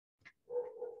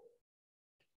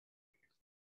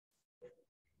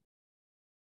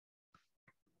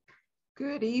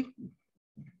Good evening.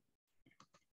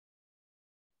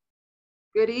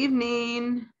 Good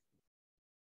evening.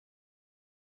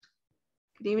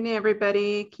 Good evening,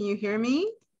 everybody. Can you hear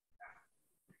me?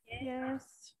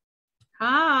 Yes.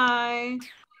 Hi.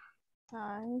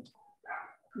 Hi.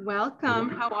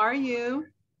 Welcome. How are you?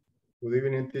 Good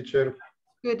evening, teacher.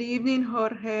 Good evening,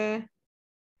 Jorge.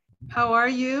 How are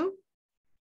you?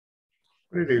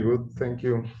 Pretty good, thank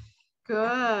you.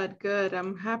 Good, good.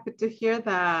 I'm happy to hear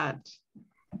that.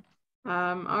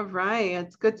 All right.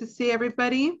 It's good to see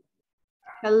everybody.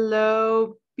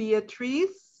 Hello,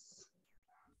 Beatrice.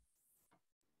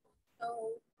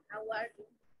 Hello, how are you?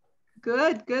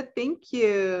 Good, good. Thank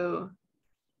you.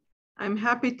 I'm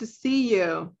happy to see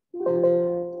you.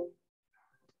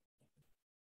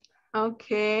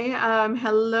 Okay.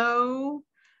 Hello,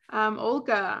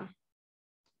 Olga.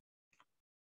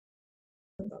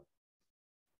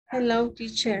 Hello,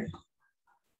 teacher.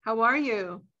 How are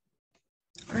you?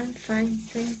 I'm fine,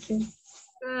 thank you.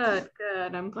 Good,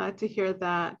 good. I'm glad to hear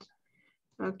that.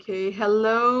 Okay.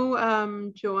 Hello,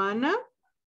 Joanna.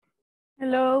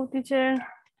 Hello, teacher.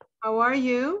 How are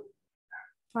you?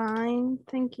 Fine,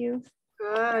 thank you.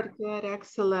 Good, good.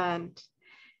 Excellent.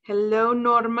 Hello,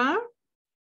 Norma.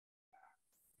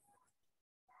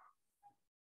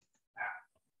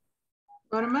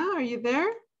 Norma, are you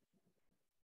there?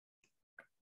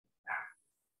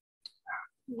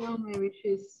 No, maybe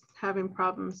she's having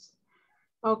problems.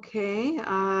 Okay.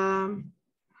 All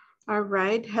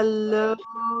right. Hello.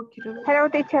 Hello,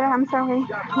 teacher. I'm sorry.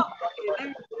 Oh, okay,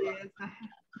 there she is.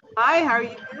 Hi, how are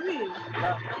you doing?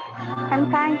 I'm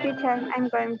fine, teacher. I'm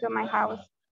going to my house.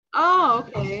 Oh,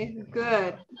 okay.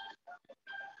 Good.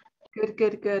 Good,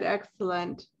 good, good.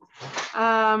 Excellent.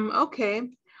 Okay.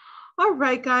 All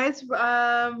right, guys.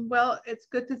 Well, it's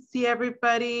good to see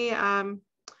everybody. I'm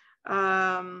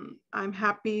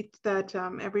happy that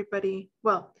everybody,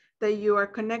 well, that you are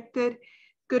connected.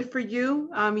 Good for you.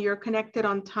 You're connected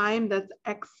on time. That's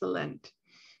excellent.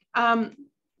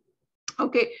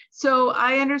 Okay, so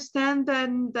I understand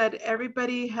then that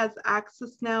everybody has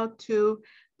access now to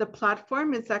the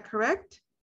platform. Is that correct?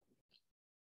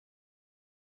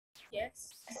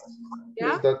 Yes.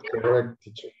 Yeah. Is that correct,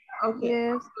 teacher? Okay.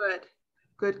 Yes. Good.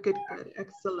 Good. Good. Good.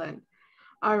 Excellent.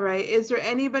 All right. Is there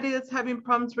anybody that's having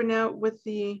problems right now with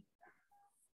the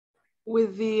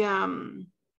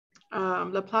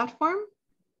platform?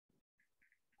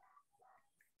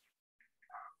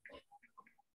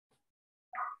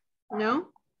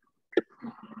 No?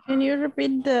 Can you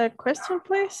repeat the question,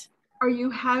 please? Are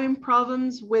you having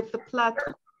problems with the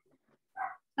platform?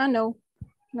 No.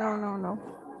 No.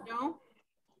 No?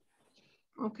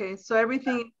 Okay, so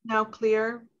everything is now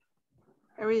clear.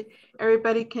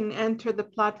 Everybody can enter the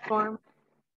platform.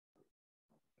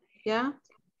 Yeah?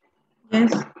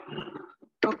 Yes.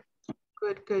 Okay,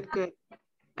 good, good, good.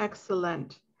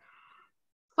 Excellent.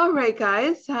 All right,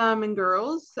 guys and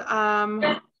girls, we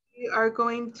are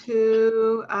going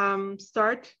to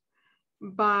start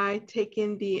by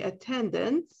taking the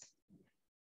attendance.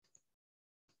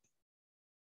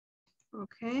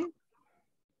 Okay.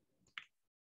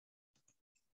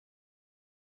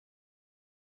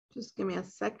 Just give me a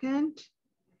second.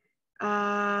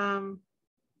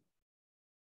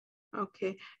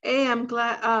 Okay. Hey, I'm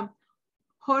glad.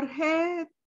 Jorge,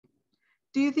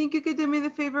 do you think you could do me the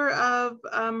favor of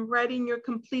writing your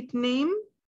complete name?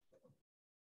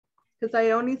 Because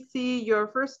I only see your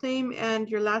first name and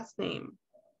your last name.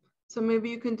 So maybe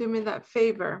you can do me that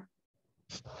favor.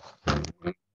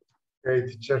 Okay,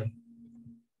 teacher.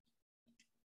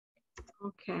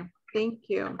 Okay, thank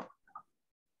you.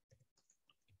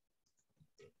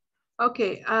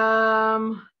 Okay,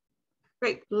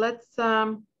 great. Let's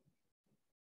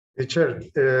Teacher,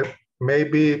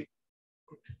 maybe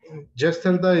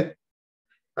yesterday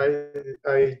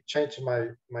I changed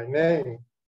my name.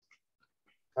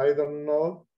 I don't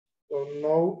know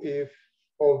if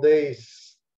all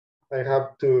days I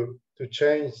have to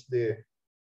change the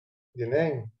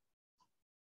name.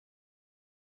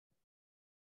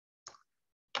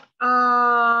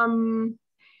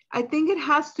 I think it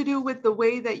has to do with the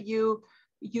way that you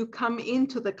come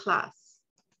into the class.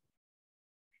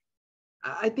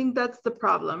 I think that's the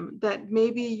problem, that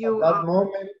maybe you At that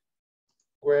moment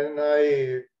when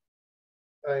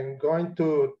I'm going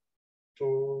to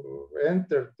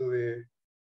enter to the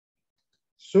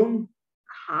Zoom,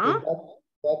 in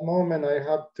that moment I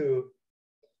have to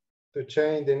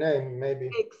change the name,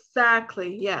 maybe.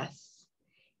 Exactly, yes.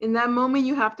 In that moment,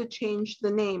 you have to change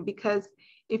the name, because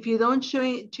if you don't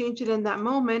change it in that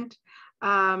moment,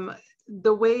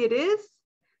 the way it is,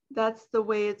 that's the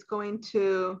way it's going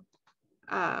to.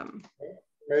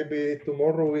 maybe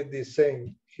tomorrow with the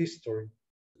same history.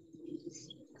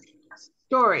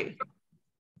 Story.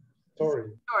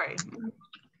 Story.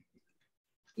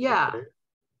 Yeah. Okay.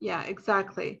 Yeah,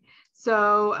 exactly.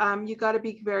 So you got to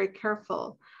be very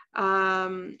careful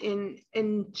in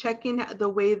checking the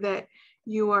way that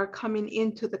you are coming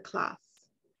into the class.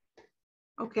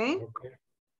 Okay. Okay.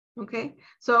 Okay.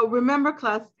 So remember,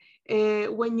 class,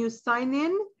 when you sign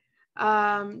in,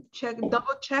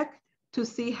 double check to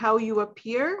see how you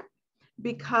appear,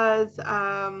 because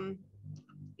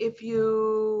if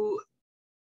you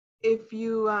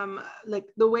like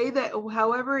the way that,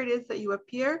 however it is that you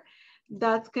appear,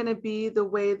 that's going to be the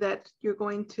way that you're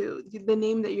going to, the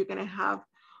name that you're going to have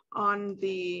on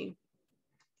the,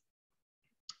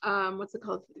 what's it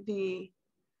called?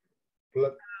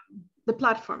 The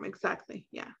platform, exactly.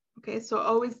 Yeah. Okay. So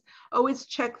always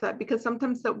check that, because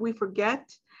sometimes that we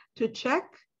forget to check,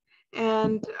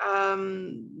 and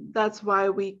that's why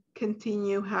we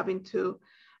continue having to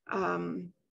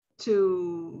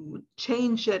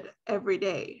change it every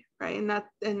day, right?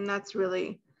 And that's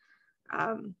really,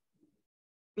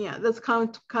 yeah, that's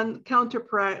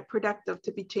counterproductive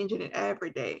to be changing it every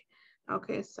day.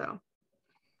 Okay, so,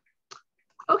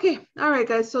 okay, all right,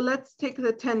 guys. So let's take the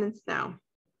attendance now.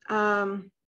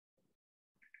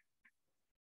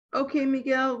 Okay,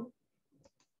 Miguel,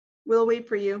 we'll wait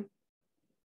for you.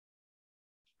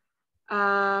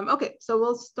 Okay, so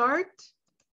we'll start.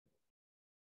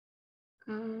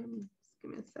 Just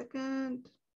give me a second.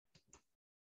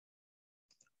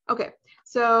 Okay,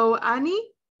 so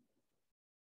Annie.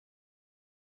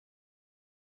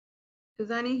 Is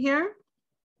Annie here?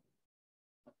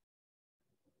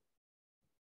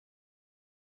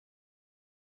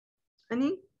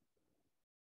 Annie?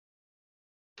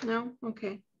 No,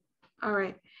 okay. All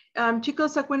right.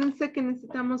 Chicos, acuérdense que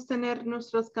necesitamos tener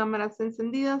nuestras cámaras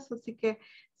encendidas, así que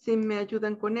si me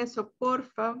ayudan con eso, por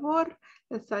favor,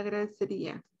 les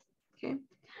agradecería. Okay.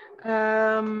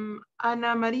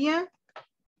 Ana María.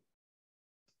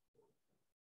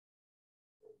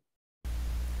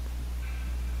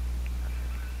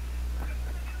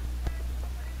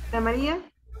 Ana María.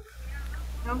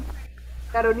 No.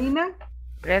 Carolina.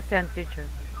 Present, teacher.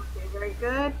 Okay, very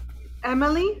good.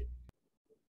 Emily.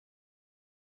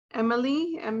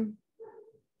 Emily.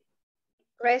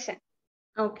 Present.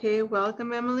 Okay,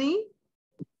 welcome, Emily.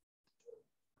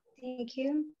 Thank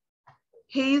you.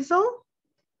 Hazel.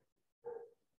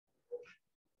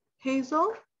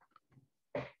 Hazel.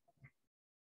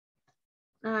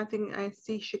 I think I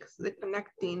see she's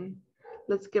connecting.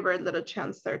 Let's give her a little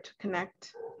chance there to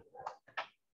connect.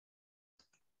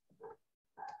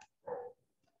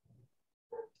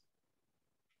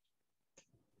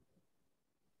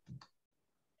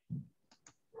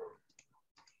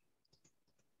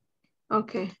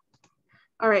 Okay.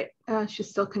 All right. She's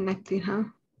still connecting, huh?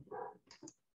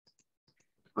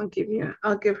 I'll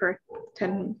give her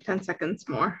 10 seconds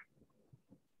more.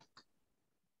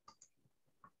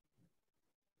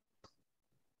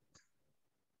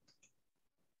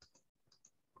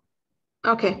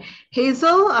 Okay.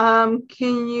 Hazel,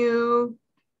 can you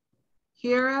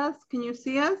hear us? Can you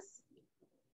see us?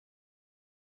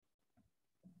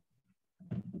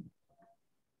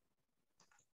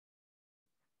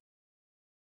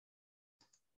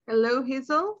 Hello,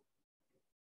 Hazel?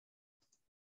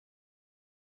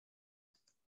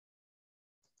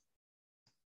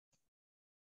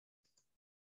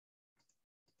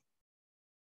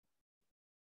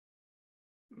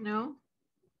 No?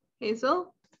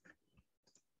 Hazel?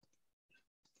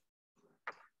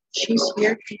 She's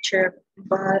here, teacher,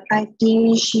 but I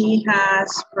think she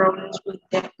has problems with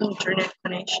the internet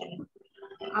connection.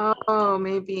 Oh,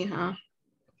 maybe, huh?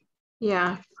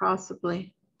 Yeah,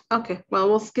 possibly. Okay, well,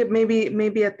 we'll skip,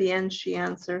 maybe at the end she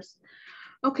answers.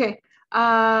 Okay,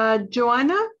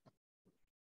 Joanna?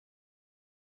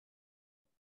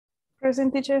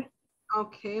 Present, teacher.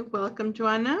 Okay, welcome,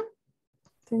 Joanna.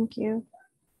 Thank you.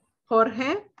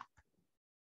 Jorge?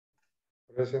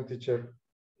 Present, teacher.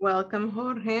 Welcome,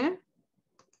 Jorge.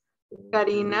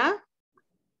 Karina?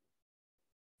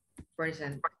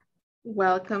 Present.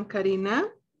 Welcome, Karina.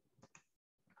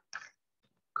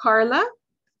 Carla?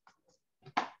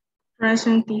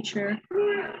 Present, teacher.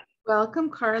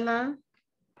 Welcome, Carla.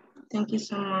 Thank you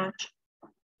so much.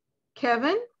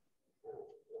 Kevin?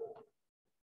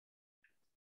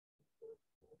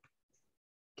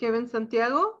 Kevin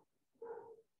Santiago?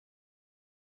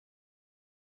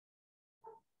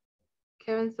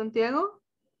 Kevin Santiago?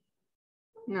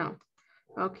 No.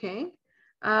 Okay.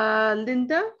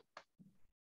 Linda?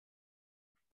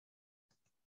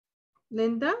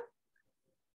 Linda?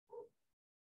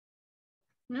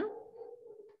 No?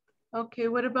 Okay,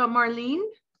 what about Marlene?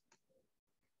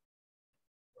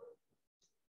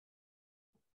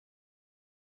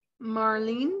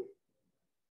 Marlene?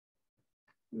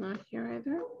 Not here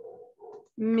either.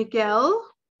 Miguel?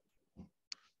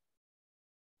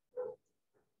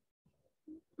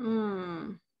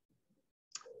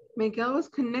 Miguel was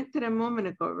connected a moment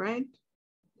ago, right?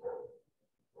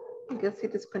 I guess he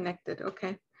disconnected,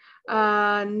 okay.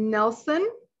 Nelson,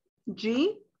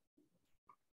 G.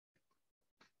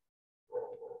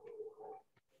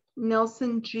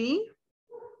 Nelson G.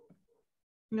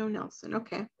 No Nelson,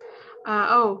 okay.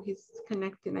 Oh, he's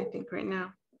connecting, I think, right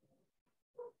now.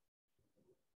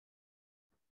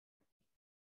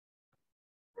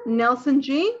 Nelson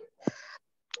G.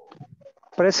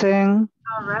 Present.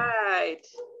 All right.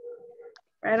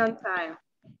 Right on time.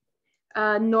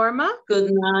 Norma.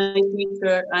 Good night,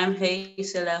 teacher. I'm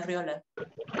Hazel Arriola. I'm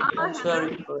Hello,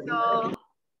 sorry for Hazel.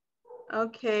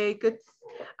 Okay, good.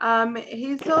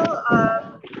 Hazel,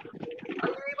 are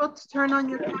you able to turn on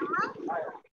your camera?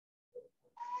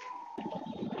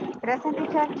 Present,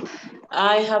 teacher.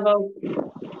 I have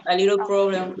a little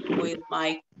problem with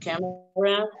my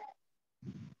camera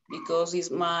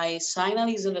because my signal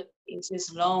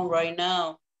is long right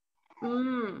now.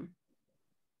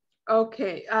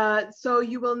 Okay, so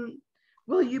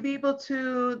will you be able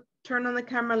to turn on the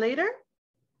camera later?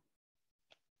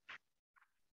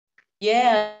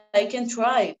 Yeah, I can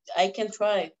try to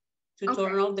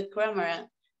turn off the camera.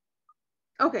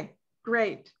 Okay,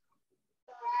 great.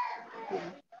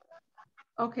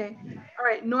 Okay, all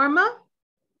right, Norma?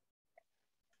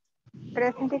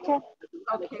 Present, teacher.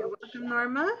 Okay, welcome,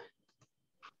 Norma.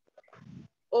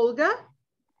 Olga?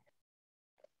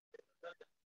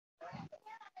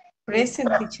 Present,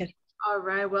 teacher. All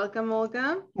right, welcome,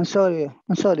 Olga. I'm sorry.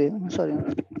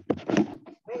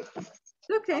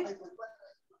 Okay.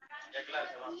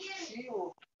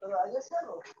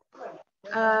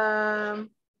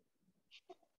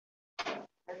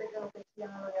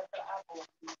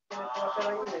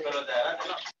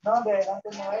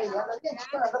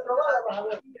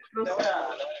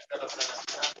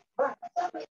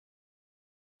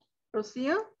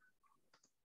 Rocío?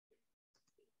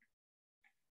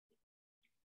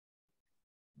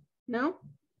 No?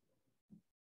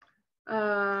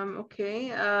 Okay.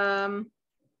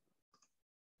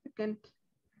 Second.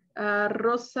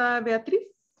 Rosa Beatriz?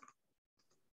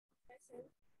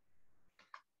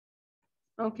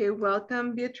 Okay,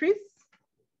 welcome, Beatriz.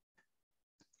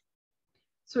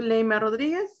 Zuleima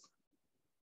Rodriguez?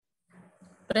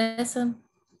 Present.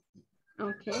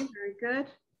 Okay, very good.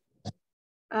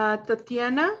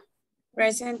 Tatiana?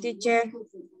 Present, teacher.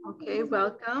 Okay,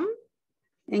 welcome.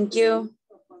 Thank you.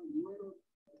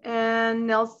 And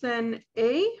Nelson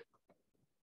A?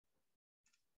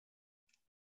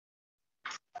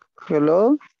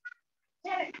 Hello?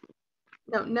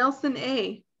 No, Nelson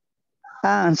A.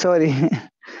 I'm sorry.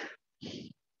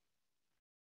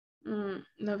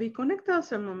 No vi conectado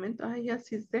hace un momento. Ah, yes,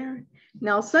 he's there.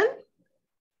 Nelson?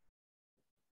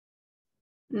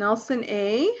 Nelson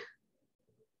A.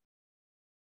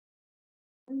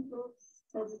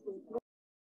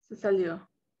 Se salió.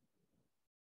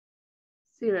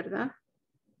 Sí, ¿verdad?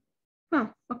 Oh,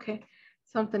 okay.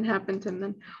 Something happened to him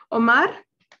then. Omar?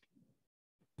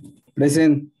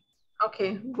 Present.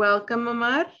 Okay, welcome,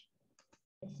 Omar.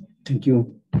 Thank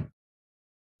you.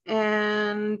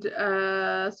 And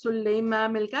Zuleima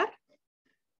Melgar?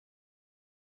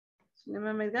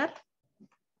 Zuleima Melgar?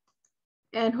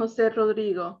 And Jose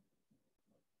Rodrigo?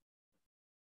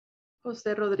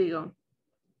 Jose Rodrigo.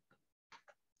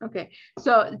 Okay,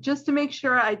 so just to make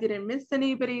sure I didn't miss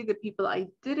anybody, the people I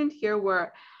didn't hear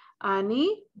were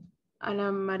Annie,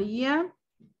 Ana Maria,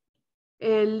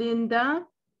 Linda,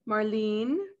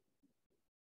 Marlene,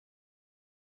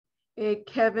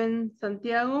 Kevin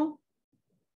Santiago,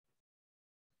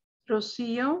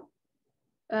 Rocio,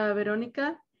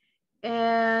 Veronica,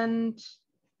 and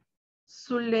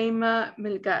Zuleima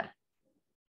Melgar.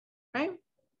 Right?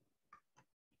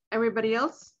 Everybody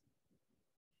else?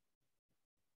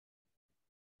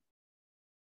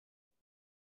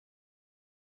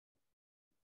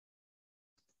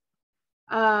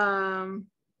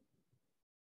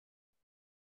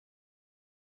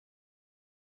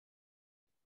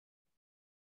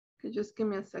 Just give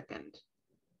me a second.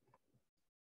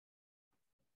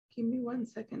 Give me 1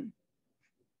 second.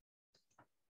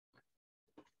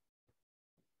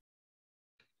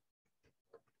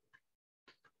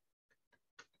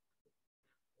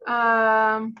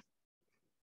 All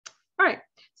right,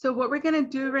 so what we're gonna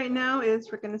do right now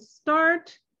is we're gonna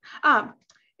start.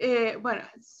 Bueno,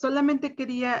 solamente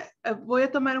quería, voy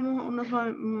a tomar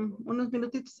unos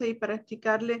minutitos ahí para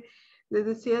explicarle. Les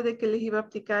decía de que les iba a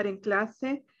aplicar en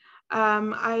clase.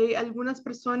 Hay algunas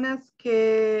personas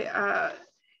que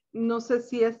no sé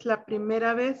si es la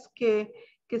primera vez que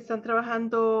están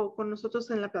trabajando con nosotros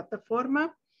en la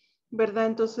plataforma, ¿verdad?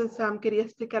 Entonces quería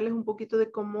explicarles un poquito de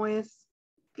cómo es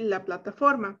la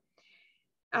plataforma.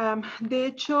 De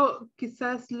hecho,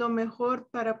 quizás lo mejor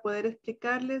para poder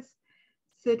explicarles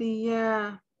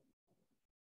sería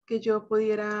que yo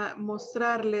pudiera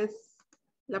mostrarles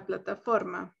la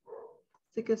plataforma.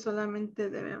 Así que solamente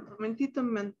denme un momentito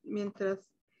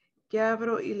mientras que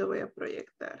abro y lo voy a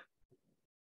proyectar.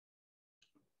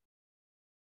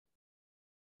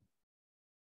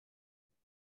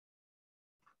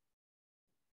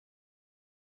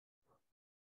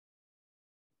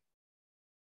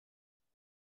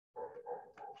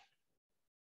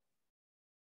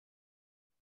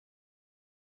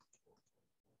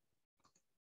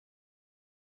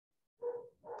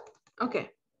 Ok.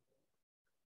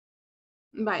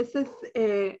 Vale,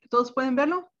 ¿todos pueden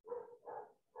verlo?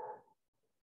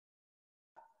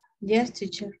 Yes,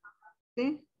 teacher.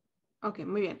 Sí. Ok,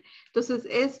 muy bien. Entonces,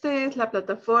 esta es la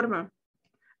plataforma.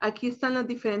 Aquí están las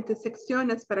diferentes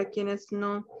secciones para quienes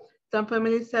no están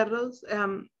familiarizados.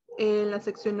 En la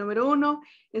sección número 1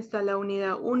 está la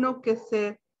unidad 1 que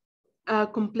se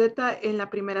completa en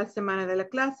la primera semana de la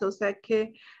clase. O sea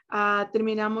que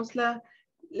terminamos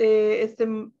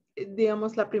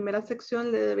digamos, la primera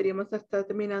sección le deberíamos estar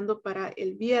terminando para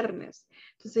el viernes.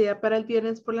 Entonces ya para el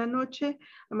viernes por la noche,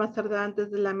 a más tardar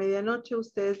antes de la medianoche,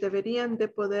 ustedes deberían de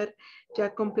poder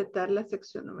ya completar la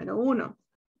sección número 1.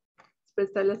 Después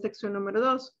está la sección número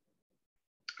 2.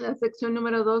 La sección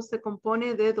número 2 se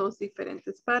compone de dos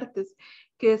diferentes partes,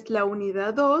 que es la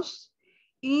unidad 2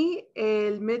 y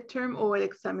el midterm o el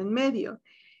examen medio.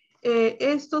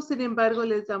 Esto, sin embargo,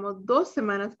 les damos 2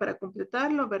 semanas para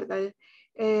completarlo, ¿verdad?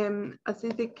 Así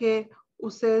de que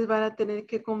ustedes van a tener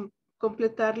que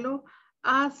completarlo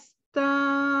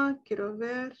hasta, quiero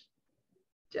ver,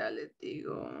 ya les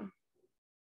digo,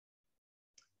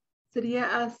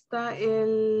 sería hasta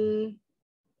el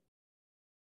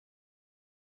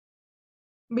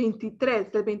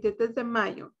 23 de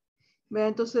mayo. ¿Ve?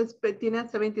 Entonces, tiene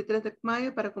hasta el 23 de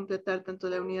mayo para completar tanto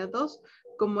la unidad 2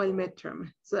 como el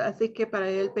midterm. Así que para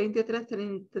el 23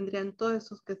 tendrían todos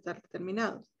esos que estar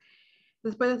terminados.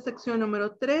 Después la sección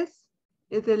número 3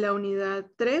 es de la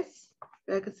unidad 3,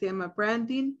 que se llama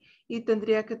branding, y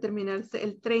tendría que terminarse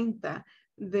el 30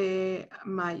 de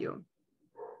mayo.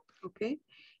 ¿Ok?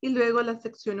 Y luego la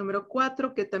sección número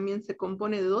 4, que también se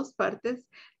compone de dos partes,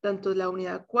 tanto la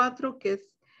unidad 4, que es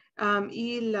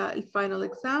y el final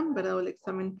exam, ¿verdad? O el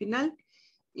examen final.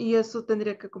 Y eso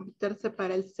tendría que completarse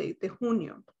para el 6 de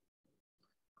junio.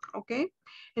 ¿Ok?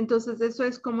 Entonces, eso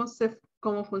es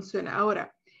cómo funciona.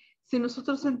 Ahora, si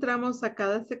nosotros entramos a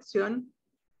cada sección,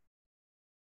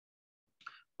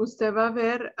 usted va a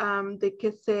ver de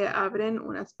que se abren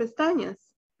unas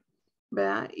pestañas,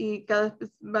 ¿verdad? Y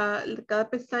cada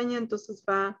pestaña entonces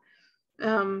va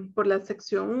por la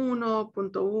sección 1.1,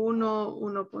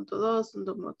 1.2,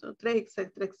 1.3,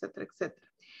 etcétera, etcétera,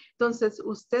 etcétera. Entonces,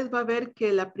 usted va a ver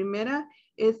que la primera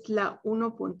es la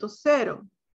 1.0.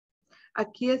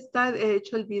 Aquí está, de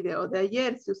hecho, el video de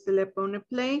ayer. Si usted le pone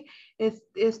play,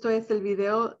 esto es el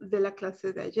video de la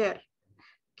clase de ayer,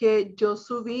 que yo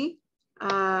subí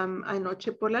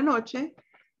anoche por la noche,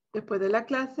 después de la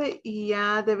clase, y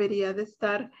ya debería de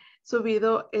estar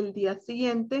subido el día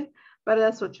siguiente para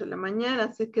las 8 de la mañana.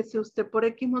 Así que si usted por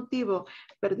X motivo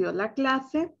perdió la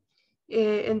clase,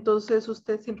 entonces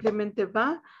usted simplemente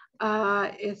va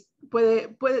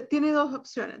tiene dos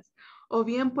opciones. O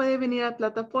bien puede venir a la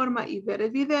plataforma y ver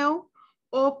el video,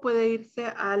 o puede irse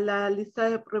a la lista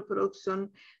de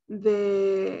reproducción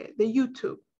de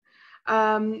YouTube.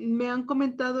 Me han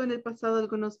comentado en el pasado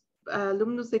algunos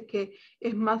alumnos de que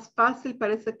es más fácil,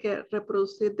 parece que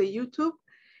reproducir de YouTube,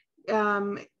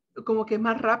 como que es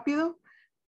más rápido,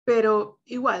 pero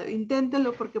igual,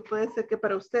 inténtenlo porque puede ser que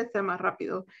para usted sea más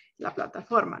rápido la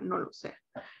plataforma, no lo sé.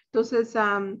 Entonces,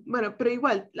 bueno, pero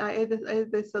igual,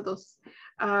 es de esas dos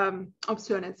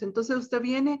opciones. Entonces, usted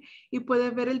viene y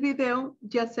puede ver el video,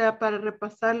 ya sea para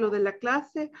repasar lo de la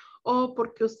clase o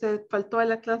porque usted faltó a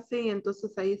la clase y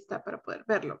entonces ahí está para poder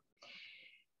verlo.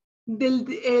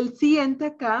 El siguiente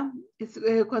acá es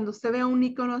cuando usted ve un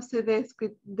icono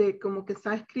de como que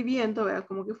está escribiendo, ¿verdad?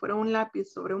 Como que fuera un lápiz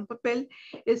sobre un papel,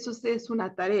 eso es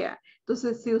una tarea.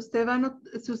 Entonces, si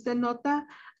usted nota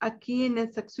aquí en la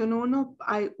sección 1,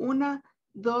 hay 1,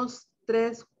 2,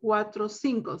 3, 4,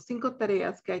 5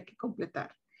 tareas que hay que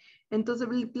completar. Entonces,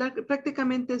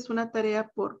 prácticamente es una tarea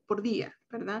por día,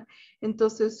 ¿verdad?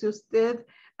 Entonces, si usted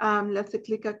le hace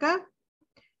clic acá,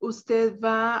 usted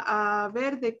va a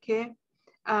ver de que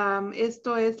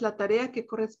esto es la tarea que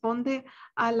corresponde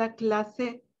a la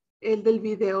clase del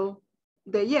video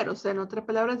de ayer. O sea, en otras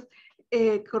palabras,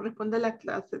 corresponde a la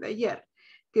clase de ayer.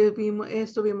 Que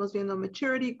estuvimos viendo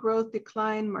Maturity, Growth,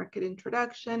 Decline, Market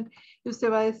Introduction. Y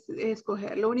usted va a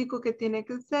escoger. Lo único que tiene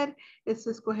que hacer es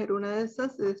escoger una de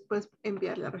esas y después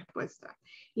enviar la respuesta.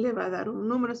 Le va a dar un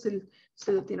número si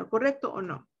se lo tiene correcto o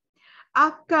no.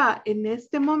 Acá, en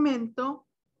este momento,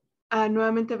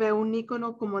 nuevamente veo un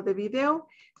icono como de video.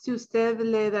 Si usted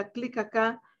le da clic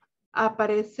acá,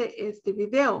 aparece este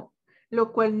video,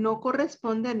 lo cual no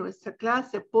corresponde a nuestra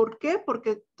clase. ¿Por qué?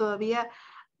 Porque todavía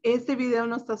este video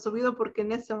no está subido porque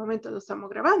en este momento lo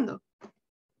estamos grabando.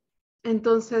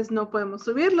 Entonces no podemos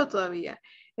subirlo todavía.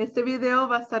 Este video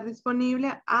va a estar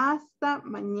disponible hasta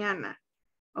mañana.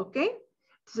 ¿Ok?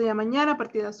 Entonces ya mañana a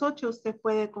partir de las 8 usted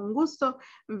puede con gusto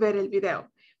ver el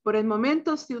video. Por el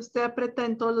momento, si usted aprieta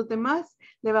en todos los demás,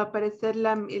 le va a aparecer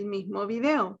el mismo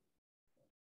video.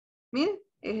 Miren,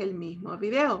 es el mismo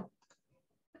video.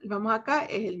 Vamos acá,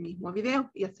 es el mismo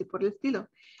video y así por el estilo.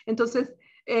 Entonces,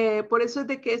 por eso es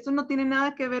de que esto no tiene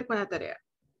nada que ver con la tarea.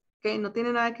 ¿Ok? No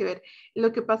tiene nada que ver.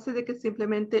 Lo que pasa es de que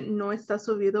simplemente no está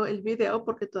subido el video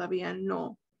porque todavía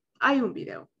no hay un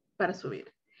video para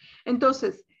subir.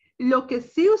 Entonces, lo que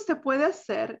sí usted puede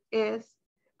hacer es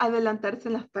adelantarse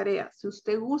en las tareas. Si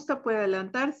usted gusta, puede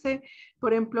adelantarse.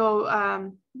 Por ejemplo,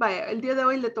 vaya, el día de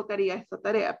hoy le tocaría esta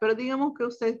tarea, pero digamos que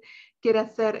usted quiere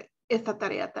hacer esta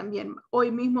tarea también.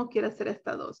 Hoy mismo quiere hacer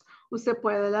estas dos. Usted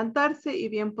puede adelantarse y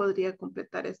bien podría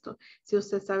completar esto. Si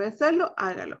usted sabe hacerlo,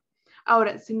 hágalo.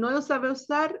 Ahora, si no lo sabe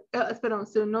usar,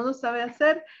 si no lo sabe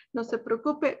hacer, no se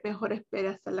preocupe, mejor espere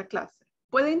hasta la clase.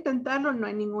 Puede intentarlo, no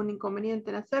hay ningún inconveniente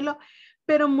en hacerlo,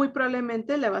 pero muy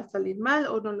probablemente le va a salir mal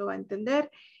o no lo va a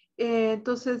entender.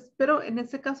 Entonces, pero en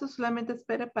este caso solamente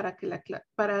espere para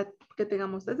que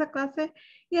tengamos esa clase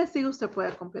y así usted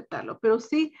pueda completarlo. Pero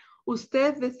sí,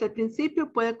 usted desde el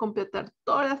principio puede completar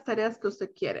todas las tareas que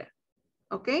usted quiere.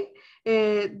 ¿Ok?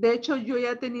 De hecho, yo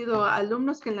ya he tenido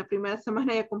alumnos que en la primera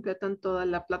semana ya completan toda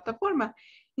la plataforma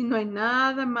y no hay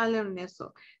nada malo en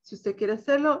eso. Si usted quiere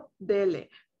hacerlo, dele.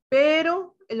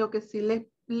 Pero lo que sí le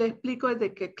explico es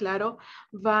de que, claro,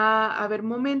 va a haber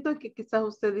momentos en que quizás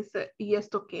usted dice, ¿y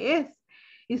esto qué es?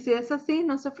 Y si es así,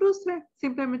 no se frustre,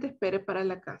 simplemente espere para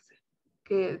la clase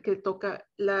que toca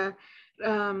la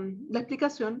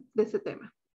explicación de ese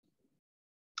tema.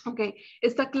 Ok,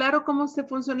 ¿está claro cómo se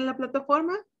funciona la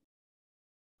plataforma?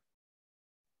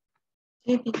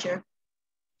 Sí, teacher.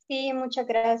 Sí, muchas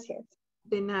gracias.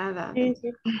 De nada. Sí,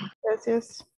 sí.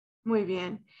 Gracias. Muy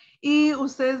bien. Y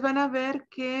ustedes van a ver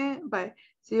que, vale,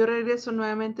 si yo regreso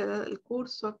nuevamente al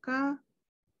curso acá.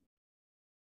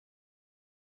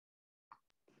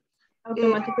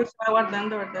 Automático estaba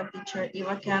guardando, ¿verdad, teacher?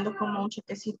 Iba quedando como un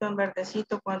chequecito en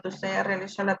verdecito cuando usted ya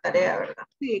realizó la tarea, ¿verdad?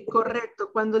 Sí,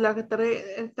 correcto. Cuando la tarea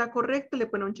está correcta, le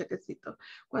pone un chequecito.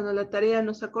 Cuando la tarea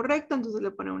no está correcta, entonces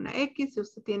le pone una X y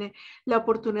usted tiene la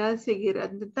oportunidad de seguir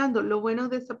intentando. Lo bueno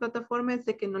de esta plataforma es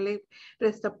de que no le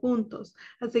resta puntos.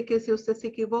 Así que si usted se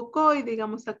equivocó y,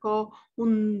 digamos, sacó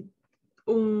un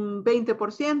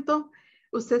 20%,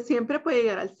 usted siempre puede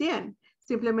llegar al 100.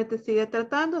 Simplemente sigue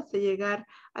tratando hasta llegar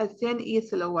al 100 y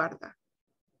se lo guarda.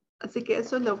 Así que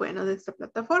eso es lo bueno de esta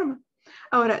plataforma.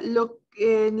 Ahora,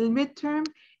 en el midterm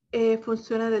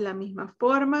funciona de la misma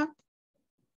forma.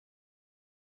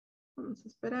 Vamos a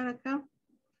esperar acá.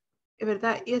 Es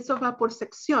verdad, y eso va por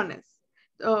secciones,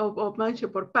 o más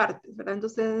bien por partes, ¿verdad?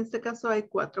 Entonces, en este caso hay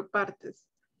 4 partes,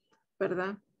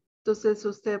 ¿verdad? Entonces,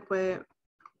 usted puede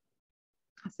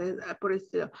hacer por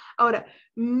estilo. Ahora,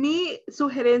 mi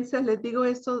sugerencia, les digo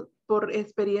esto por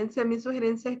experiencia, mi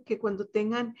sugerencia es que cuando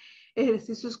tengan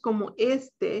ejercicios como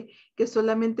este, que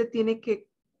solamente tiene que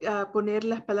poner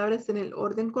las palabras en el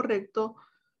orden correcto,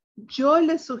 yo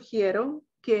les sugiero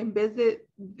que en vez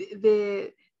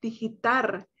de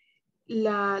digitar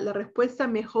la respuesta,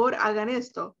 mejor hagan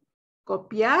esto: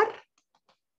 copiar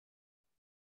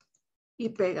y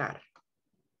pegar.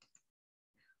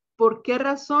 ¿Por qué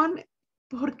razón?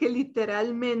 Porque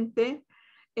literalmente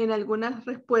en algunas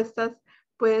respuestas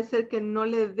puede ser que no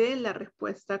le dé la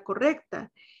respuesta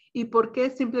correcta. ¿Y por qué?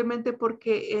 Simplemente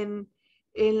porque en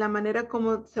la manera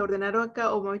como se ordenaron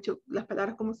acá, o mejor dicho, las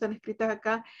palabras como están escritas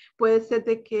acá, puede ser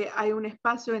de que hay un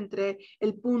espacio entre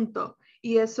el punto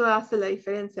y eso hace la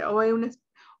diferencia. O hay un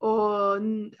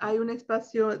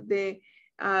espacio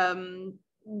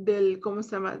 ¿cómo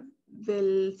se llama?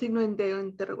 del signo de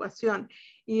interrogación.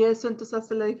 Y eso entonces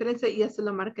hace la diferencia y eso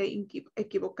lo marca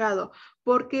equivocado,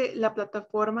 porque la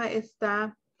plataforma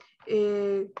está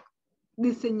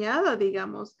diseñada,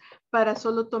 digamos, para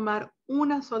solo tomar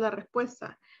una sola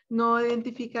respuesta. No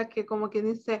identifica que como que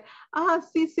dice, ah,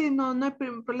 sí, no hay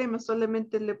problema,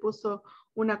 solamente le puso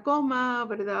una coma,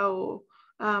 ¿verdad? O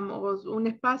un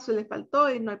espacio le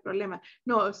faltó y no hay problema.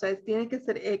 No, o sea, tiene que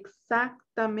ser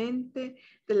exactamente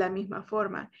de la misma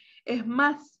forma. Es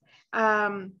más,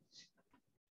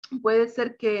 puede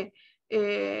ser que,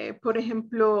 por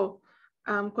ejemplo,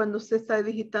 cuando usted está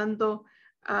digitando,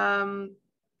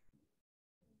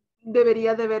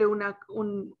 debería de haber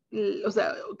o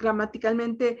sea,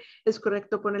 gramaticalmente es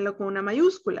correcto ponerlo con una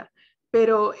mayúscula,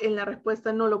 pero en la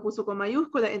respuesta no lo puso con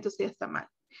mayúscula, entonces ya está mal.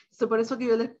 Entonces, por eso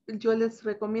que yo les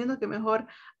recomiendo que mejor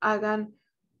hagan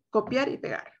copiar y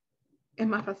pegar. Es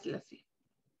más fácil así.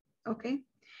 ¿Ok?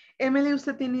 Emily,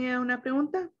 ¿usted tenía una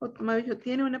pregunta? ¿O Mauricio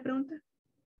tiene una pregunta?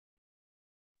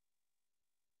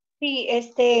 Sí,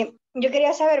 yo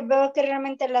quería saber, veo que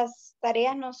realmente las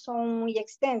tareas no son muy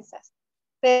extensas,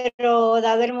 pero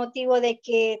dado el motivo de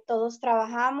que todos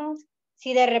trabajamos,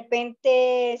 si de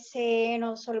repente se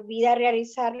nos olvida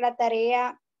realizar la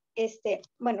tarea,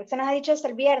 bueno, usted nos ha dicho hasta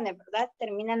el viernes, ¿verdad?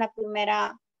 Termina la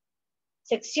primera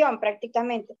sección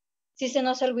prácticamente. Si se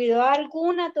nos olvidó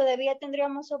alguna, todavía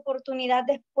tendríamos oportunidad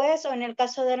después, o en el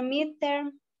caso del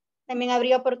midterm, también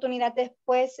habría oportunidad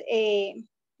después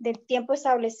del tiempo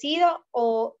establecido,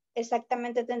 o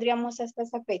exactamente tendríamos hasta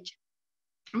esa fecha.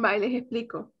 Vale, les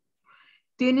explico.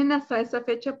 Tienen hasta esa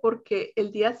fecha porque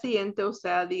el día siguiente, o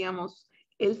sea, digamos,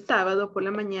 el sábado por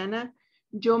la mañana,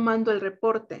 yo mando el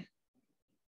reporte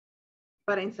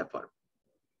para INSAFORP.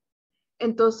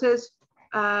 Entonces,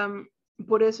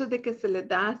 por eso es de que se les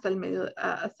da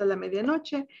hasta la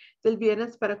medianoche del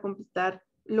viernes para completar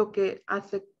lo que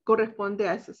corresponde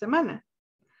a esa semana.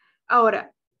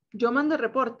 Ahora, yo mando el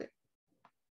reporte,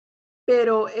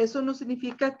 pero eso no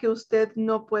significa que usted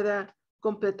no pueda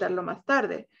completarlo más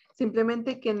tarde.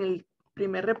 Simplemente que en el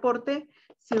primer reporte,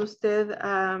 si usted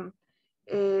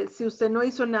no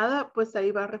hizo nada, pues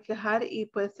ahí va a reflejar y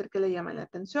puede ser que le llamen la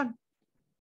atención.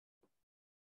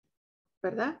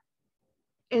 ¿Verdad?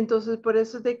 Entonces, por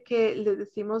eso es de que les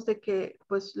decimos de que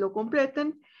pues lo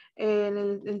completen en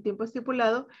el tiempo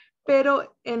estipulado,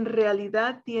 pero en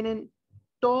realidad tienen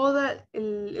todo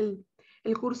el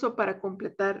curso para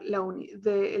completar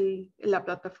la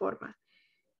plataforma.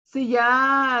 Si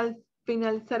ya al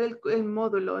finalizar el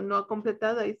módulo no ha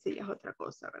completado, ahí sí ya es otra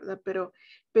cosa, ¿verdad?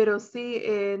 Pero sí,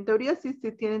 en teoría sí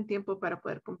tienen tiempo para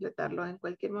poder completarlo en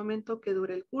cualquier momento que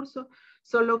dure el curso,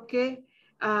 solo que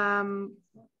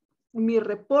mi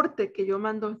reporte que yo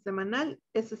mando semanal,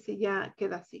 ese sí ya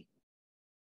queda así.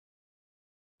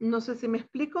 No sé si me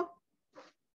explico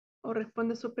o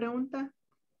responde su pregunta.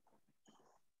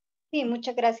 Sí,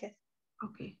 muchas gracias.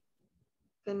 Ok,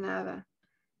 de nada.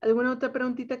 ¿Alguna otra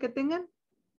preguntita que tengan?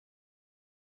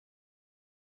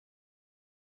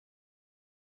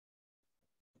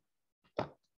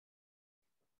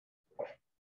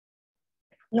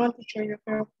 No, teacher, yo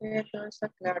creo que todo está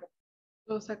claro.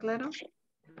 ¿Todo está claro?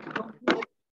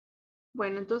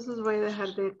 Bueno, entonces voy a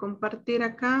dejar de compartir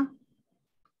acá.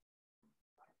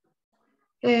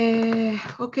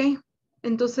 Ok,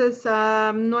 entonces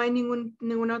no hay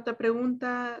ninguna otra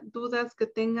pregunta, dudas que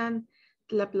tengan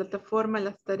de la plataforma,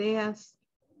 las tareas,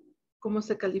 cómo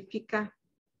se califica.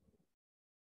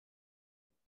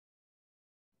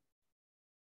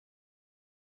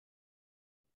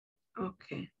 Ok.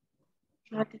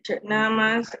 No, teacher, nada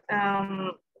más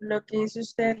lo que dice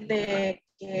usted de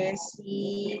que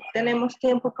si tenemos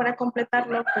tiempo para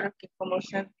completarlo, pero que como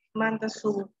usted manda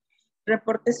su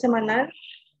reporte semanal,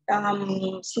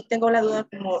 sí tengo la duda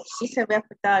como si se ve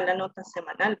afectada la nota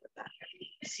semanal, ¿verdad?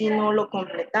 Si no lo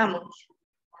completamos.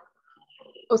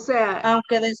 O sea,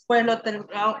 aunque después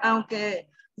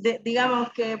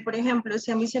digamos que, por ejemplo,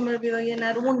 si a mí se me olvidó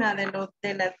llenar una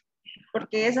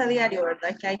porque es a diario,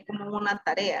 ¿verdad? Que hay como una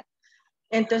tarea.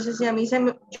 Entonces, si a mí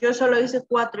yo solo hice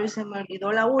 4 y se me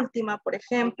olvidó la última, por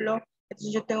ejemplo,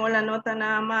 entonces yo tengo la nota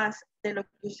nada más de lo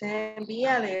que usted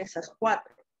envía de esas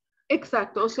 4.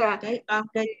 Exacto, o sea. ¿Okay?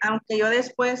 Aunque yo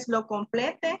después lo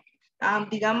complete,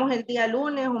 digamos el día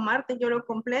lunes o martes yo lo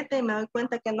complete y me doy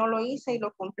cuenta que no lo hice y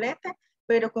lo complete,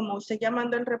 pero como usted ya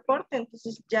mandó el reporte,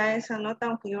 entonces ya esa nota,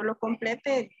 aunque yo lo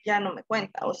complete, ya no me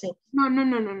cuenta, ¿o sí?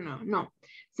 No.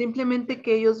 Simplemente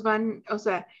que ellos van, o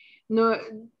sea, no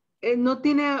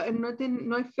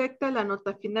afecta la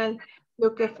nota final.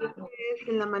 Lo que afecta es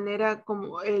en la manera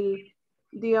como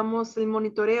digamos, el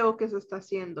monitoreo que se está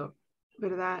haciendo,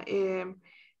 ¿verdad?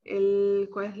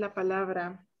 ¿Cuál es la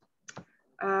palabra?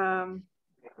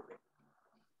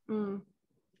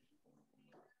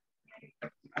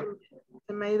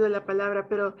 Se me ha ido la palabra,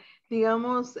 pero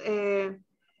digamos...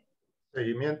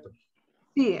 Seguimiento.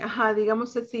 Sí, ajá,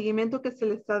 digamos el seguimiento que se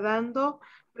le está dando,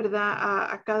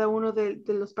 ¿verdad? A cada uno de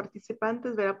los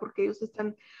participantes, ¿verdad? Porque ellos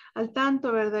están al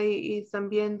tanto, ¿verdad? Y están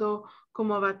viendo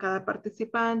cómo va cada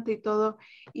participante y todo.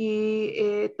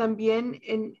 Y también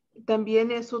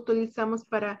eso utilizamos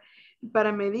para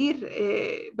medir,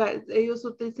 ellos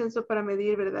utilizan eso para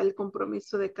medir, ¿verdad? El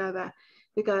compromiso de cada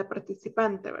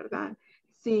participante, ¿verdad?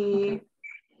 Si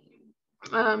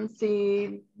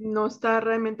no está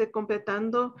realmente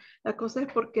completando la cosa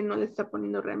es porque no le está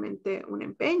poniendo realmente un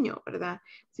empeño, ¿verdad?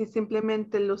 Si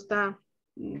simplemente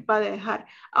va a dejar.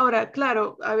 Ahora,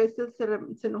 claro, a veces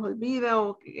se nos olvida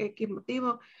o qué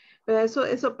motivo, ¿verdad?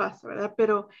 Eso pasa, ¿verdad?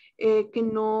 Pero que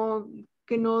no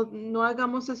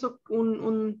hagamos eso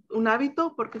un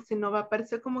hábito porque si no va a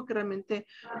parecer como que realmente,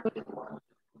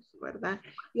 ¿verdad?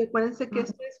 Y acuérdense que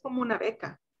esto es como una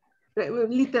beca.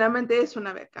 Literalmente es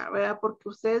una beca, ¿verdad? Porque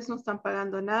ustedes no están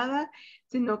pagando nada,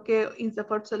 sino que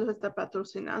INSAFORP se los está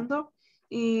patrocinando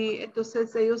y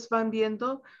entonces ellos van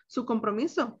viendo su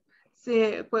compromiso.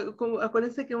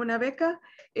 Acuérdense que una beca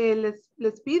les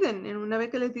piden, en una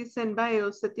beca les dicen, vaya,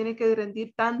 usted tiene que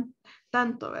rendir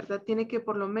tanto, ¿verdad? Tiene que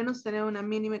por lo menos tener una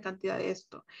mínima cantidad de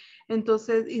esto.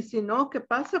 Entonces, y si no, ¿qué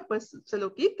pasa? Pues se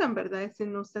lo quitan, ¿verdad? Si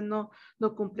no, usted no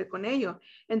cumple con ello.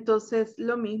 Entonces,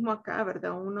 lo mismo acá,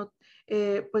 ¿verdad? Uno,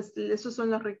 pues esos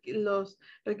son los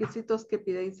requisitos que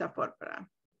pide INSAFORP, ¿verdad?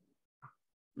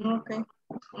 Ok.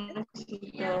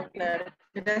 Sí, claro.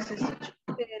 Gracias.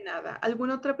 De nada.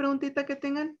 ¿Alguna otra preguntita que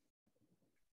tengan?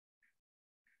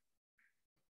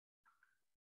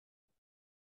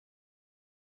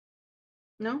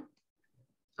 ¿No?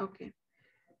 Ok.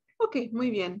 Ok,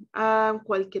 muy bien.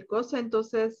 Cualquier cosa,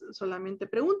 entonces solamente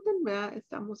pregunten, ¿verdad?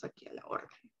 Estamos aquí a la orden.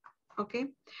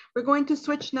 Okay, we're going to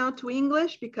switch now to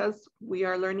English because we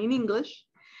are learning English.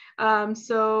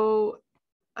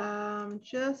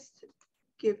 Just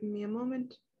give me a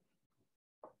moment.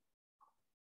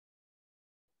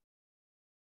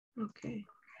 Okay.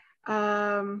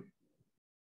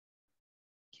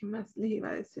 ¿Qué más les iba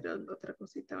a decir? Otra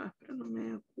cosita más, pero no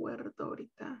me acuerdo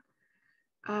ahorita.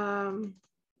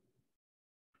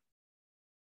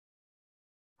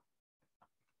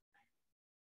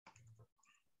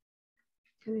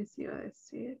 ¿Qué les iba a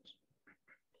decir?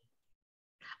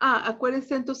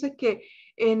 Acuérdense entonces que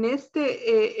en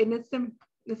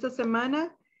esta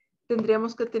semana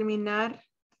tendríamos que terminar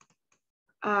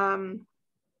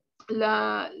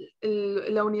la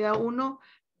unidad 1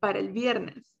 para el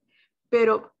viernes,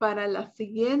 pero para la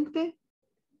siguiente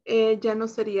ya no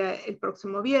sería el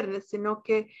próximo viernes, sino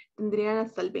que tendrían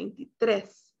hasta el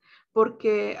 23,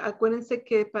 porque acuérdense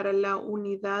que para la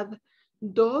unidad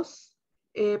 2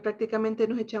 prácticamente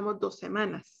nos echamos 2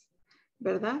 semanas,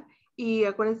 ¿verdad? Y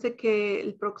acuérdense que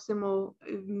el próximo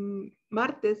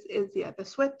martes es día de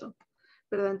asueto,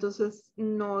 ¿verdad? Entonces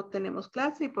no tenemos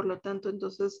clase y por lo tanto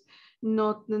entonces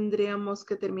no tendríamos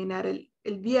que terminar el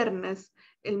viernes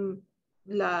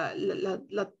la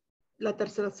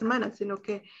tercera semana, sino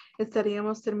que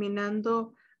estaríamos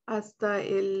terminando hasta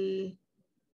el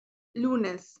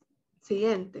lunes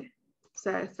siguiente. O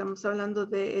sea, estamos hablando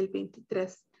del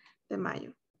 23 de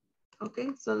mayo. ¿Ok?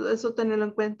 Eso tenerlo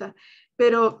en cuenta.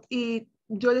 Pero, y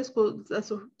yo les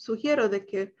sugiero de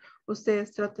que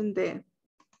ustedes traten de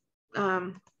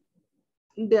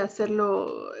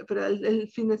hacerlo pero el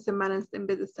fin de semana en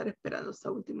vez de estar esperando hasta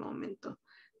último momento,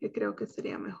 que creo que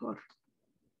sería mejor.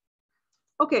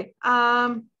 Okay.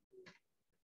 All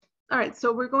right,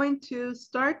 so we're going to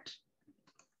start.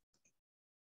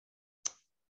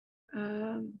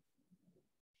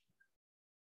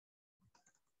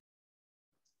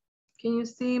 Can you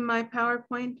see my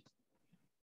PowerPoint?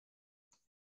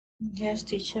 Yes,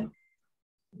 teacher.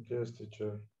 Yes,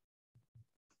 teacher.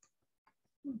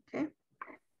 Okay.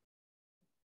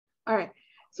 All right.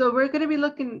 So we're going to be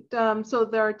looking, so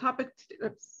there are topics.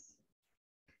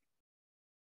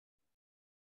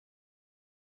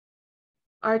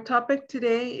 Our topic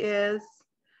today is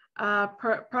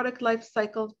product life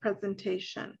cycle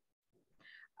presentation.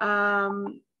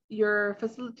 Your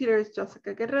facilitator is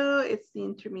Jessica Guerrero. It's the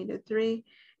intermediate 3.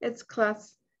 It's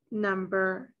class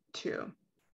number 2.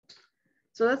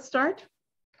 So let's start.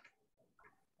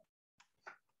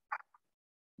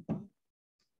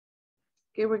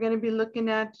 Okay, we're going to be looking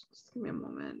at, just give me a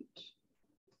moment.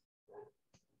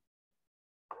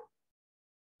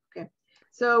 Okay,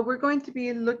 so we're going to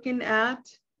be looking at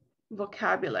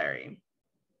vocabulary.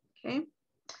 Okay,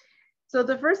 so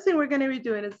the first thing we're going to be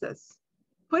doing is this.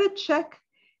 Put a check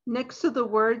next to the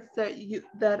words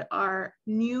that are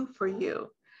new for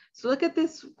you. So look at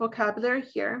this vocabulary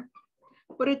here.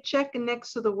 Put a check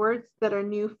next to the words that are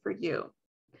new for you.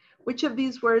 Which of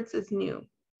these words is new?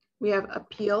 We have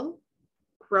appeal,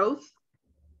 growth,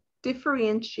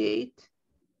 differentiate,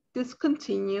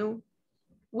 discontinue,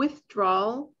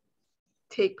 withdrawal,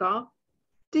 takeoff,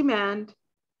 demand,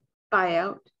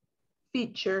 buyout,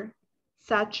 feature,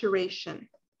 saturation.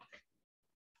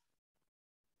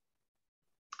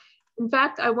 In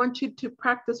fact, I want you to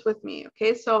practice with me,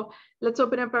 okay? So let's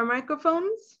open up our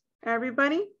microphones,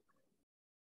 everybody.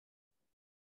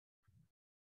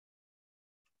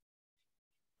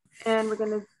 And we're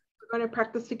gonna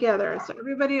practice together. So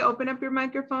everybody open up your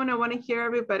microphone. I want to hear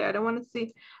everybody. I don't want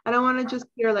to just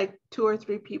hear like 2 or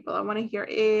 3 people. I want to hear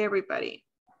everybody.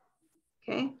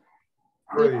 Okay.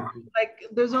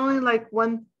 There's only like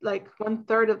one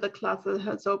third of the class that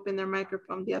has opened their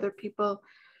microphone. The other people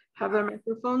have their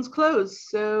microphones closed.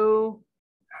 So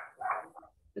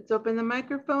let's open the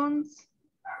microphones.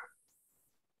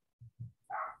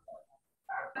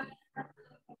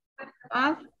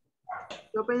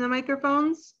 Open the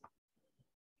microphones.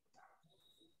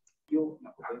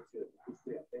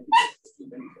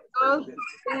 Okay,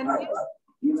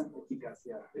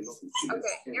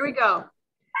 here we go.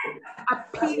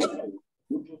 Appeal.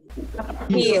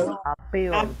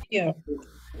 Appeal. Appeal.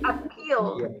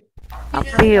 Appeal.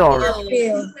 Appeal.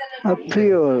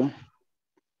 Appeal.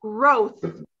 Growth.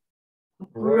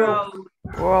 Growth.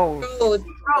 Growth.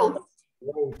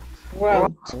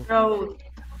 Growth.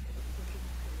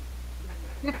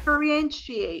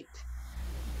 Differentiate.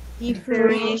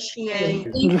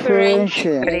 Differentiate.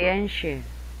 Differentiate.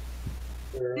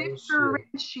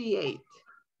 Differentiate.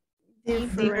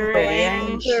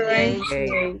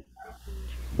 Differentiate.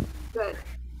 Good.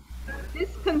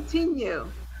 Discontinue.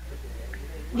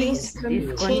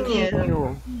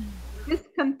 Discontinue.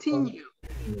 Discontinue.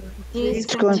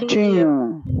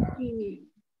 Discontinue.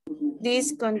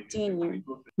 Discontinue.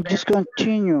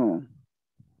 Discontinue.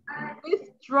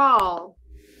 Withdrawal.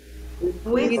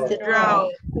 Withdraw.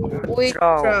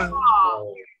 Withdraw.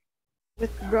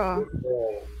 Withdraw.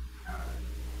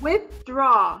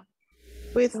 Withdraw.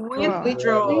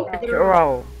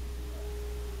 Withdraw.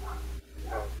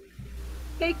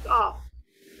 Take off.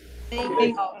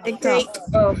 Take off.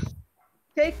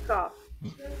 Take off.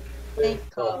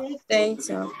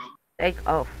 Take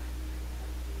off.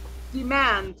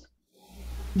 Demand.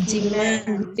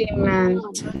 Demand.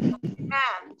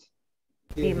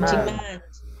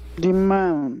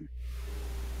 Demand.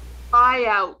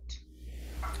 Buyout.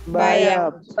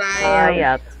 Buyout.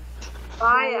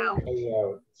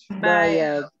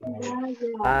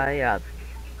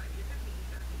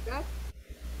 Okay.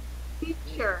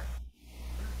 Feature.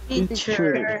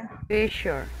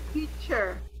 Feature.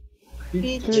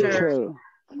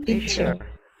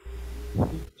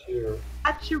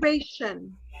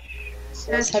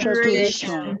 Saturation.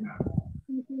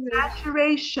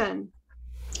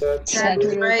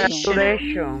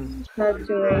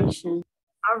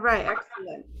 All right,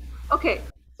 excellent. Okay,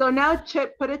 so now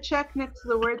put a check next to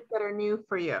the words that are new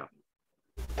for you.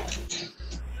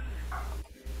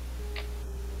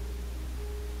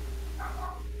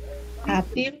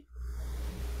 Appeal.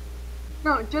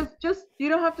 No, just you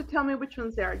don't have to tell me which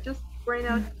ones they are. Just right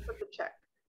now, just put the check.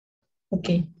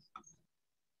 Okay.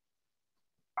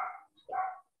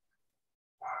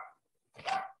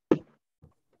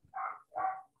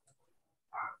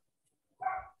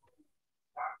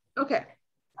 Okay.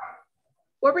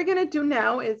 What we're gonna do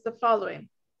now is the following.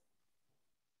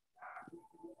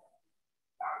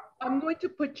 I'm going to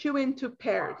put you into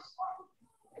pairs.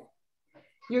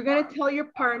 You're gonna tell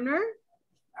your partner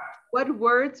what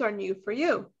words are new for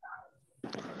you.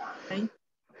 Okay.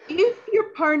 If your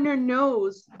partner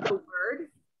knows the word,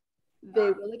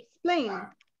 they will explain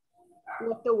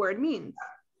what the word means.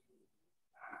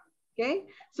 Okay,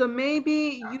 so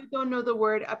maybe you don't know the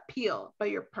word appeal, but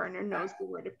your partner knows the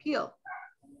word appeal.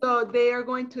 So they are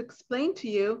going to explain to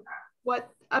you what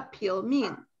appeal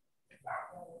means.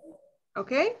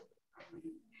 Okay?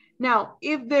 Now,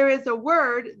 if there is a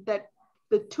word that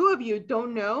the two of you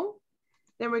don't know,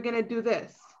 then we're gonna do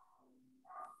this.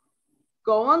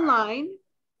 Go online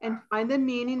and find the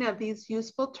meaning of these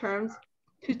useful terms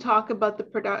to talk about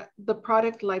the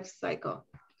product life cycle.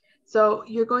 So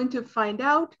you're going to find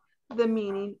out the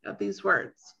meaning of these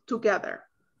words together.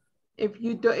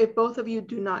 If both of you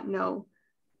do not know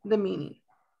the meaning.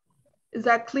 Is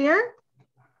that clear?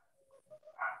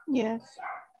 Yes.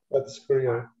 That's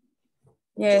clear.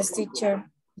 Yes, teacher.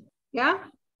 Yeah?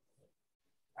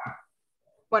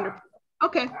 Wonderful.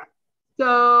 Okay.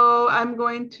 So I'm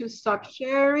going to stop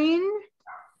sharing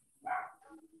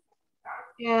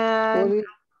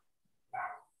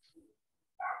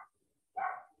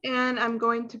And I'm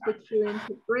going to put you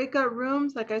into breakout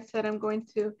rooms. Like I said, I'm going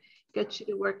to get you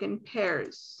to work in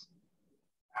pairs.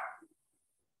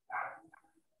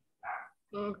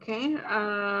 Okay.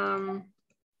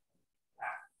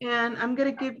 And I'm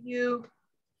going to give you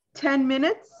 10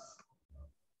 minutes.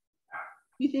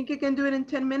 You think you can do it in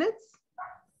 10 minutes?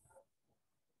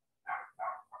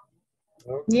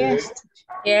 Okay. Yes.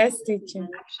 Yes, teacher.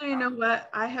 Actually, you know what?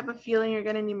 I have a feeling you're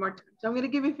going to need more time. So I'm going to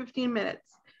give you 15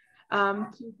 minutes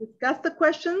to discuss the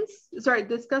questions,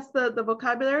 discuss the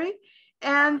vocabulary.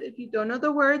 And if you don't know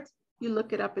the words, you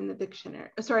look it up in the dictionary,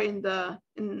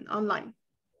 in online.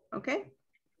 Okay?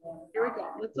 Here we go.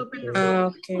 Let's open your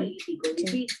book. Okay.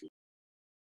 Okay.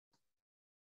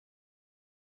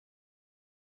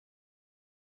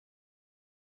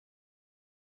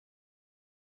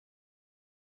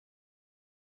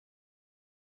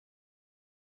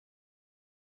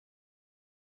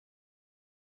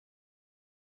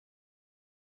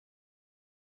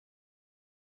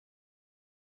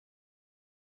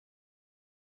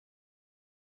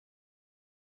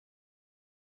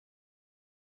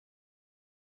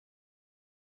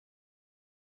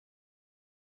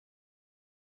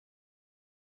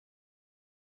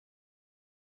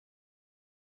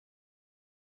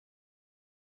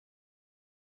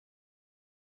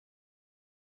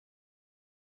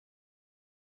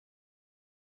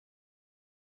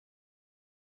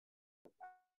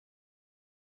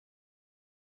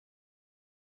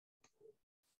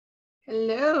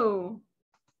 Hello.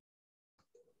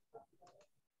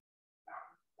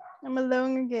 I'm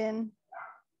alone again.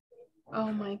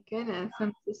 Oh my goodness,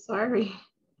 I'm so sorry.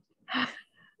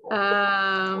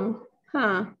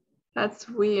 That's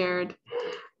weird.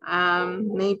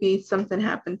 Maybe something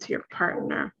happened to your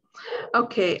partner.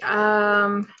 Okay,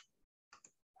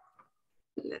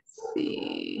 let's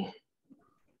see.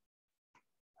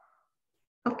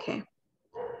 Okay.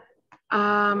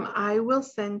 I will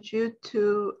send you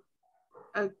to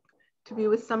be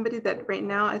with somebody that right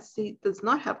now I see does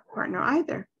not have a partner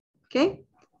either. Okay,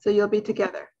 so you'll be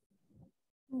together.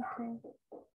 Okay.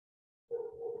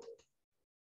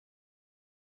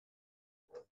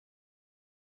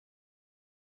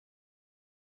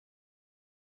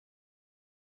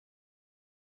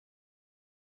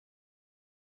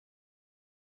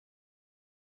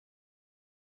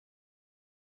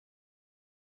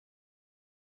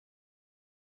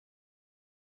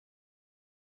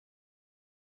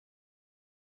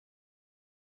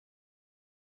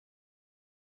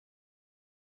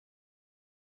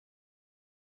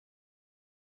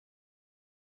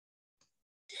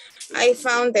 I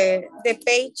found the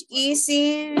page is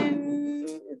in,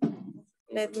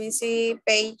 let me see,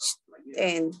 page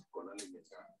 10.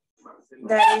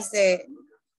 That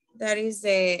is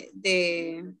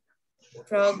the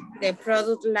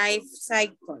product life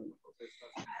cycle.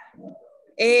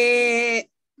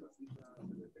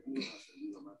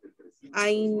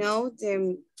 I know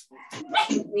the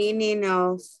meaning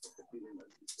of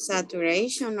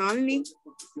saturation only,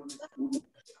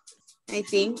 I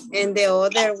think, and the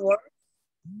other word,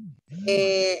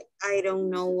 I don't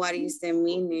know what is the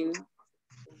meaning.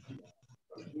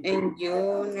 And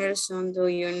you, Nelson, do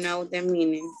you know the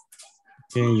meaning?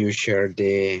 Can you share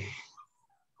the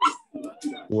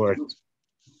word?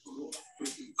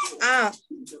 Ah,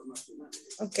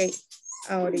 ok,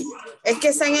 ahorita. Es que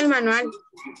está en el manual.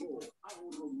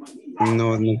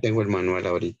 No, no tengo el manual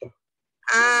ahorita.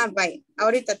 Ah, vaya,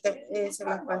 ahorita se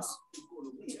lo paso.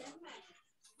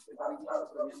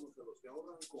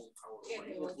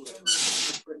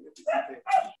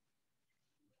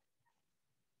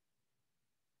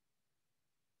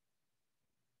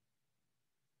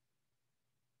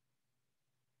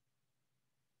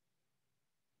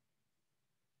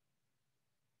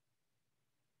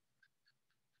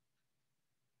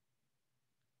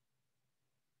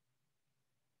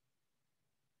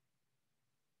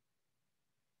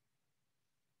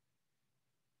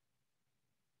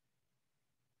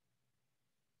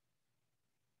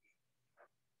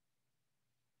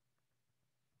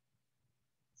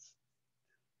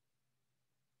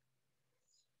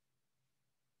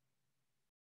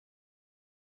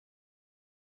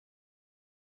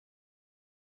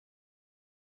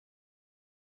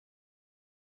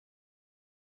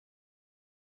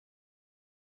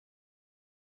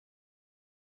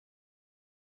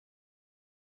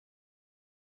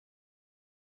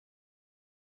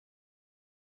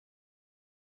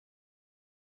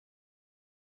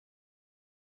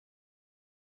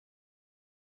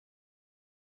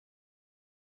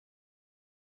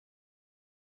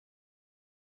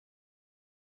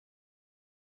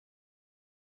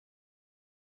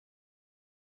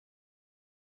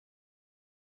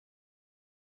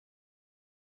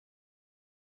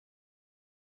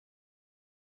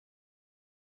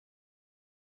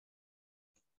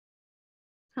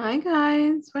 Hi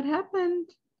guys, what happened?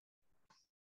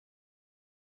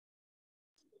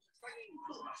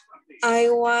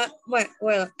 I'm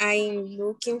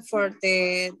looking for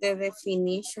the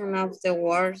definition of the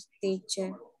word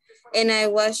teacher. And I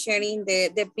was sharing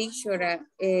the picture,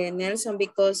 Nelson,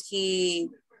 because he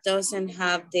doesn't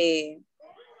have the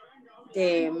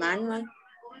manual.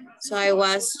 So I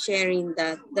was sharing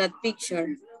that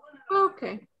picture.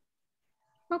 Okay.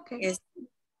 Okay. Yes.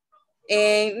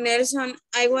 Nelson,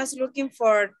 I was looking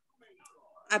for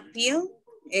appeal.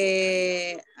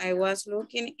 I was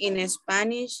looking in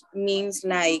Spanish means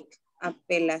like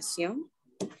apelación.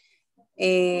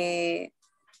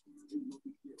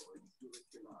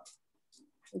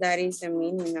 That is the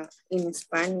meaning of in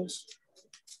Spanish.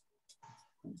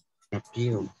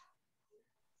 Appeal.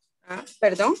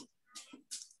 Perdón?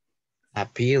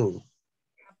 Appeal.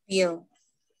 Appeal.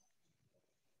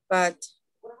 But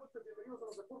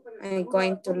I'm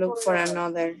going to look for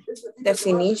another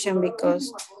definition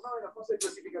because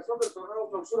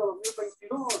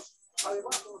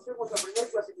además conocemos la primer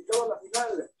clasificado a la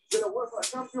final de la UEFA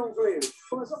Champions League.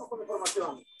 Comenzamos con la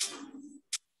información.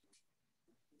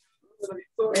 La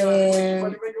victoria del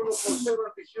 1-0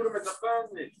 ante Metapán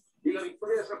y la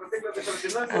victoria de Zapateca de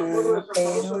Nacional, el pueblo de San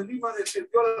Carlos de Lima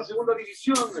descendió a la segunda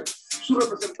división. Su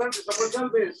representante Samuel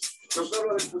Galvez nos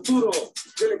habla del futuro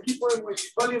del equipo del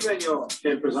Municipal Limeño.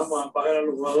 Empezamos a pagar a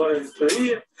los jugadores este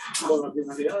día con las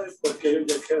finalidades porque ellos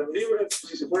ya quedan libres.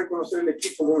 Si se puede conocer el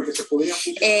equipo con el que se podría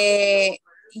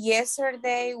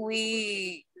yesterday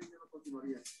we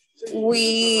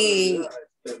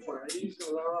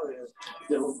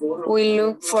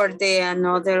look for the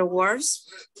another words.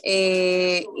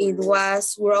 It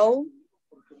was grow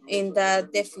in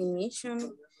that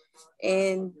definition,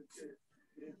 and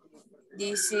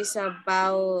this is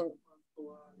about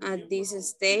at this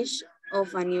stage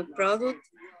of a new product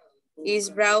is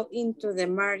brought into the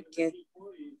market.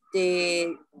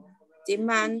 The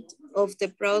demand of the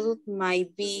product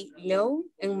might be low,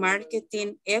 and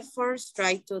marketing efforts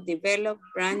try to develop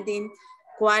branding,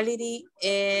 quality,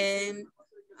 and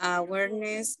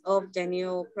awareness of the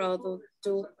new product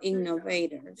to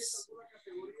innovators.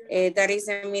 That is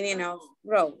the meaning of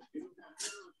grow.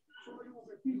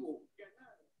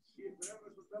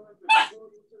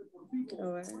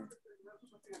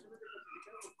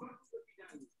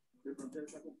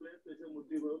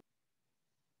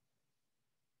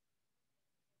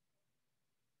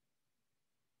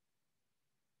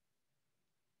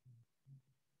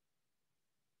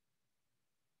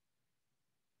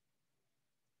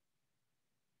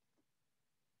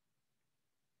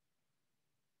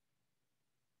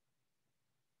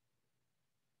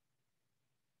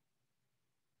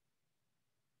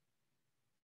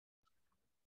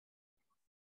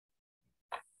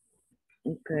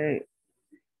 Ok.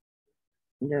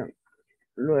 Ya.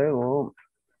 Luego,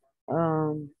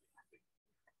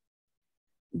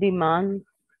 demand,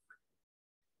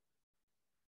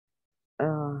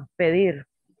 pedir.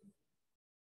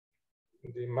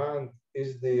 Demand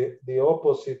is the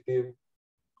opposite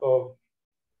of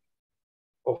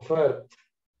offer.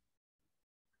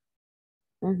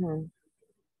 Demand,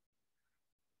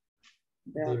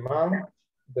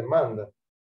 demanda.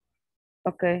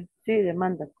 Ok, sí,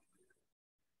 demanda.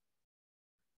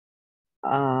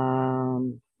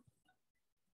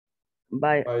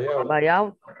 Buy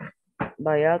out.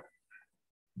 Buy out.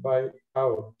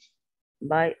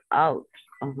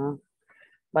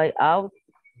 Buy out,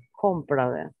 compra.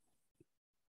 ¿Ve?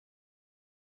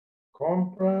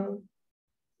 Compra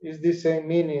is the same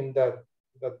meaning that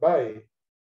buy.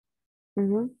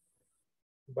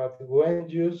 But when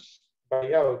use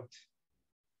buy out.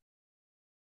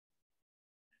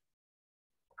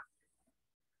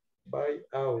 Buy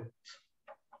out.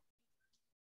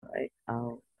 Buy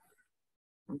out.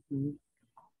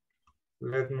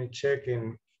 Let me check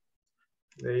in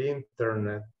the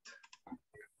internet.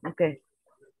 Okay.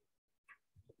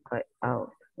 Buy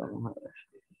out. Vamos a ver.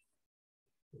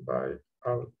 Buy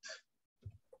out.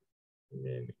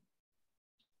 Meaning.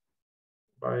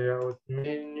 Buy out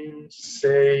meaning,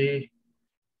 say,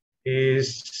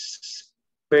 is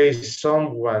pay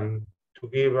someone to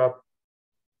give up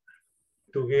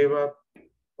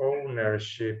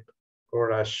ownership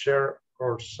or a share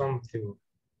or something.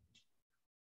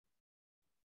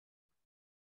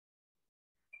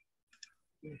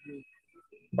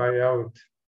 Buy out.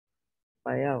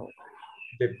 Buy out.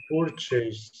 The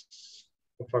purchase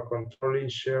of a controlling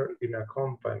share in a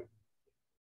company.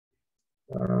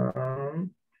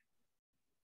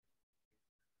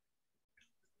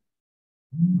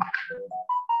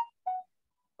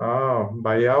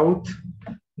 Buy out.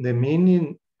 The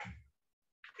meaning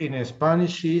in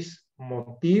Spanish is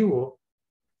motivo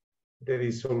de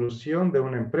disolución de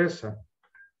una empresa.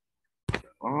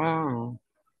 Ah,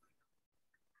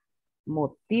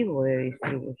 motivo de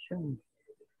distribución.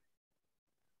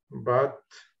 But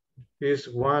is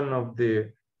one of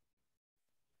the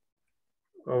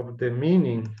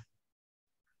meaning.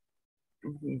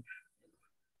 Mhm.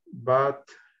 But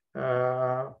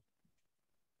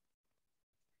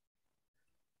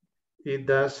it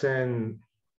doesn't,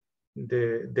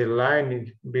 the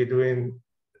line between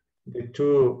the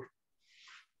two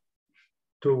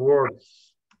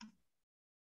words.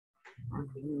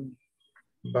 Mhm.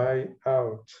 Buy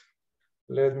out.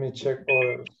 Let me check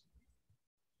others.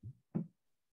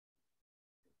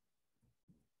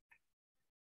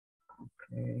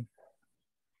 Okay.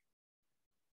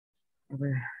 A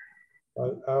ver.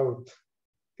 Buy out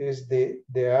is the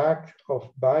act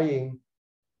of buying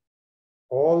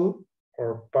all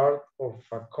or part of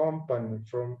a company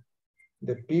from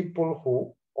the people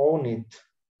who own it.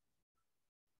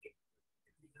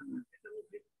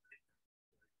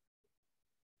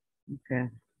 Okay.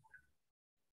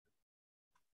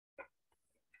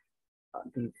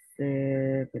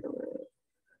 Dice, pero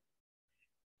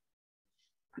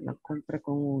la compra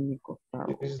con un único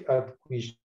pago. Is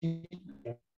acquisition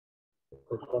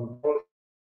or control.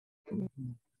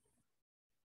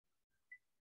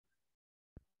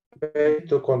 Pay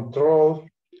to control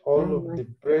all of the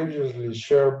previously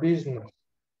shared business.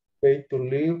 Pay to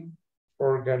leave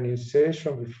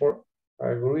organization before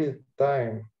agreed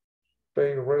time.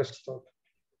 Pay rest of.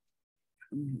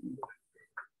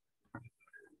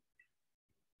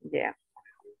 Yeah.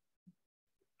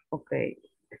 Okay.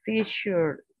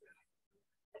 Feature.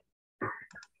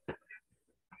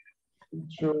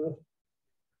 Feature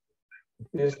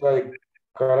is like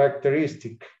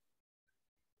characteristic.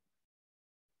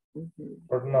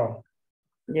 Or no?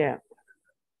 Yeah.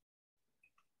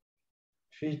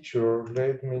 Feature,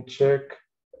 let me check.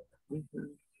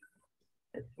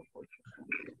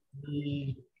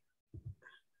 Feature.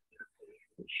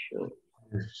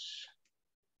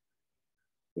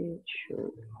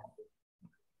 Feature.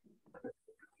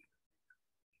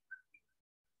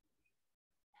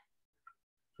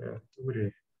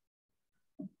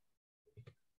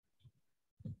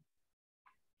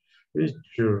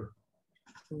 Feature.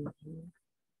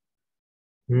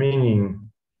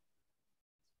 Meaning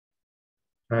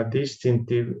a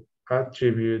distinctive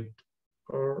attribute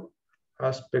or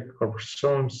aspect of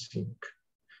something.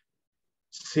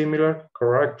 Similar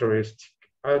characteristic,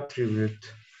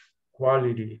 attribute,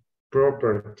 quality,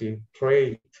 property,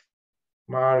 trait,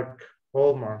 mark,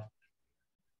 hallmark.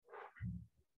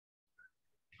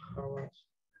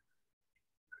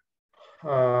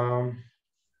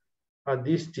 A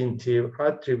distinctive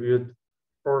attribute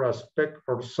or aspect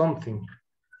or something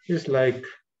is like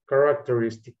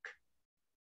characteristic.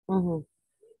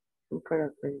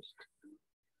 Characteristic.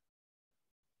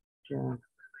 Yeah.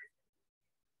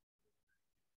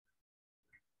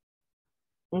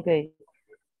 Okay.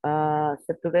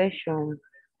 Saturation.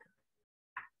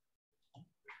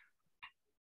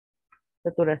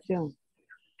 Saturación.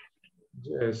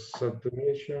 Yes,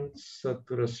 saturation,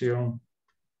 saturación.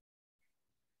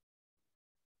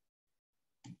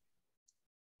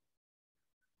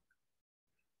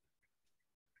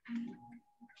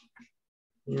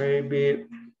 Maybe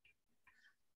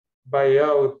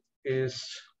buyout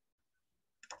is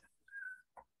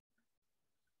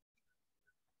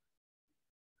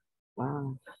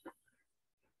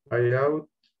buyout,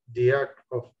 the act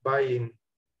of buying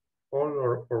all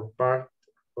or part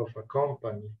of a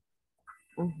company.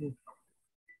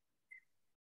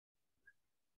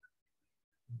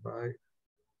 Buy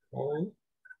all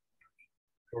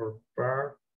or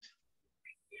part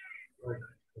of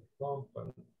the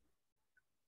company.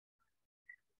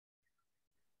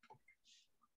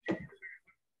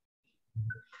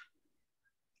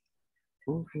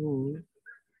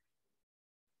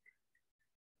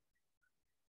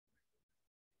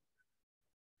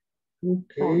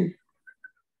 Okay.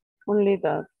 Only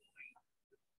that.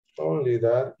 Only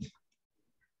that.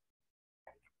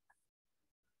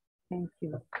 Thank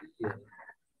you.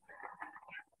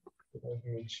 Let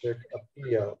me check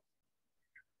appeal.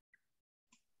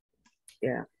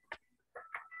 Yeah.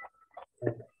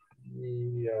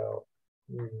 Appeal.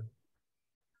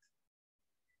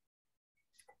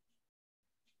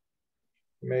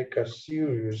 Make a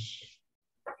serious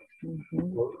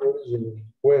or urgent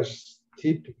request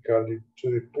typically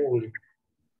to the public.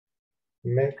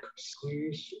 Make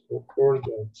serious or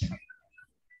urgent.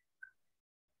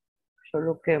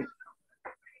 Solo que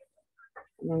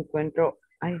no encuentro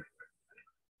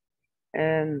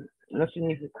los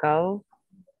significados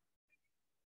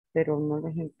pero no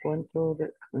los encuentro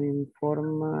en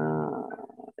forma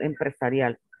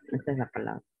empresarial. Esa es la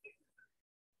palabra.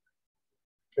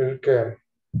 ¿El qué?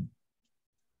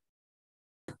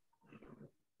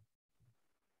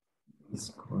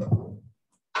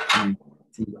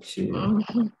 Teacher.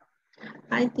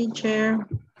 Hi, teacher.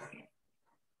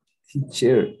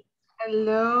 Teacher.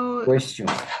 Hello. Question.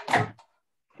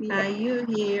 Are you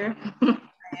here?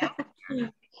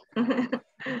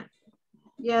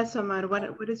 Yes, Omar,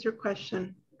 what is your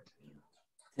question?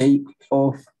 Take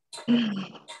off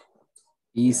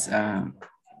is example.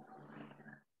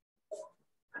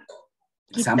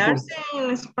 ¿Quitarse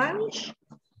en Spanish?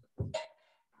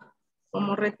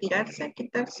 ¿Cómo retirarse,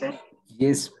 quitarse?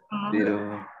 Yes,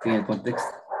 pero en el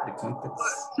contexto.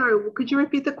 Sorry, could you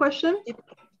repeat the question?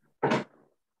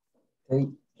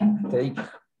 Take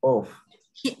off.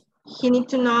 He need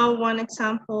to know one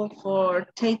example for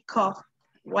take off.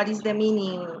 What is the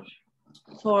meaning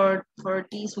for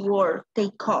this word,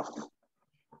 take off?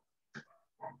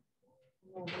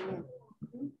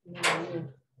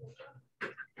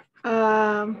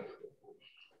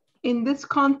 In this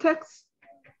context,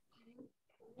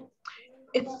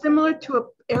 it's similar to an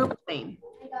airplane.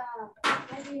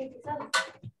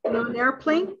 You know, an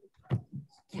airplane?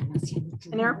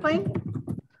 An airplane?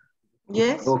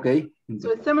 Yes. Okay.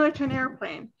 So it's similar to an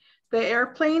airplane. The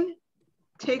airplane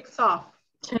takes off.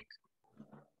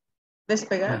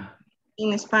 Despegar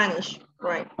in Spanish,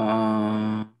 right?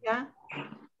 Yeah.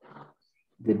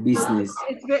 The business.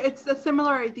 It's a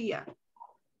similar idea.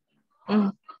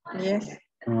 Yes.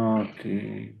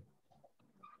 Okay.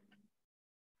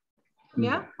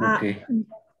 Yeah. Okay.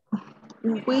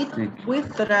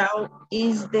 Withdraw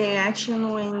is the action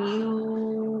when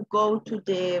you go to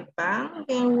the bank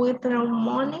and withdraw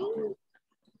money.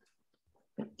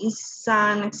 Is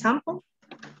an example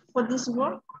for this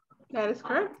word? That is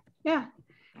correct. Yeah.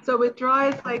 So withdraw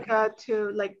is like to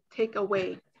like take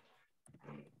away.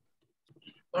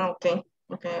 Okay.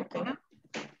 Okay. Yeah.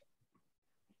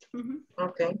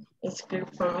 Okay. It's clear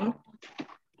for me.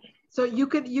 So you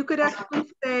could actually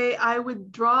say, I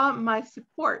withdraw my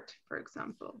support, for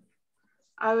example.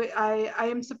 I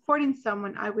am supporting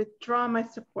someone. I withdraw my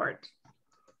support.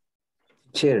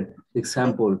 Chair,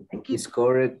 example, is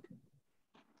correct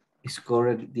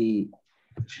the,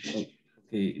 okay,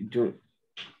 yo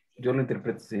lo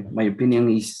interpreto así. My opinion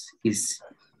is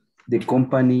the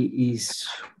company is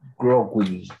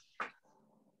growing,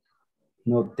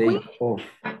 not take off.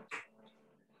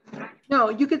 No,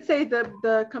 you could say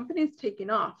the company is taking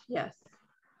off. Yes.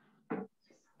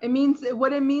 It means,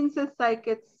 what it means is like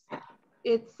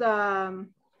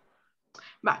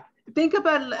but think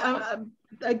about,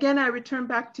 again, I return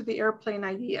back to the airplane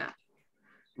idea.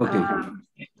 Okay.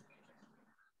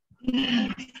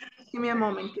 Give me a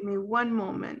moment. Give me one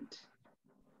moment.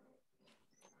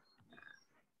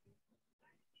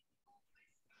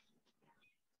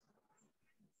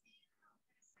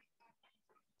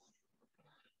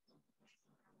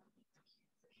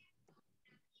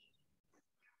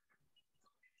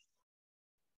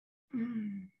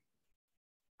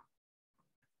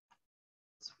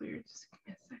 It's weird. Just give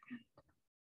me a second.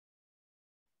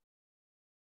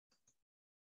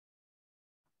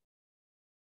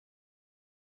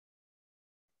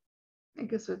 Es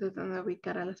que estoy tratando de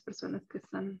ubicar a las personas que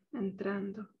están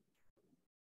entrando.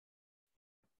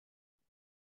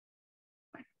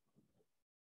 Bueno.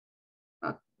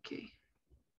 Ok.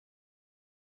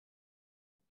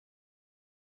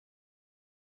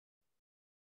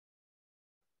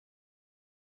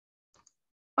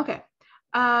 Okay.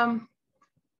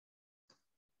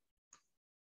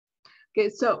 Okay,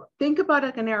 so think about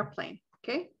like an airplane,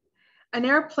 okay? An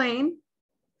airplane,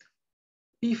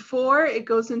 before it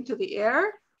goes into the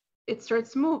air, it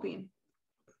starts moving.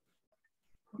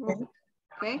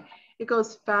 Okay, it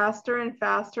goes faster and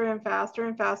faster and faster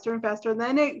and faster and faster, and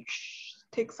then it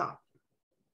takes off.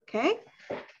 Okay,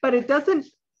 but it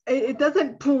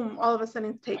doesn't boom, all of a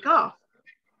sudden take off,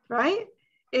 right?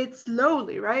 It's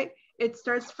slowly, right? It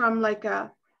starts from like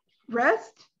a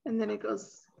rest, and then it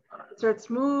goes, it starts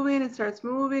moving, it starts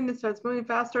moving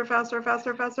faster, faster,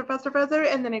 faster, faster, faster, faster,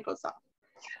 and then it goes off,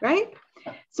 right?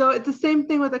 So it's the same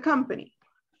thing with a company.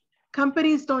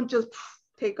 Companies don't just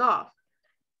take off,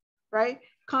 right?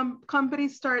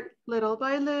 Companies start little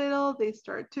by little, they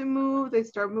start to move, they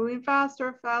start moving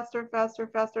faster, faster, faster,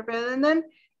 faster, faster, and then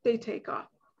they take off.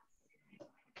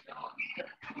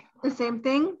 The same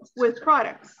thing with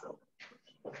products,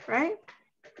 right?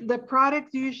 The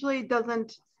product usually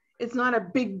doesn't, it's not a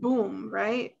big boom,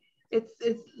 right? It's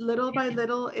little by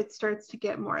little, it starts to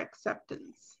get more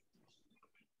acceptance.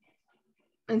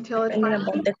 until it Depending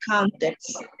finally, about the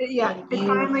context. yeah, when it you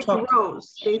finally talk.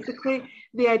 grows. Basically,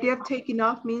 the idea of taking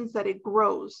off means that it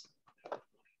grows.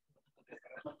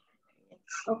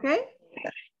 Okay?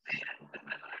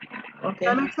 Okay.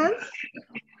 That makes sense?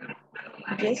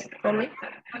 Yes, for me.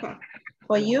 Okay.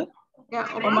 For you? Yeah,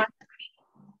 Omar?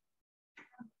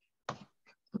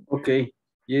 Okay,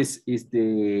 yes, is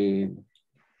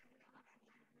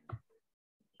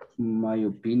my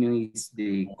opinion is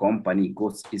the company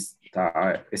goes be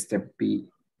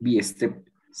a step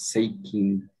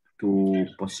seeking to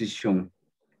position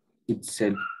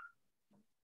itself.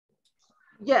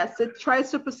 Yes, it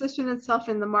tries to position itself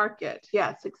in the market.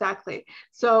 Yes, exactly.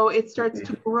 So it starts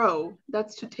to grow.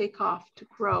 That's to take off, to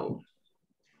grow.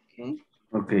 Okay.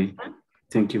 Okay,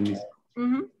 thank you, Miss.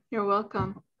 You're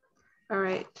welcome. All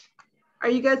right. Are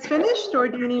you guys finished or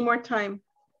do you need more time?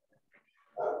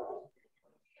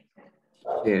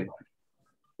 Yeah,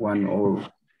 1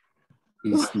 hour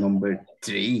is number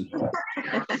 3.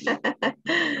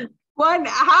 1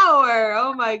 hour.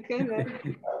 Oh my goodness.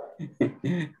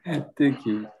 Thank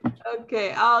you.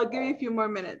 Okay, I'll give you a few more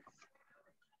minutes.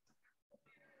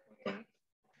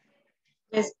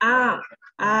 Yes, I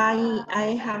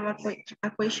have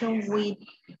a question with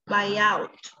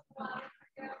buyout.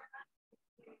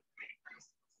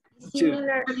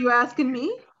 Similar. Are you asking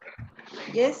me?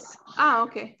 Yes. Ah,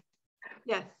 okay.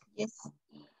 Yes. Yes.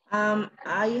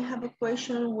 I have a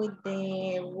question with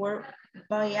the word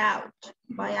buyout.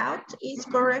 Buyout is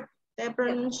correct, the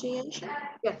pronunciation?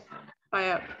 Yes,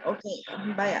 buyout. Okay,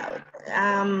 buyout.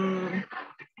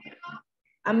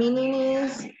 A meaning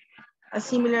is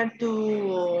similar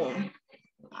to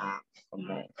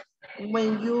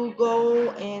when you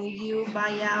go and you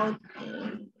buy out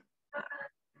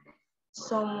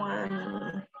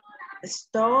someone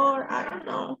store, I don't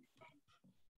know.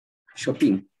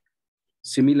 Shopping,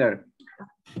 similar.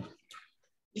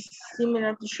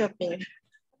 Similar to shopping,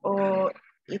 or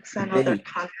it's another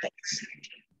context.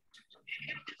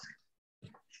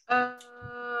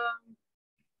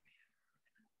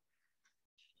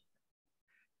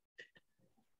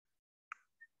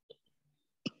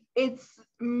 It's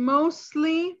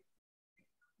mostly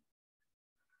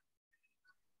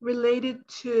related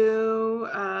to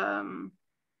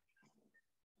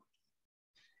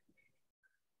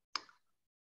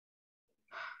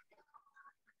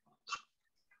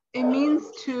it means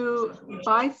to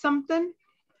buy something,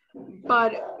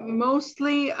 but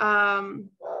mostly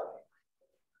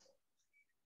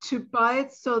to buy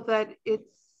it so that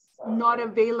it's not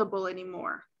available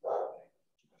anymore.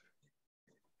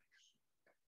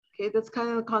 Okay, that's kind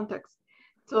of the context.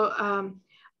 So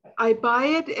I buy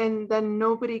it and then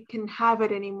nobody can have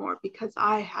it anymore because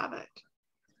I have it.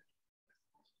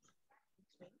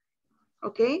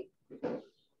 Okay?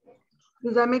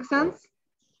 Does that make sense?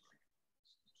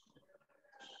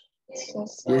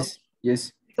 Yes,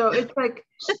 yes. So it's like,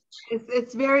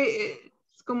 it's very,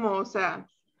 it's como, o sea,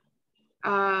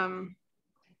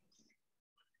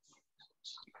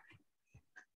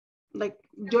 like,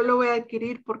 yo lo voy a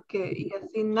adquirir porque y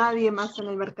así nadie más en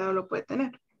el mercado lo puede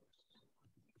tener.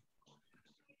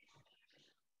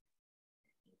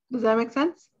 Does that make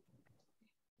sense?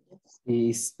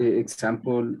 Is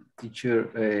example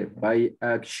teacher by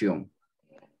action,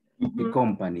 the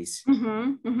companies.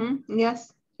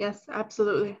 Yes, yes,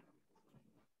 absolutely.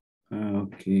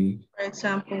 Okay. For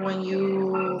example, when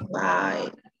you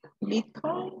buy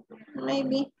Bitcoin,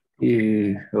 maybe.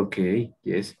 Okay,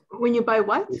 yes. When you buy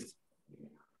what? Yes.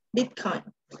 Bitcoin.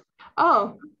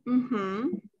 Oh,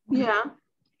 yeah.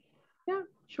 Yeah,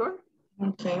 sure.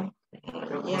 Okay.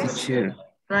 Yes. Teacher.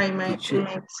 Right, makes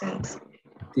sense.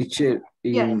 Teacher,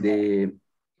 in Yes. the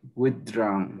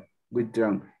withdrawn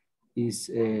is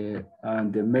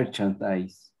on the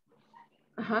merchandise.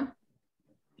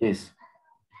 Yes.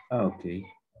 Okay.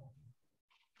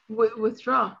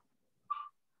 Withdraw.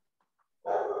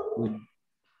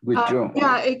 Withdraw.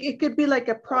 Yeah, it could be like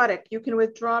a product. You can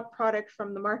withdraw a product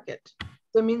from the market.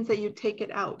 So it means that you take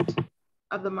it out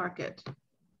of the market.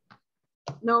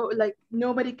 No, like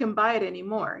nobody can buy it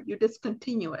anymore. You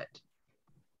discontinue it.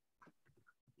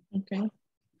 Okay.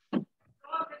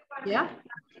 Yeah?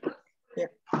 Yeah.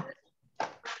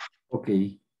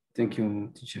 Okay. Thank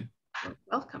you, teacher. You're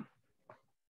welcome.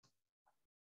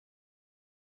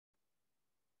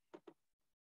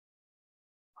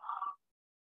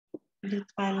 The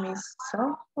time is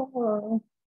so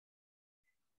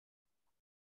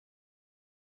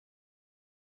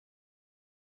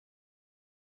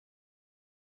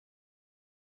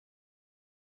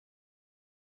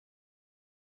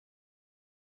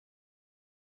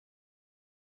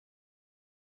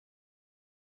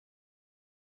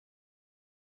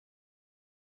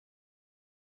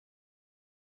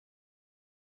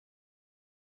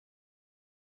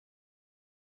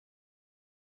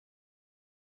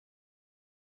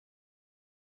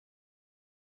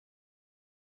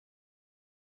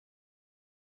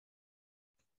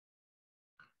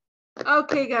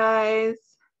Okay, guys.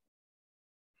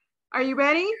 Are you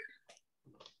ready?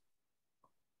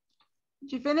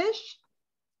 Did you finish?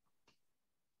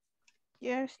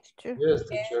 Yes, teacher. Yes,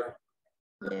 teacher.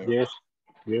 Yes.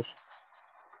 Yes.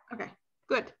 Okay,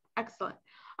 good. Excellent.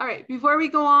 All right, before we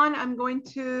go on, I'm going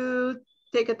to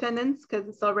take attendance because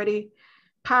it's already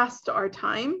past our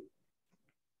time.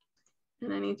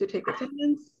 And I need to take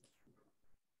attendance.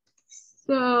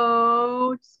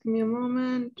 So just give me a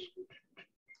moment.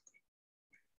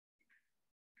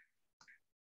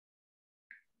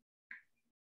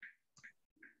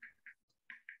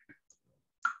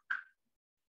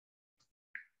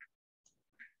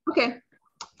 Okay,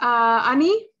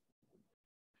 Annie?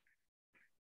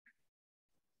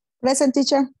 Present,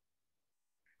 teacher.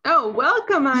 Oh,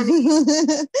 welcome, Annie.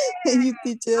 Thank you,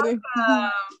 teacher.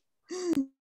 Welcome.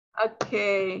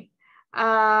 Okay.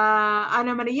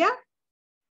 Ana Maria?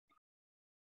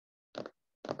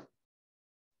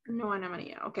 No, Ana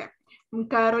Maria. Okay.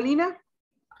 Carolina?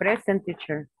 Present,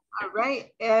 teacher. All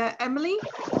right. Emily?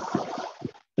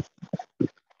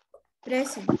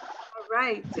 Present. All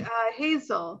right.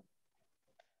 Hazel?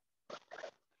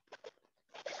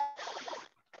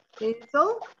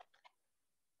 Hazel?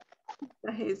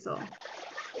 Hazel.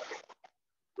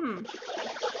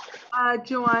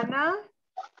 Joanna?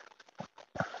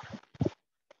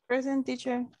 Present,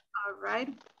 teacher. All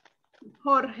right.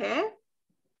 Jorge?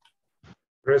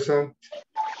 Present.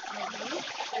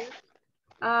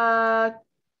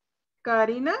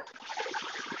 Karina?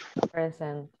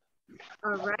 Present.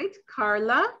 All right.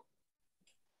 Carla?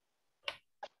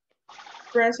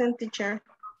 Present, teacher.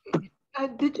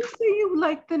 Did you say you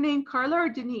like the name Carla or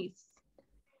Denise?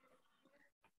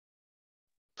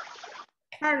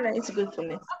 Carla is good for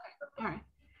me. Okay. All right.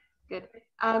 Good.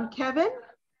 Kevin?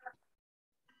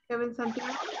 Kevin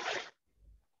Santiago?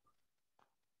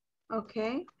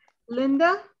 Okay.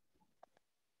 Linda?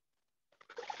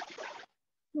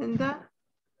 Linda?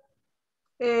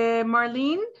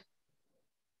 Marlene?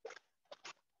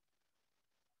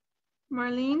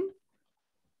 Marlene?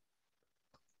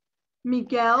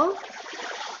 Miguel?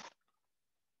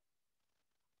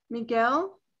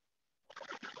 Miguel?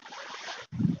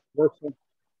 Present.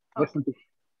 Okay.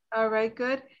 All right,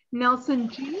 good. Nelson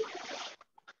G?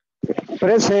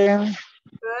 Present.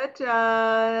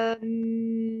 Good.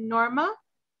 Norma?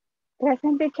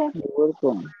 Present, teacher. You're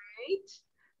welcome. Great.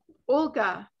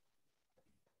 Olga?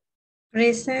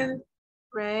 Present.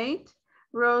 Great.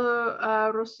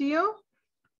 Rocio?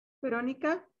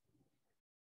 Verónica?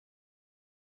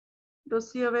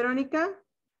 Rocio Verónica?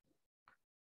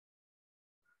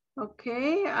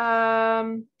 Okay.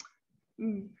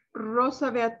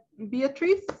 Rosa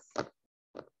Beatriz?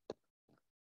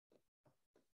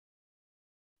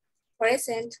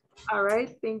 Present. All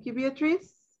right, thank you,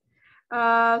 Beatriz.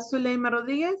 Zuleima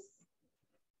Rodriguez?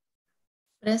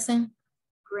 Present.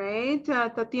 Great.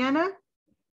 Tatiana?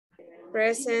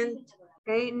 Present.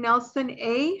 Okay, Nelson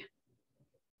A?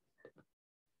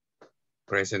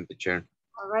 Present, teacher.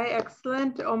 All right,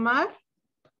 excellent. Omar?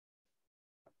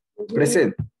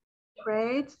 Present.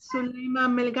 Great. Zuleima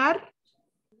Melgar?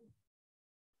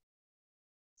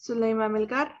 Zuleima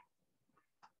Melgar?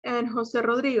 And Jose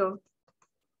Rodrigo?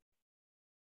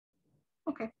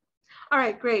 Okay. All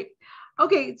right, great.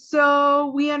 Okay,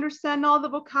 so we understand all the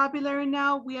vocabulary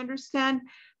now. We understand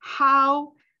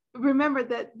how, remember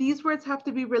that these words have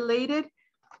to be related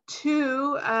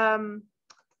to,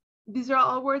 these are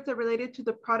all words that are related to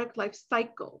the product life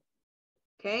cycle.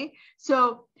 Okay,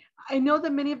 so I know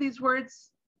that many of these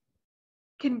words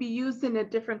can be used in a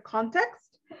different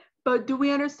context, but do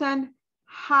we understand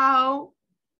how,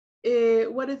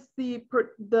 what is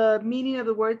the meaning of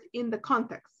the words in the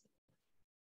context?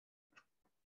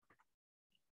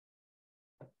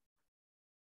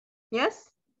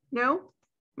 Yes? No?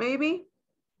 Maybe?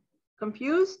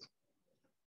 Confused?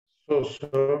 So.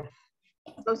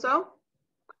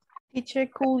 Teacher,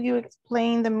 could you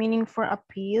explain the meaning for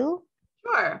appeal?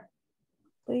 Sure.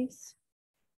 Please.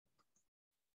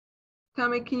 Tell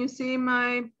me, can you see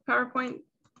my PowerPoint?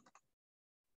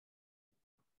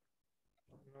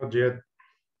 Not yet.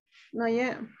 Not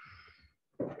yet.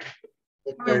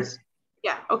 Okay.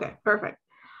 Yeah, okay, perfect.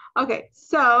 Okay,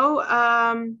 so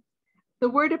the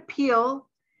word appeal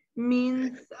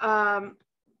means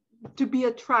to be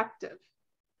attractive,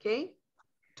 okay?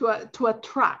 To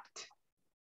attract.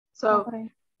 So, Okay.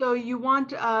 so you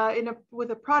want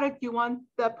with a product, you want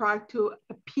the product to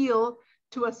appeal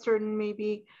to a certain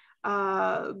maybe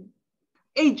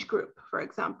age group, for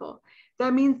example.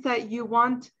 That means that you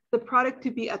want the product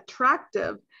to be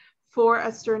attractive for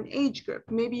a certain age group.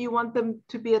 Maybe you want them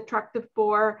to be attractive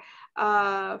for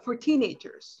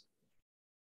teenagers.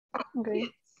 Okay.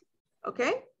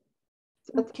 Okay.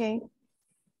 Okay.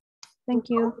 Thank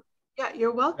you. Yeah,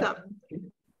 you're welcome.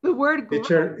 The word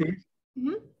teacher is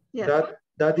yes.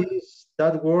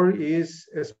 that word is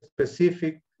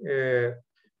specific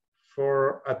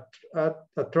for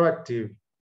attractive,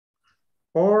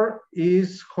 or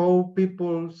is how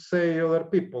people say other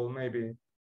people, maybe.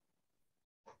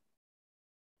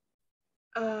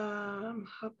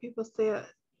 How people say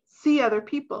see other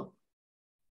people.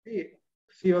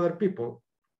 See other people.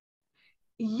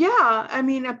 Yeah, I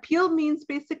mean, appeal means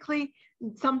basically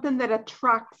something that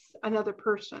attracts another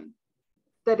person,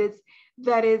 that is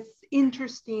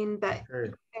interesting, that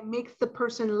makes the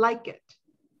person like it.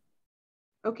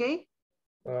 Okay.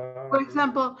 For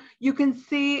example, you can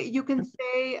say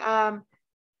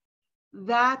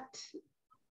that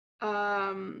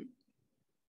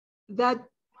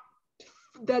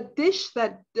dish,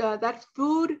 that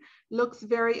food looks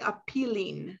very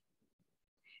appealing,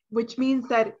 which means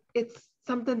that it's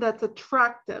something that's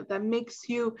attractive, that makes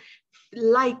you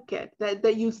like it,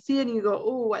 that you see it and you go,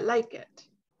 oh, I like it.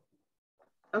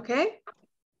 Okay,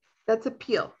 that's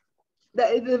appeal.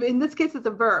 In this case, it's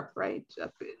a verb, right?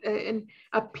 And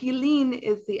appealing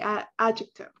is the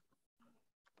adjective.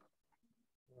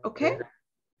 Okay.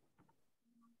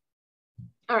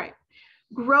 All right.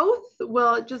 Growth,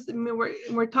 well,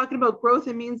 we're talking about growth.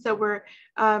 It means that we're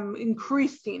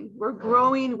increasing, we're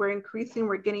growing, we're increasing,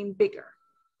 we're getting bigger.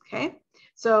 Okay.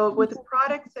 So with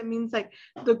products, it means like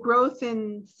the growth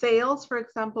in sales, for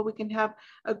example, we can have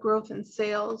a growth in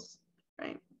sales,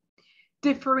 right?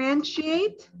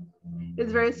 Differentiate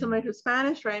is very similar to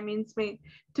Spanish, right? It means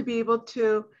to be able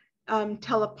to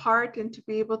tell apart and to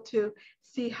be able to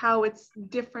see how it's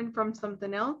different from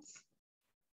something else.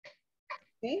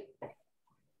 Okay.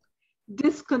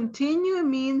 Discontinue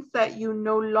means that you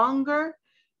no longer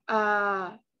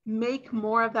make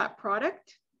more of that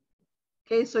product.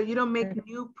 Okay, so you don't make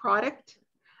new product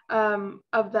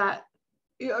of that,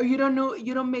 or you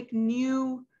don't make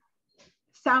new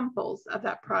samples of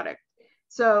that product.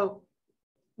 So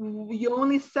you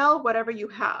only sell whatever you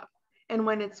have. And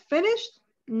when it's finished,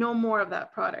 no more of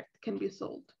that product can be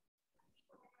sold.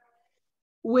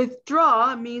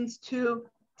 Withdraw means to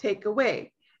take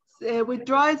away.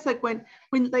 Withdraw is like when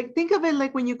like, think of it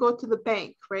like when you go to the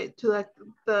bank, right? To like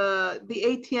the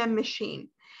ATM machine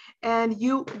and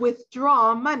you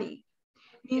withdraw money.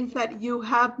 It means that you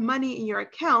have money in your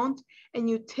account and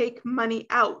you take money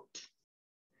out.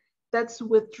 That's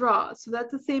withdraw. So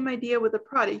that's the same idea with a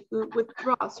product. You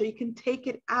withdraw, so you can take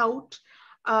it out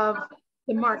of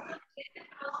the market.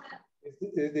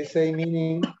 Is the same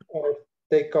meaning of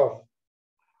take off?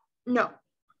 No.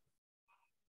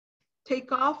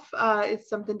 Take off is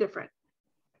something different.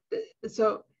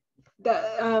 So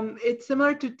it's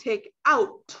similar to take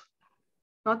out,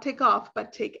 not take off,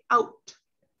 but take out.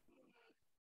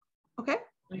 Okay.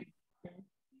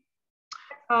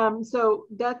 So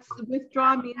that's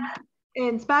withdraw means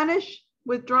in Spanish,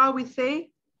 withdraw we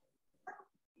say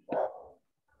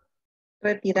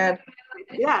retirar.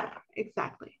 Yeah,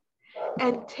 exactly.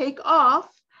 And take off,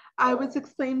 I was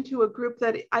explaining to a group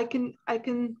that I can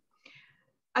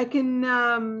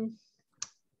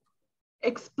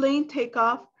explain take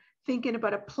off thinking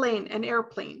about a plane, an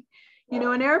airplane. You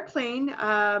know, an airplane,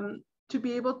 to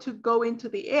be able to go into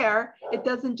the air, it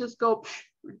doesn't just go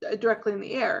directly in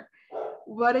the air.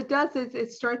 What it does is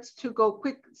it starts to go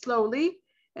slowly,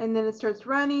 and then it starts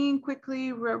running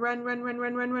quickly, run.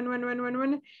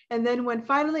 And then when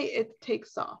finally it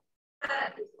takes off,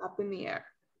 it's up in the air.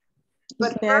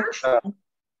 But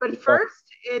first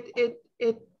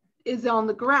it is on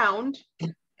the ground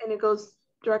and it goes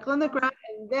directly on the ground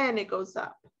and then it goes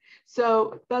up.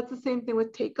 So that's the same thing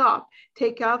with take off.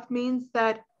 Take off means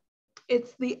that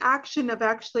it's the action of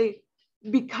actually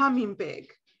becoming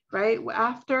big, right?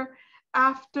 After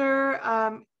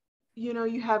you know,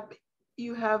 you have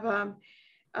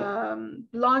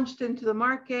launched into the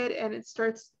market and it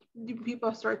starts,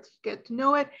 people start to get to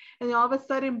know it, and then all of a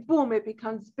sudden, boom, it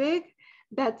becomes big.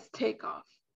 That's takeoff.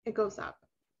 It goes up.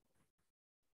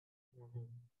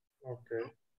 Okay.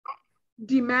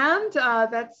 Demand,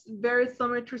 that's very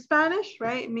similar to Spanish,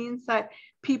 right? It means that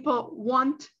people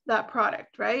want that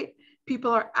product, right?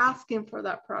 People are asking for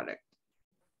that product.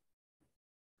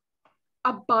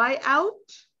 A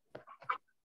buyout.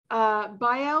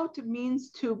 Buyout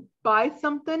means to buy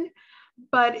something,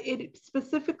 but it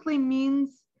specifically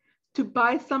means to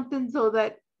buy something so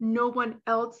that no one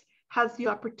else has the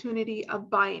opportunity of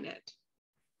buying it.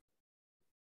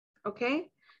 Okay,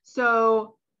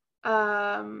 so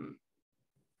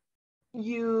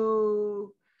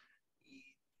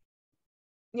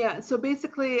so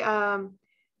basically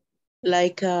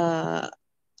like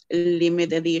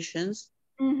limited editions.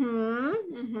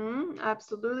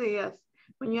 Absolutely, yes.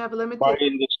 When you have limited. Buy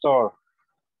in the store.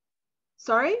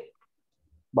 Sorry?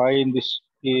 Buy in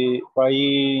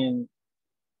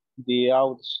the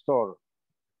out store.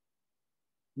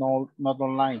 No, not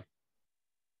online.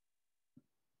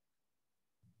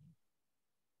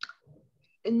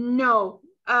 No,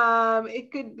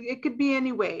 it could be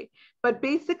any way, but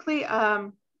basically,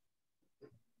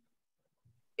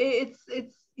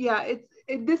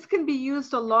 this can be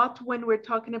used a lot when we're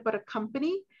talking about a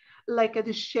company, like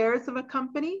the shares of a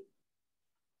company.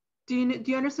 Do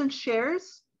you understand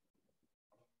shares?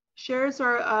 Shares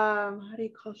are how do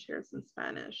you call shares in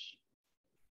Spanish?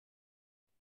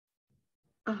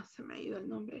 Ah, se me ha ido el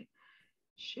nombre.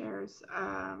 Shares.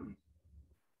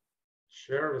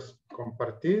 Shares,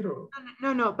 compartir.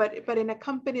 No, but in a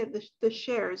company, the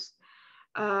shares,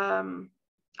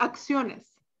 acciones,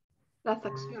 las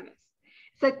acciones.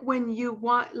 It's like when you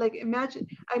want, like imagine,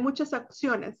 hay muchas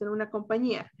acciones en una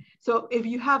compañía. So if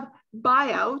you have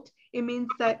buyout, it means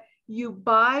that you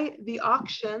buy the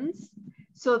auctions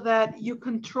so that you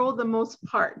control the most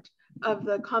part of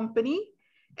the company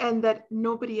and that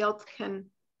nobody else can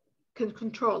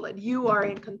control it. You are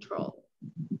in control.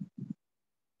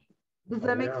 Does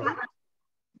that make sense?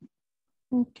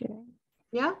 Okay.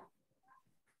 Yeah?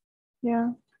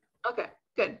 Yeah. Okay,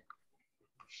 good.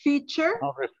 Feature.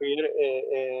 No,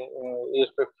 is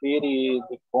refer the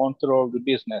control of the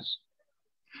business.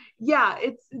 Yeah,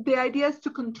 it's the idea is to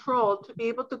control, to be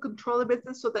able to control the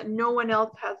business so that no one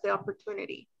else has the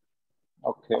opportunity.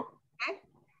 Okay.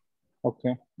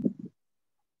 Okay.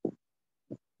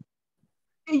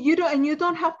 You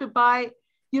don't have to buy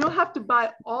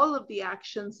all of the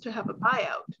actions to have a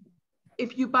buyout.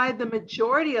 If you buy the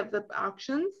majority of the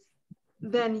auctions,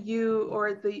 then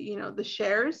the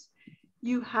shares,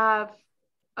 you have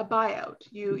a buyout.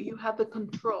 You have the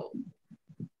control.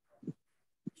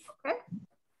 Okay.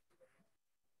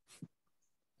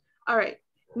 All right.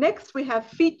 Next we have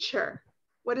feature.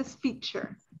 What is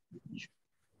feature?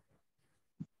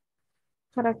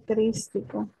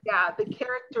 Característico. Yeah, the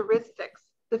characteristics.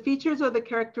 The features are the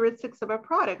characteristics of a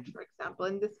product, for example,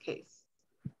 in this case.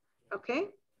 Okay.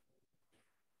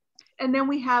 And then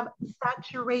we have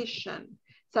saturation.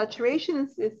 Saturation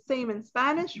is the same in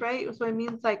Spanish, right? So it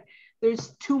means like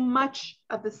there's too much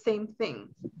of the same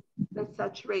thing. That's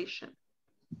saturation,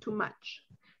 too much.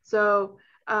 So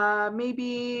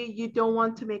maybe you don't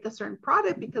want to make a certain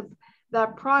product because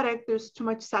that product, there's too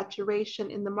much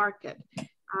saturation in the market.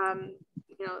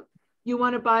 You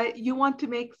want to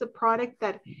make the product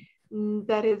that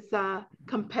is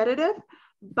competitive,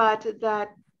 but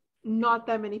that not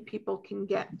that many people can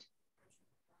get.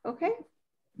 Okay.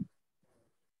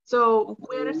 So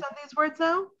we understand these words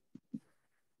now?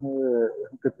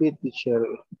 Repeat, teacher.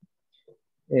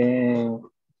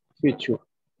 Feature.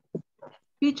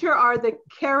 Feature are the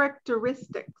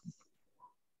characteristics.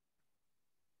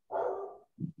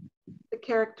 The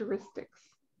characteristics.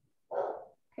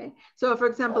 Okay. So for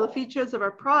example, the features of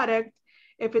our product,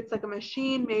 if it's like a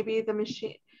machine, maybe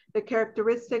the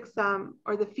characteristics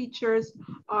or the features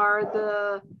are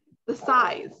the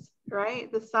size,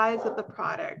 right? The size of the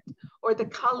product, or the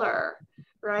color,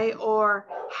 right? Or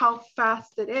how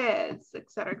fast it is,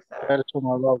 et cetera, et cetera.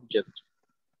 Personal object.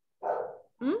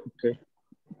 Okay.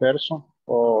 Person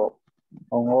or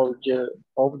an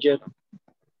object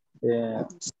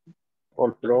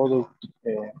or product.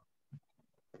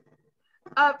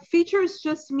 Features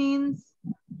just means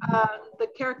the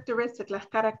characteristic, las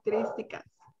características.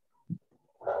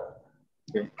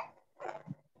 Okay.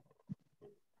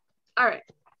 All right,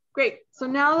 great. So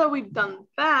now that we've done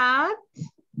that,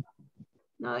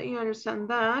 now that you understand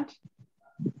that,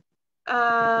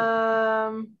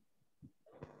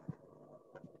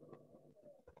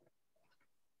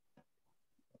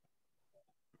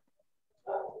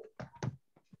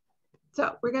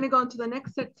 so we're going to go into the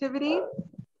next activity,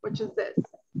 which is this.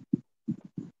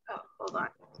 Oh, hold on.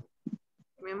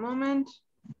 Give me a moment.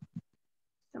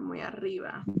 Está muy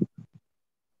arriba.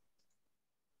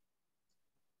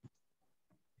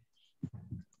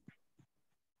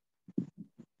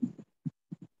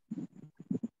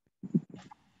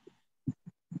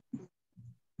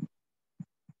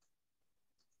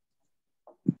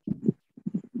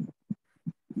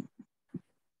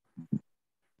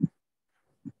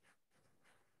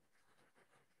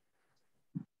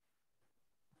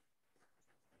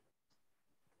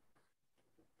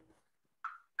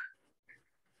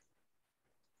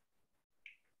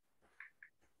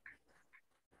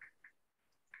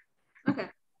 Okay,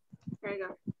 there you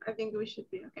go. I think we should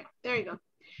be okay. There you go.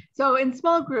 So in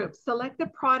small groups, select a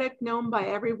product known by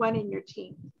everyone in your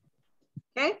team.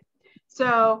 Okay,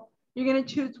 so you're going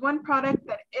to choose one product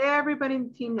that everybody in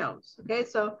the team knows. Okay,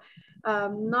 so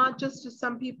not just to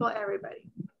some people, everybody.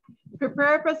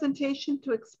 Prepare a presentation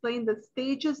to explain the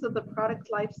stages of the product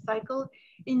life cycle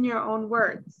in your own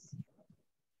words.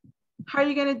 How are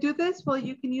you going to do this? Well,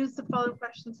 you can use the following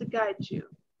questions to guide you.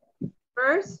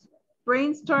 First,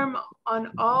 brainstorm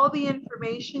on all the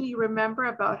information you remember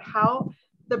about how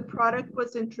the product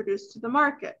was introduced to the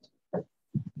market.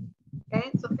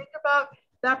 Okay, so think about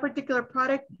that particular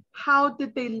product. How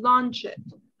did they launch it?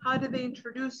 How did they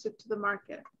introduce it to the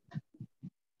market?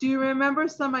 Do you remember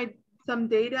some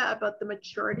data about the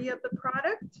maturity of the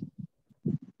product?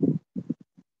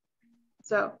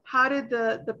 So how did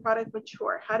the product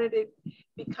mature? How did it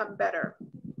become better?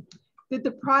 Did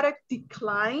the product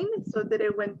decline so that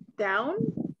it went down?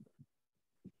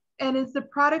 And is the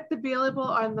product available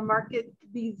on the market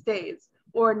these days,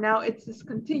 or now it's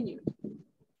discontinued?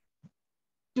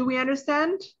 Do we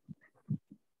understand?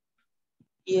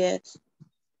 Yes.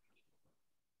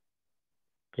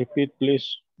 Repeat,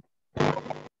 please.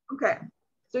 Okay,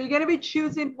 so you're going to be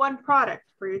choosing one product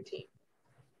for your team,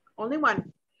 only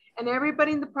one. And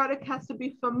everybody in the product has to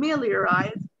be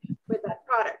familiarized with that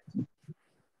product.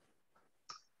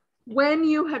 When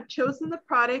you have chosen the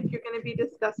product, you're going to be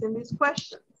discussing these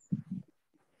questions.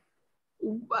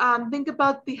 Think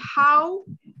about how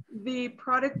the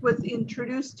product was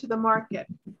introduced to the market.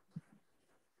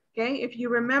 Okay, if you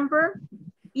remember,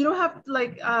 you don't have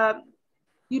to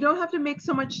you don't have to make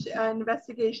so much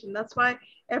investigation. That's why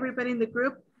everybody in the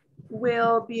group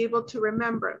will be able to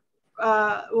remember,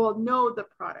 will know the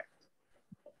product.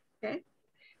 Okay,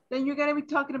 then you're going to be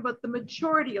talking about the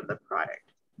maturity of the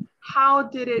product. How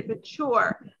did it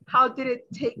mature? How did it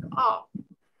take off?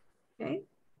 Okay.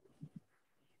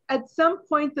 At some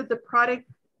point, did the product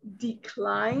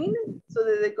decline so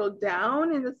that it go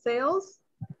down in the sales?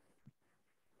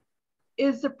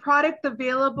 Is the product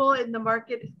available in the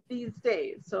market these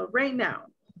days? So right now,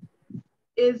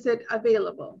 is it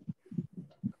available?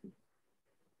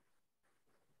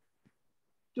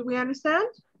 Do we understand?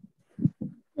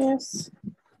 Yes.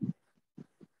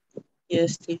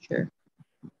 Yes, teacher.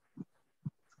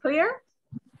 Clear?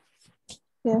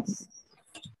 Yes.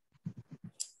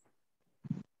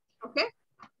 Okay.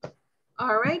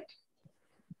 All right.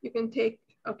 You can take,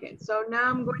 okay, so now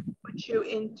I'm going to put you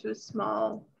into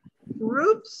small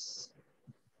groups.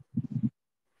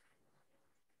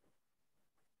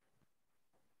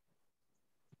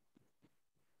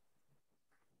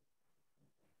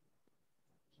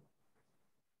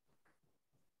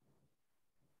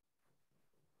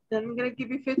 Then I'm going to give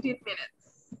you 15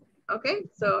 minutes. Okay,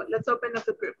 so let's open up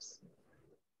the groups.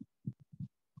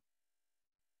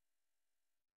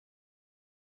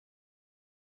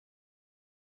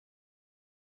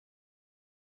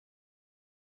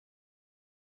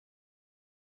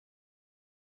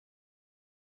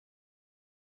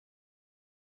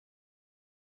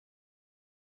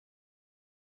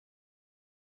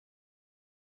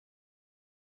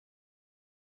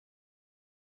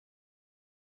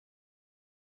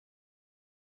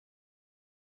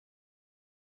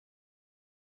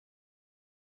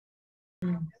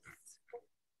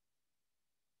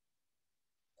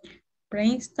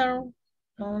 Brainstorm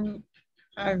on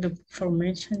are the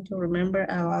information to remember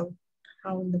about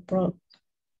how the product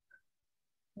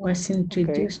was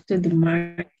introduced to the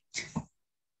market.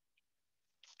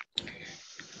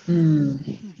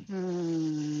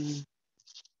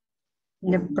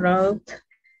 The product.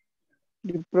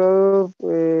 The product,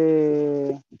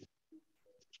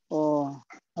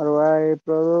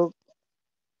 product.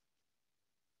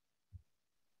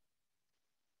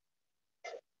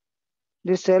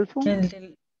 The cell phone?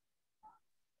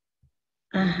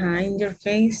 In your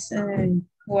case,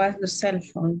 was the cell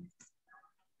phone.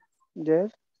 Yes.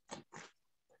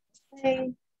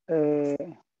 Hey.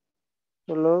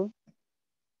 Hello.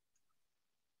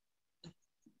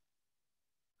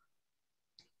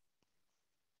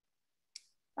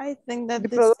 I think that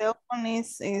the cell phone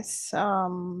is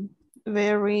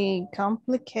very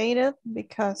complicated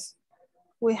because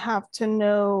we have to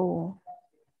know,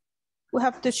 we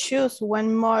have to choose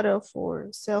one model for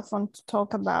cell phone to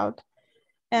talk about.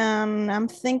 And I'm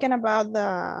thinking about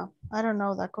the, I don't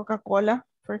know, the Coca-Cola,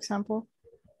 for example.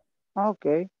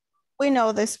 Okay. We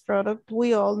know this product.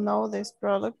 We all know this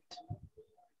product.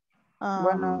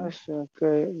 Bueno, es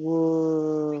okay.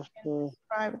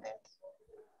 Describe it.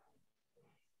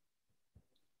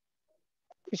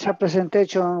 It's a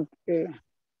presentation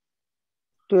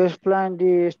to explain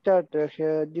the strategy,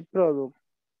 the product.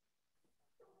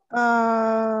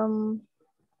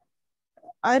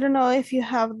 I don't know if you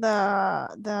have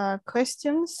the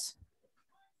questions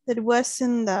that was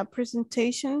in the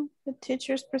presentation, the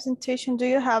teacher's presentation. Do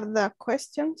you have the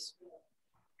questions?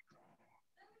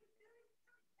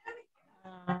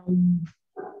 I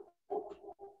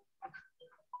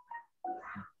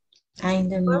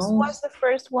don't know. What's the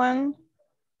first one?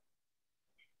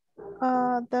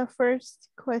 The first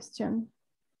question.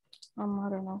 I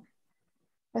don't know.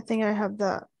 I think I have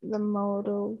the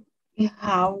model.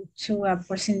 How to a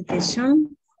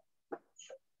presentation?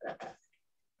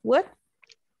 What?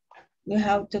 You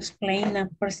have to explain a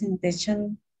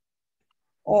presentation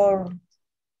or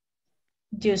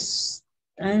just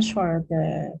answer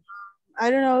the...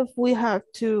 I don't know if we have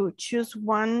to choose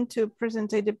one to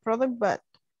present the product, but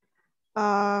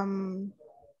I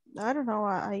don't know.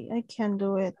 I can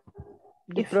do it.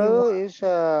 The product is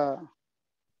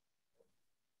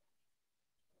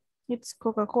it's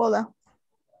Coca-Cola.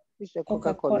 It's a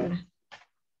Coca-Cola.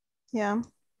 Yeah.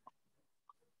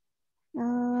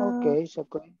 Okay, so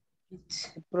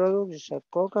the product is a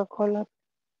Coca-Cola.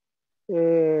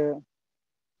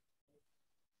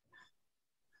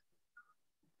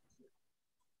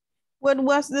 What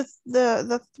was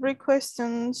the three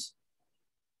questions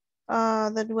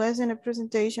that was in a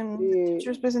presentation? The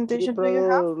teacher's presentation. Do you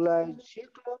have? Like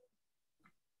ciclo.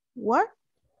 What?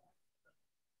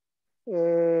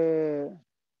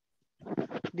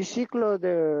 The cycle of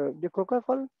the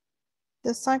Coca-Cola.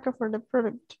 The cycle for the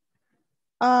product.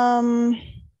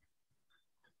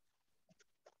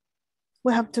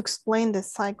 We have to explain the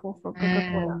cycle for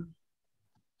Coca-Cola.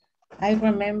 I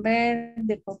remember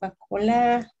the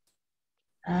Coca-Cola,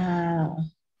 how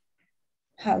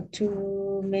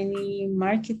to many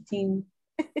marketing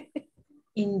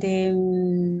in the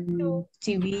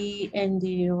TV and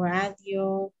the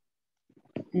radio,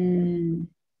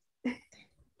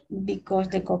 because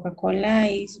the Coca-Cola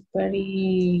is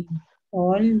very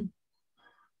old.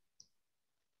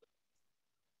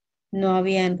 No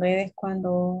había en redes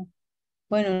cuando,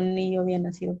 bueno, ni yo había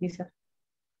nacido quizás.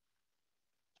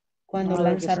 Cuando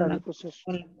lanzaron la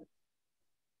Coca-Cola.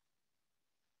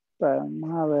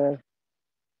 Vamos a ver.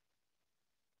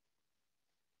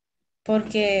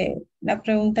 Porque la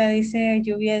pregunta dice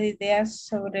lluvia de ideas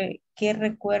sobre qué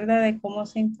recuerda de cómo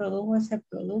se introdujo ese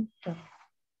producto.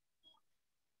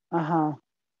 Ajá.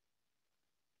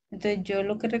 Entonces yo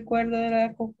lo que recuerdo de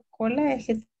la Coca-Cola es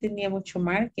que tenía mucho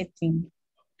marketing.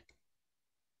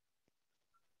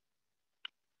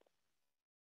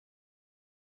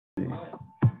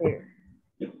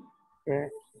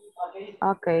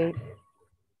 Ok.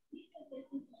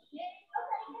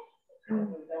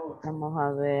 Vamos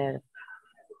a ver.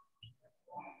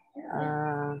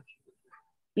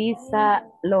 Pisa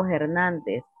Los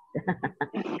Hernández.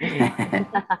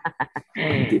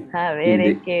 A ver,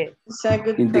 es que...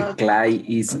 In the clay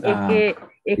is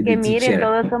es que miren,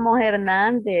 todos somos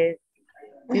Hernández.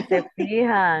 Si se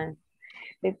fijan.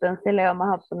 Entonces le vamos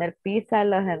a poner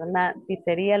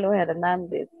pizzería Los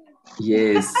Hernández.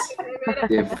 Yes,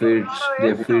 the first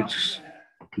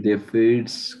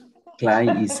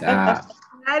client is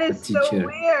That is a teacher. So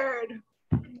weird.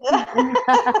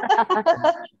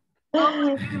 Oh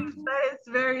my goodness, that is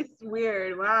very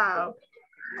weird. Wow.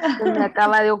 Se me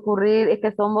acaba de ocurrir, es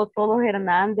que somos todos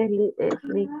Hernández.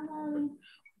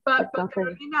 But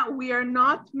Carolina, we are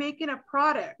not making a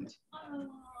product.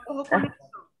 Ojo con eso.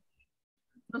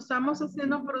 No estamos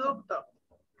haciendo producto.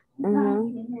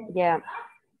 Yeah.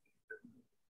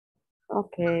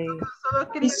 Okay.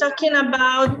 He's talking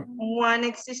about one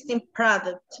existing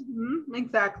product.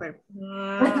 Exactly.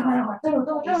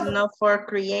 It's not for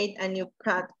create a new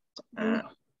product.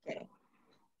 Okay.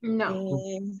 No.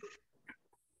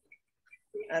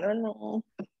 I don't know.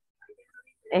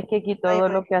 Es que aquí todo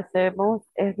lo que hacemos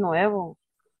es nuevo.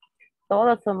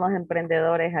 Todos somos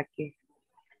emprendedores aquí.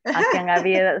 Aquí han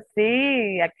habido,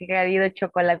 sí, aquí ha habido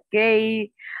chocolate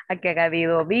cake, aquí ha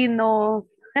habido vino,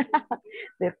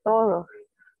 de todo.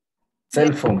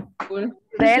 Cell phone.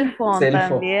 Cell phone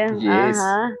también. Yes.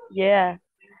 Ajá, yeah.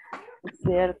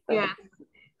 Cierto. Yeah.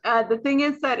 The thing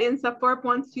is that INSAFORP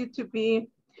wants you to be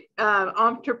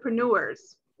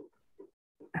entrepreneurs.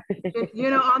 You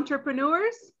know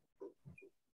entrepreneurs?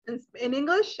 In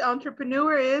English,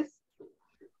 entrepreneur is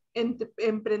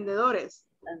emprendedores.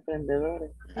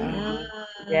 Emprendedores.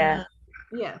 Yeah.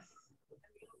 Yes.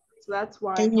 So that's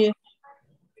why. Can you?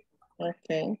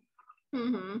 Okay. I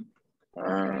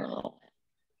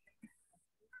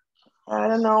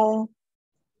don't know.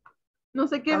 No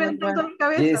sé qué ven tanto en la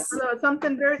cabeza. Yes.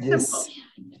 Something very simple.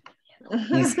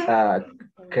 It's a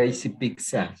crazy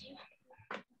pizza.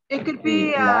 It could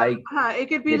be like it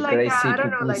could be like I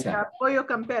don't know, pizza. like pollo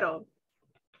campero.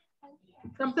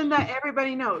 Something that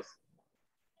everybody knows.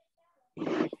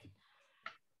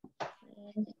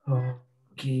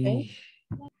 Okay.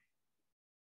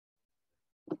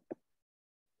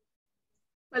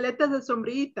 Paletas de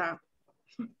sombrita.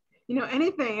 You know,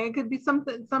 anything. It could be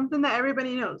something that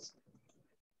everybody knows.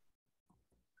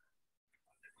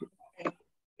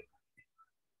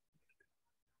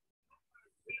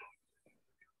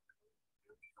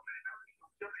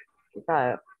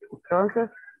 Entonces,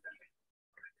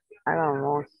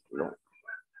 hagámoslo.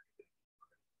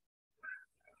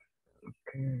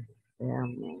 Okay,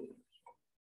 veamos.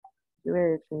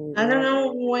 I don't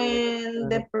know when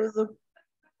the product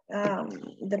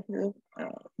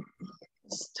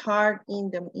start in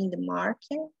the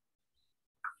market.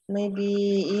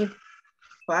 Maybe if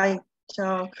I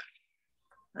talk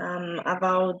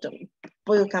about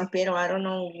pollo campero, I don't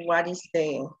know what is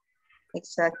the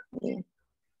exactly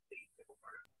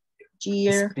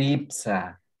year. Es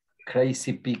pizza,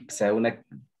 crazy pizza, una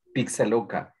pizza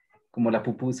loca, como la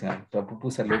pupusa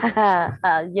loca.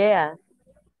 Yeah.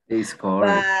 It's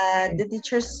correct. But the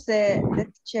teachers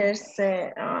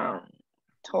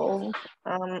told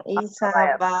it's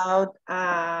about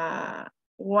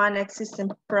one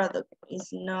existing product.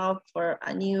 It's not for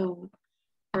a new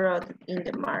product in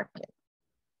the market.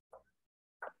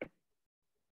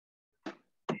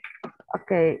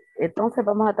 Ok, entonces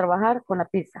vamos a trabajar con la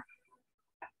pizza.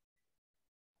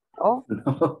 Oh.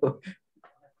 No.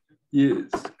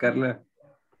 Yes, Carla.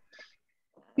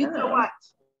 Pizza what?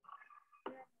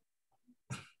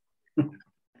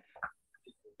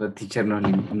 La teacher nos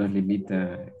limita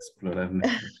a explorar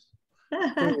nuestros.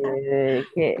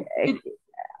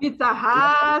 Pizza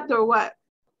Hut or what?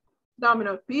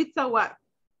 Domino, pizza what?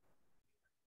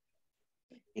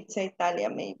 Pizza Italia,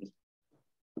 maybe.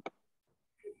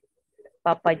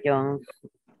 Papa John's.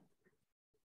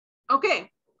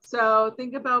 Okay, so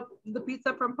think about the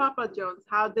pizza from Papa John's.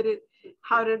 How did it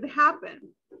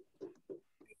happen?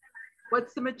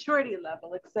 What's the maturity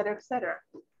level, et cetera, et cetera?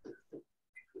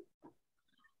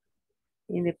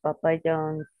 In the Papa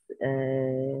John's,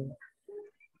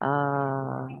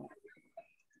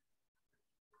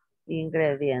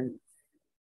 ingredients.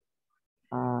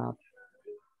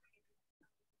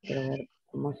 Quiero ver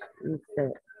cómo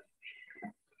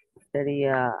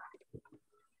sería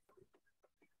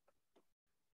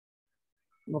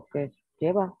lo que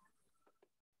lleva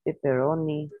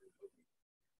pepperoni,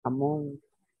 jamón,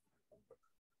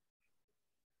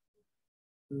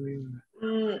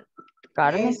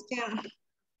 carne.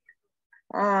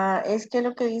 Es que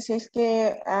lo que dice es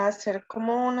que hacer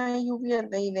como una lluvia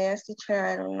de ideas, teacher,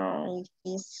 I don't know if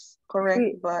it's correct,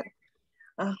 sí. But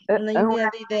una lluvia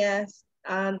de ideas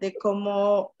de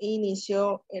cómo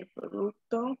inició el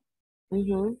producto,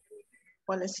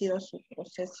 cuál ha sido su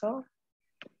proceso,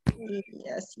 y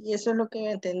así, eso es lo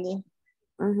que entendí.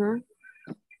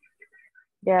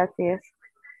 Ya, así es.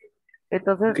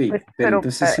 Entonces, Okay, pues, pero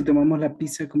entonces si tomamos la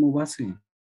pizza como base.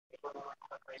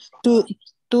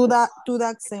 2001.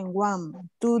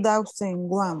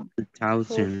 2001.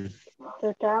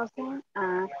 2000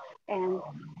 and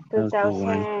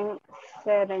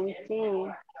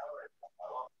 2017.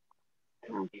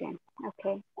 Okay.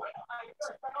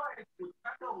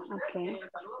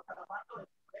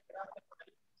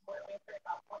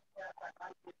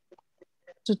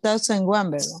 2001,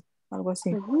 ¿verdad? Algo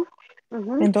así.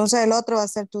 Entonces el otro va a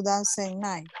ser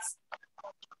 2009.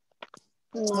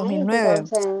 2009.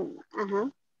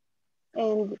 2000,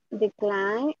 and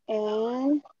decline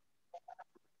in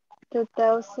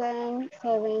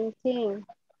 2017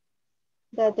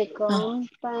 that the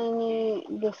company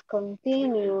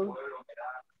discontinued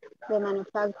the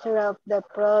manufacture of the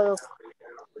product.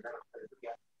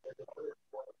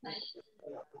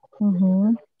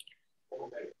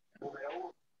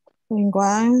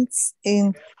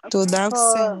 In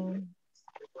 2000.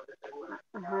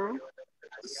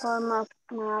 For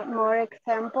more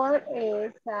example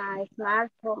is a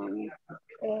smartphone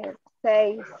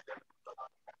says.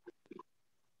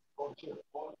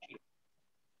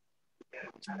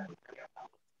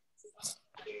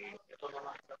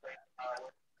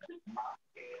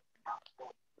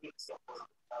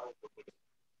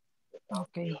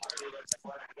 Okay.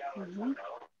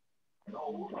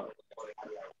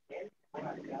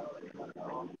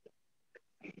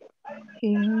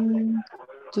 In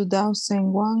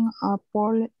 2001,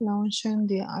 Apple launched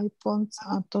the iPhone,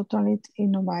 a totally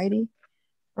innovative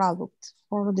product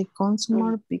for the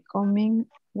consumer, becoming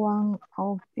one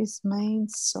of its main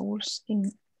sources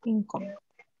in income.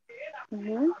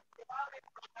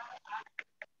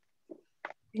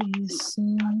 Is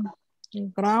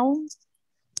ground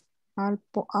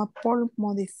Apple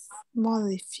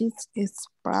modifies its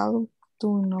product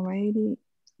to innovate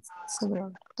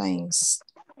several times.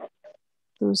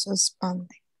 Thus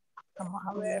expanding. Vamos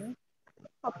a ver.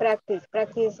 O practice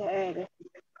the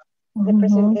Mhm.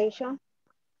 presentation.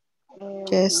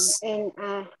 Yes. And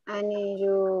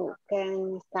you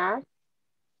can start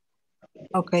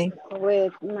Okay.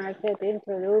 with market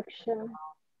introduction.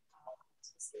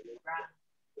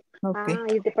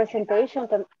 Okay. The presentation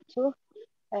too.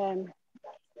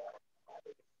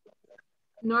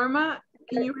 Norma,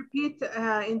 can you repeat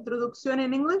introduction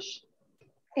in English?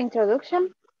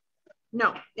 Introduction?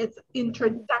 No, it's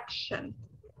introduction.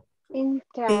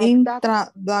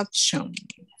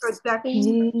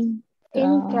 Introduction.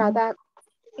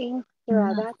 Introduction.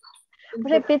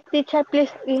 Repeat, teacher,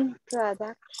 please.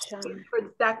 Introduction.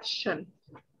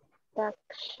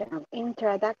 Introduction.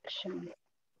 Introduction.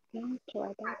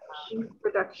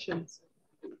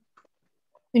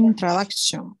 Introduction.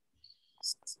 Introduction.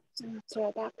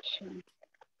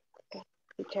 Okay,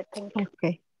 teacher, thank you.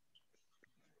 Okay.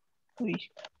 Uy.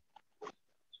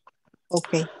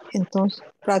 Ok, entonces,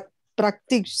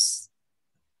 practice.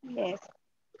 Yes.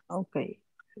 Ok.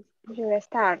 You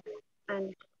start.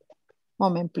 And...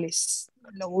 Moment, please.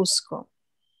 Lo busco.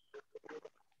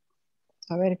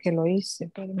 A ver que lo hice,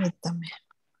 permítame.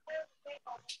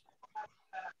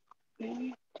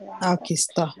 Aquí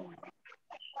está.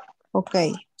 Ok.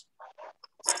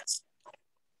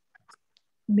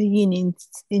 Beginning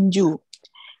in you.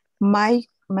 My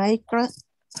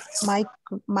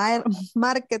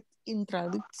market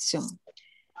introduction.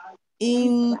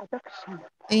 Introduction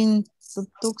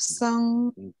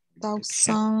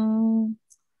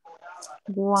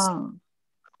 2001.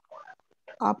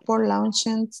 Apple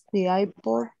launched the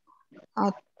iPod,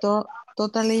 a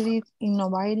totally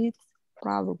innovative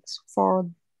product for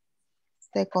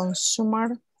the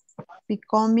consumer,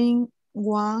 becoming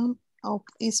one of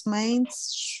its main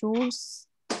sources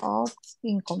of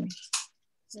income.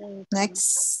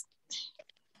 Next.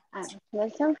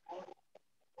 Nelson?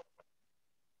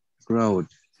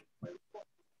 Growth.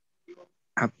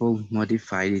 Apple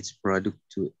modified its product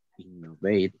to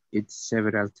innovate it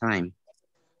several times.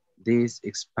 This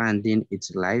expanding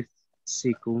its life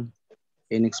cycle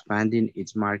and expanding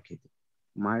its market,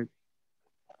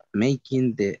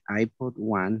 making the iPod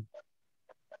one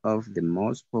of the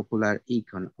most popular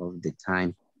icon of the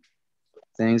time,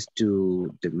 thanks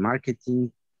to the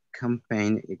marketing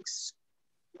campaign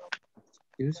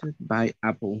executed by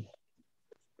Apple.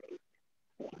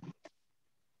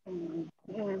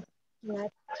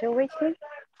 Maturity.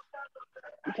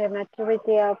 The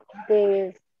maturity of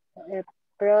this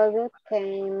product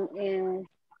came in,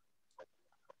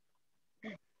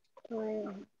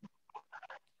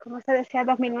 ¿cómo se decía?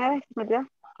 2009, ¿verdad?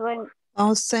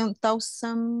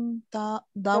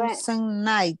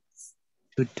 2009.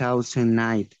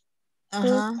 2009.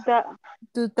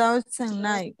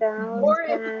 2009. Or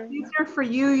if it's easier for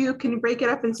you, you can break it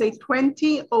up and say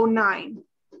 2009.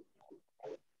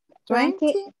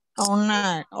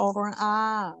 2009.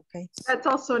 Okay. That's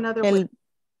also another way.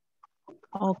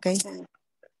 Okay.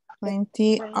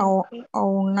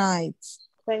 2009.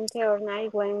 2009,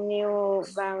 when new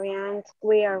variants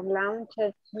were launched,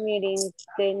 meeting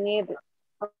the need.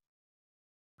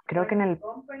 Creo que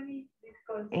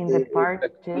in the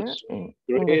part two, in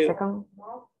the second.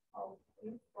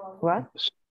 What?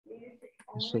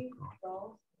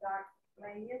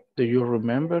 Do you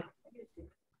remember?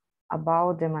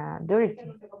 About the majority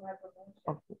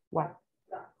of what?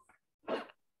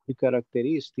 The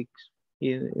characteristics.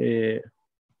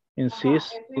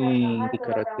 Insist in the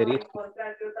characteristic.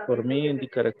 For me, in the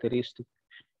characteristic.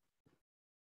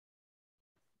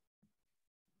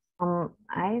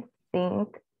 I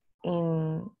think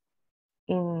in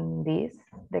this,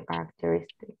 the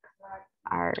characteristics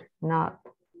are not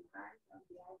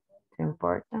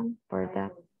important for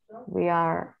that. We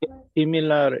are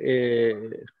similar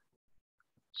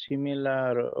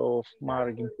of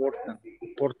mark,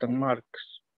 important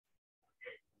marks.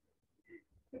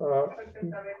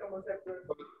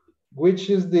 Which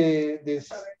is the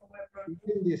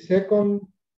second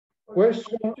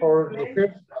question or the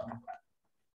first one?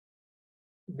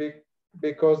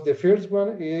 Because the first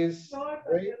one is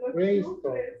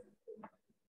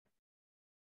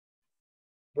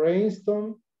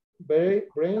brainstorm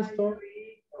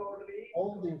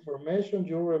all the information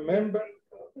you remember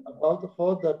about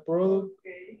how the product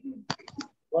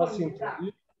was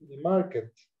introduced to the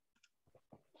market.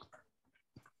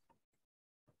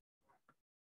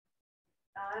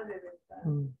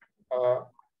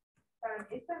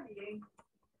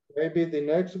 Maybe the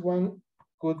next one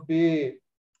could be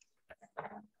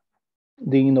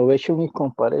the innovation in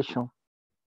comparison.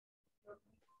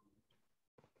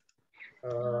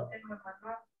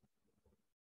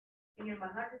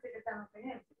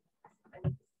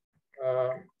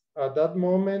 At that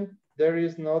moment, there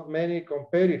is not many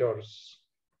competitors.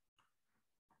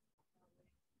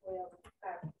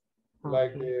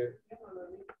 Like the...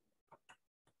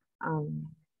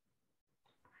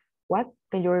 What?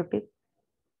 Can you repeat?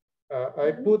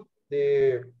 I put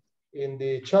in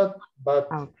the chat, but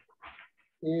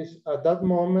is at that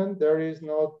moment, there is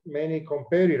not many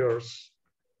competitors.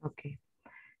 Okay.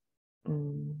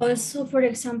 Also, for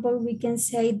example, we can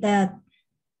say that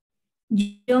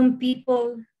young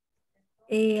people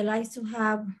like to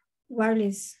have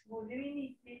wireless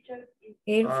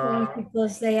earphones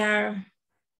because they are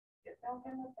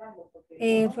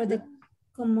for the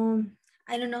common,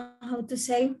 I don't know how to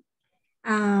say,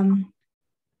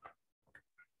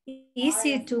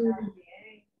 easy to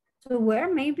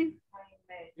wear maybe.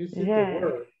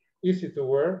 Easy to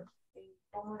wear.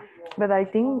 But I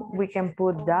think we can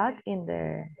put that in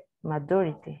the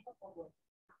majority.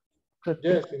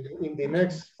 Yes, in the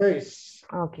next phase.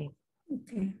 Okay.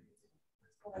 Okay.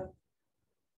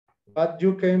 But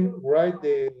you can write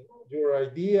your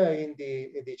idea in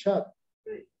the chat.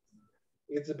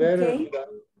 It's better. Okay.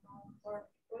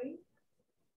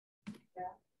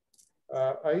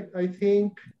 I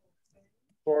think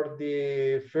for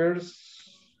the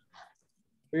first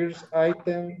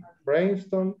item,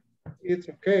 brainstorm, it's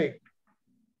okay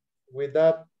with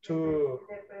that two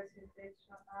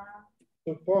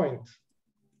points.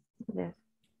 Yes.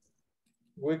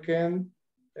 We can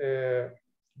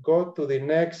go to the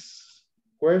next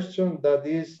question, that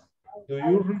is, do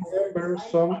you remember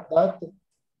some data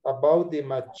about the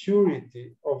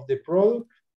maturity of the product?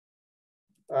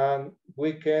 And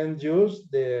we can use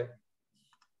the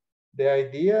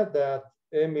idea that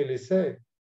Emily said.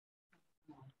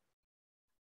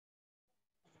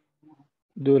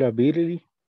 Durability.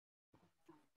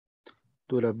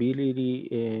 Durability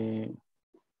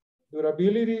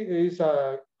is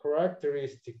a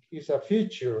characteristic, is a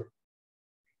feature.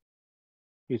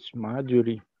 It's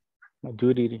maturity.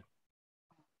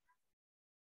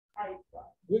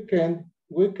 We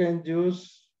can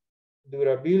use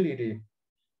durability.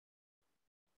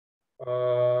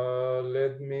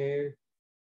 Let me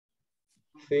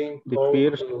think. The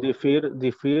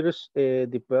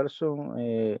person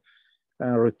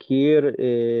require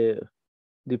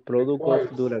the product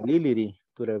of durability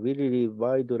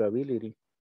by durability.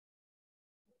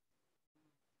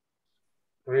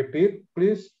 Repeat,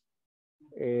 please.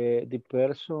 The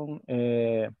person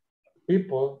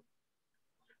people,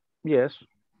 yes,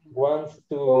 wants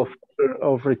to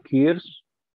of requires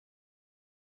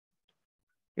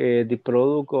the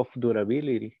product of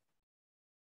durability,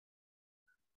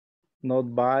 not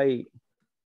buy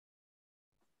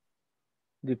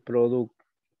the product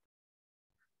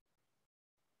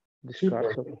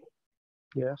discardable.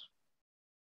 Yes.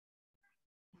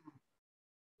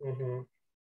 Mm-hmm.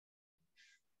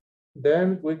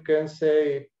 Then we can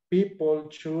say people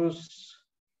choose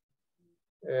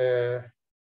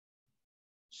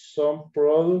some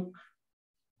product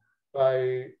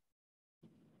by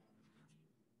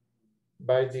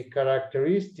the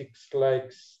characteristics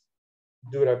like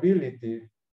durability,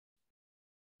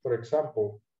 for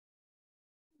example.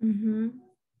 Mm-hmm.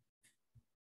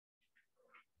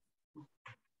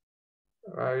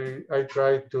 I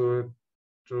try to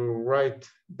write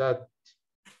that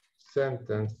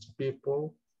sentence,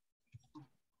 people.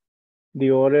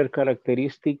 The other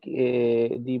characteristic,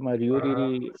 the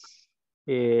maturity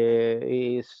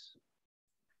is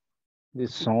the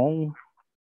song.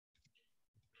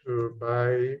 To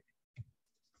buy.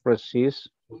 Resist.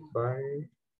 Buy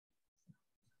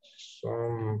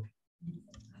some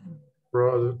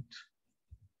product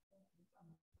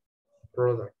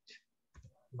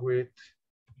with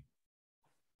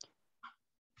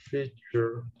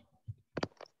feature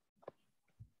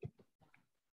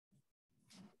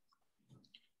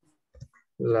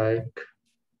like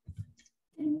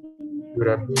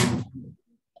durability.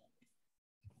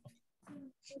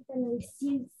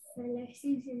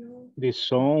 The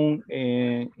song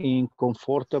in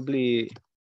comfortably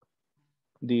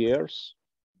the ears.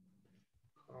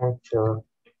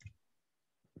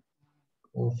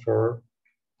 Comfort,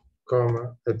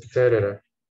 comma, etc.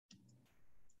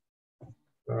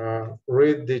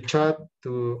 Read the chat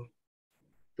to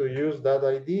use that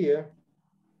idea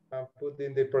and put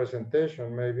in the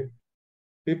presentation maybe.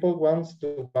 People wants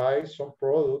to buy some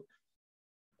product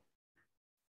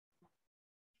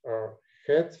or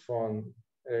headphone,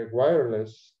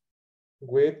 wireless,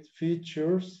 with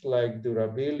features like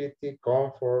durability,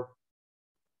 comfort,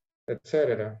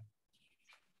 etc.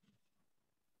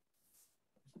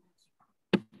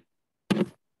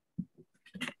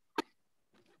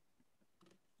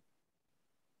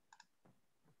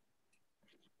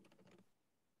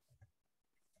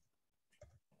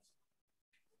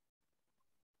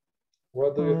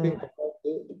 What do you think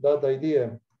about that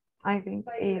idea? I think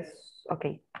it's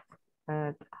okay,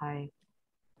 but I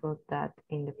put that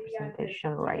in the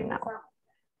presentation right now.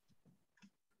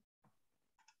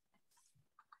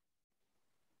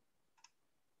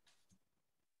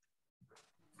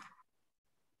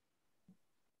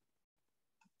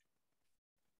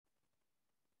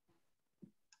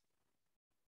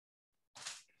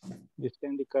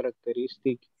 Distinct the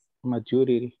characteristic,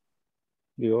 maturity,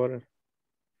 the order.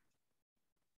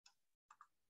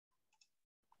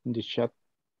 The chat.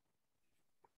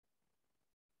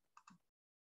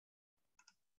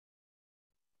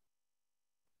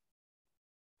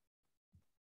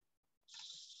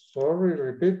 Sorry,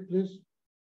 repeat, please.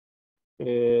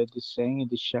 The same in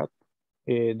the chat,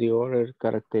 the order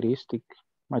characteristic,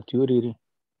 maturity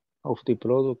of the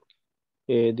product,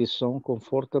 the sound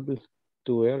comfortable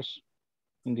to ears,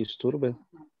 undisturbed.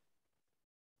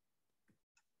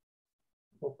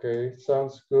 Okay,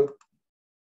 sounds good.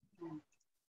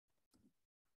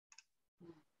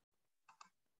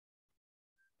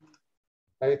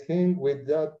 I think with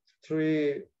that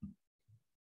three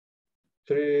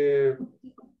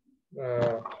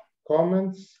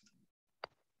comments,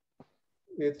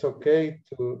 it's okay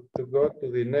to go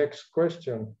to the next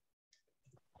question.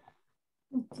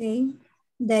 Okay,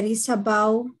 that is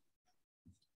about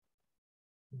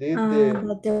Did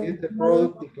the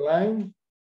product decline?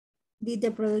 Did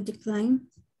the product decline?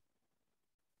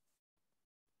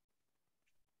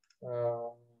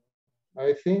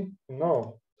 I think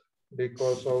no,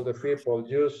 because all the people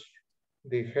use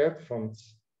the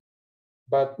headphones.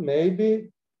 But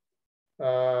maybe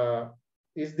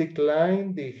is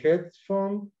decline the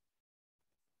headphone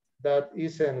that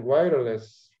isn't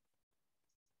wireless.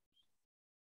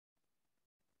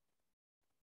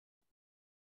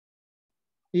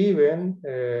 Even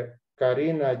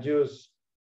Karina use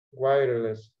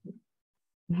wireless.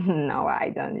 No,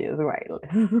 I don't use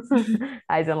wireless.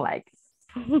 I don't like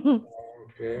it.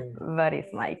 Okay. But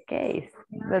it's my case.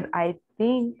 But I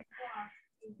think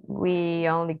we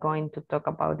only going to talk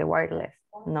about the wireless,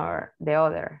 nor the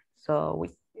other. So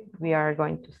we are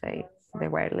going to say the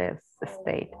wireless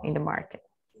state in the market.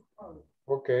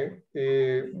 Okay.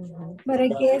 But I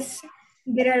guess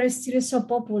they are still so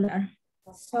popular.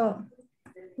 So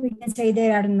we can say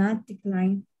they are not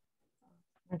declined.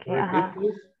 Okay.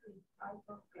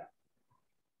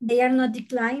 They are not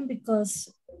declined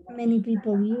because many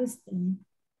people use them.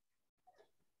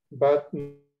 But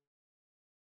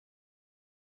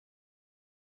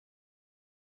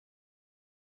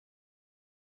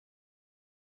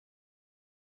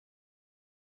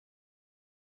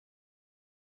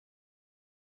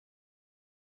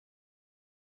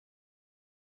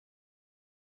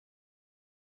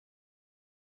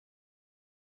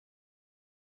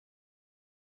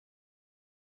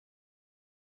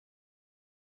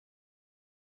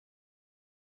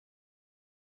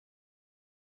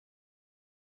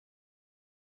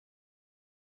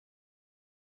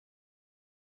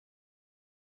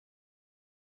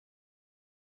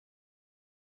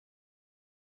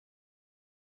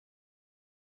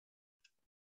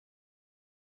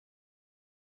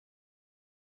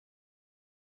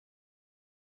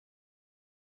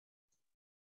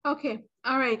Okay,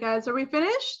 all right, guys, are we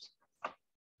finished?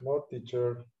 no,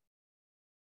 teacher.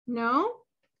 No?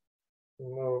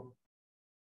 No.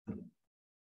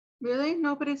 Really?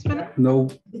 Nobody's finished? No,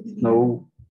 no.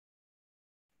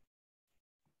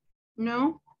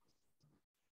 No?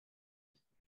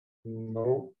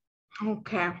 No.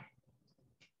 Okay.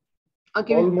 I'll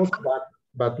give Almost, you,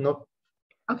 but not.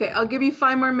 okay, I'll give you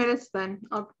 5 more minutes then.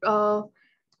 I'll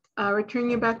return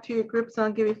you back to your groups.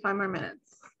 I'll give you 5 more minutes.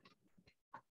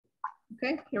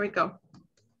 Okay, here we go.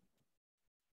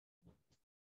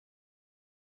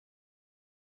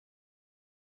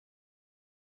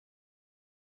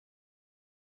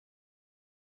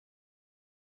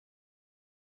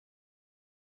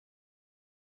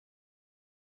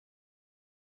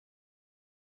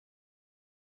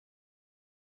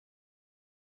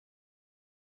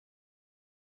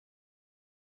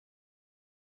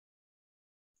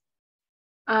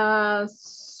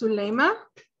 Suleima.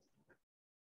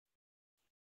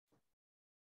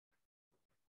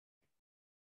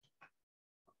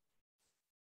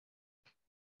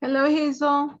 Hello,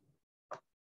 Hazel.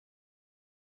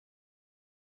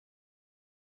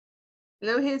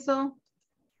 Hello, Hazel.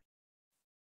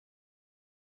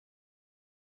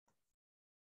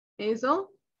 Hazel?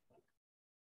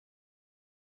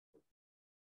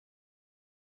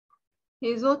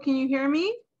 Hazel, can you hear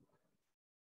me?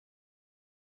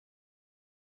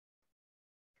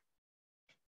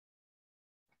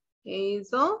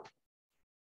 Hazel?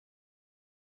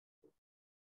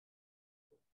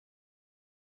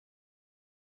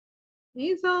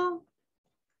 Hazel.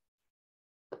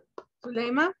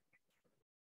 Zuleima.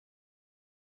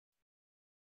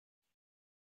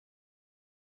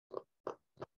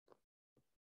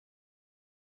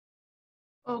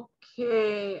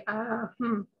 Okay.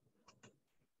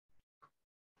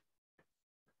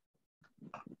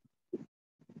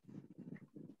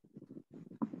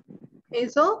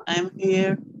 Hazel? I'm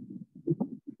here.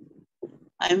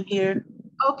 I'm here.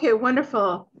 Okay,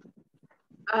 wonderful.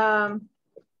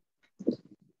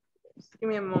 Just give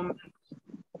me a moment.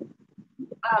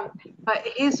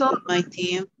 Hazel, My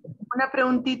team. una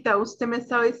preguntita. Usted me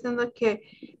estaba diciendo que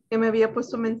me había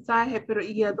puesto un mensaje, pero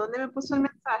 ¿y a dónde me puso el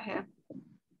mensaje?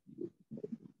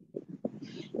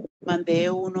 Mandé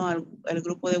uno al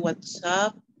grupo de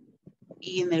WhatsApp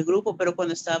y en el grupo, pero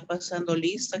cuando estaba pasando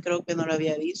lista, creo que no lo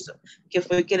había visto. Que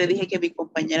fue que le dije que mi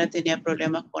compañera tenía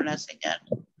problemas con la señal.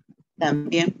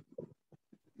 También.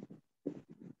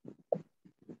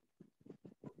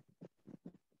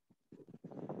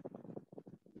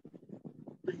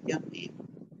 Ay, Dios mío.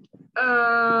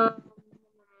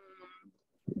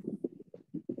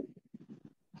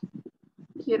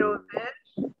 Quiero ver.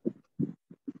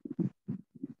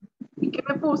 ¿Y qué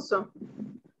me puso?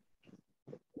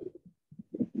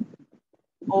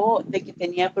 O de que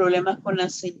tenía problemas con la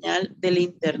señal del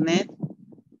internet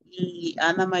y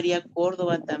Ana María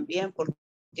Córdoba también, porque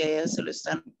a ella se lo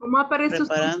están ¿Cómo aparece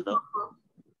preparando, usted?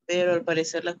 pero al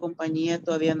parecer la compañía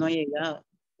todavía no ha llegado.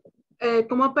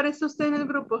 ¿Cómo aparece usted en el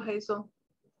grupo, Hazel?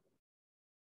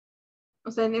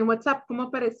 O sea, en el WhatsApp, ¿cómo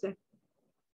aparece?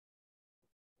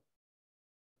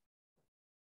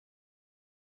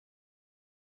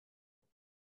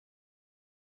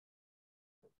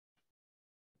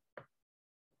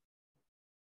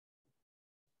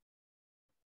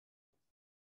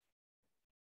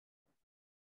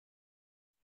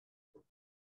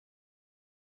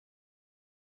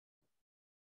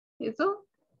 ¿Eso?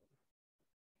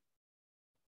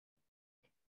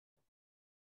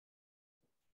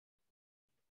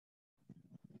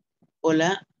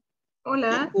 Hola.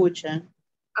 Hola. ¿Me escuchan?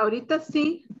 Ahorita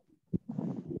sí.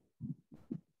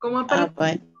 ¿Cómo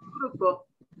aparece el grupo?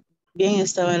 Bien,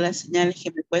 estaba la señal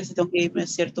que me cuesta, tengo que irme a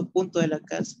cierto punto de la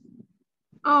casa.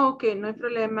 Ok, no hay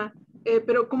problema.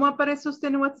 Pero ¿cómo aparece usted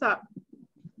en WhatsApp?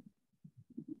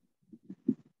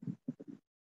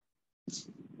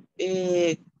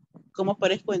 ¿Cómo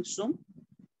aparezco en Zoom?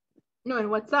 No, en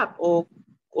WhatsApp. ¿O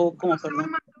cómo, ¿Usted me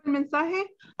perdón? mandó el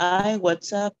mensaje? En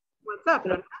WhatsApp. WhatsApp,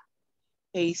 Creo ¿verdad?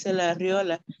 que hice la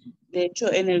riola. De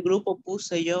hecho, en el grupo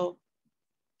puse yo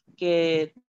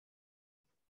que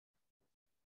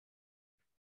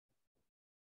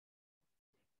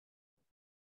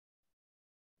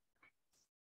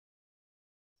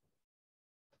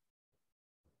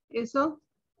 ¿Eso?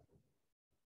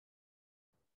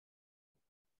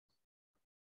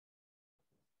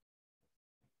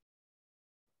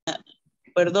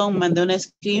 perdón, mandé una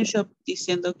screenshot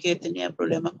diciendo que tenía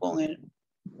problemas con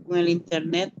el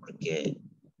internet porque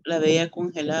la veía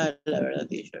congelada, la verdad,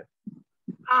 teacher.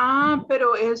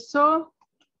 Pero eso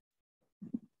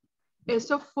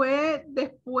fue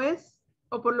después,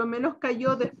 o por lo menos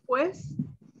cayó después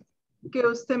que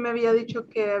usted me había dicho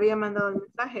que había mandado el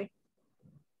mensaje.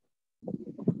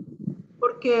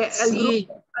 Porque Sí.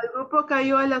 el grupo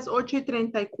cayó a las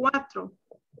 8:34.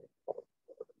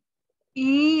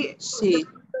 Y sí.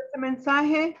 usted mandó ese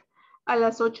mensaje a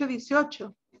las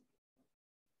 8:18.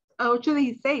 A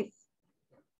 8:16.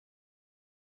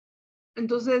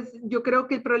 Entonces, yo creo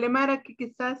que el problema era que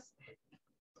quizás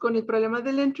con el problema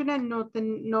del internet no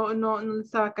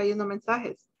estaba cayendo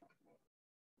mensajes.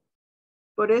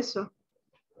 Por eso.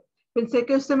 Pensé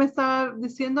que usted me estaba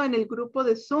diciendo en el grupo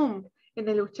de Zoom, en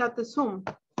el chat de Zoom.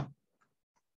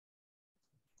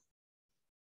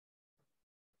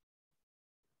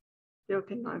 Creo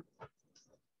que no.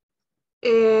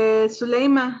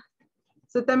 Zuleima,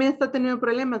 usted también está teniendo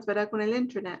problemas, ¿verdad? Con el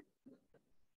internet.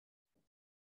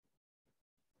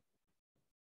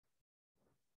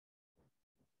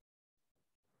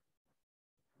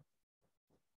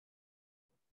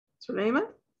 Zuleima.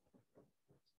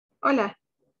 Hola.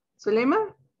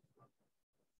 Zuleima.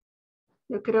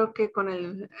 Yo creo que con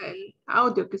el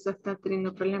audio quizás está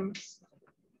teniendo problemas.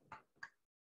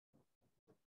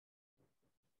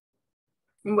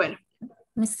 Bueno.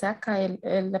 Me saca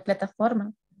la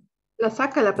plataforma. ¿La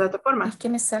saca la plataforma? Es que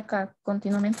me saca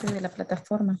continuamente de la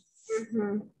plataforma.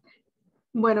 Uh-huh.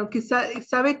 Bueno, quizá,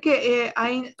 ¿sabe que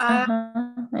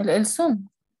el Zoom?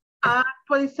 ¿Ha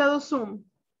actualizado Zoom?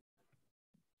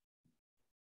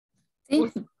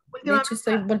 Sí, de hecho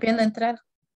estoy volviendo a entrar.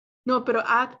 No, pero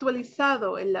 ¿ha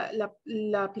actualizado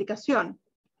la aplicación?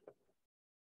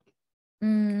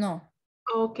 No.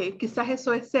 Ok, quizás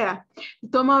eso sea.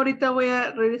 Toma, ahorita voy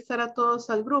a regresar a todos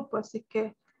al grupo, así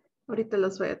que ahorita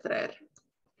los voy a traer.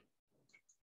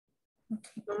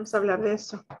 Okay. Vamos a hablar de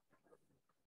eso.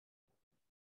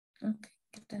 Ok,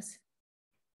 gracias.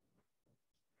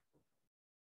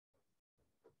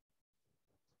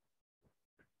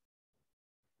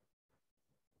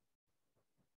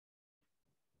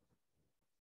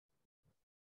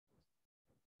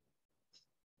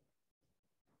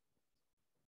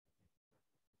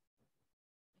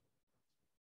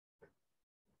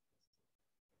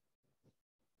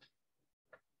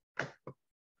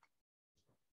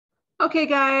 Okay,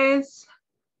 guys.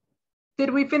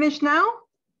 Did we finish now?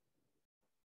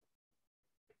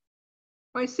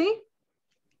 I see.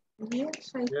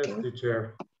 Yes, I Yes, think.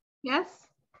 teacher. Yes.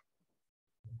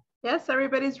 Yes,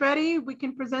 everybody's ready. We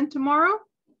can present tomorrow.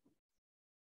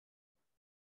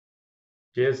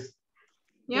 Yes.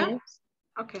 Yeah. Yes.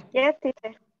 Okay. Yes,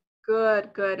 teacher.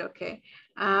 Good, good. Okay.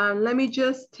 Let me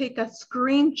just take a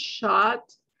screenshot.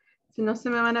 Si no,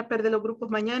 se me van a perder los grupos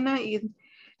mañana y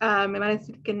me van a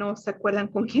decir que no se acuerdan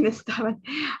con quién estaban.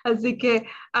 Así que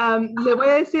le voy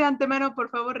a decir de antemano, por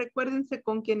favor, recuérdense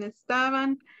con quién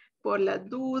estaban por las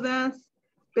dudas.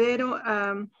 Pero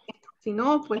si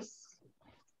no, pues...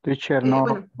 Teacher,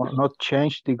 bueno. not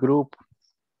change the group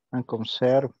and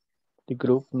conserve the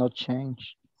group, not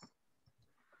change.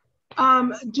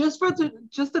 Just for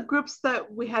the groups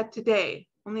that we had today.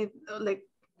 Only like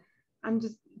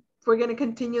we're going to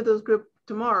continue those groups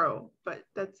tomorrow, but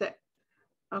that's it.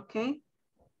 Okay.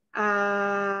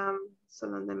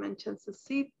 Solo donde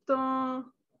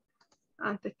necesito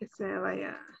antes que se me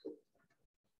vaya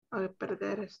a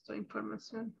perder esta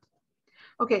información.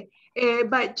 Ok,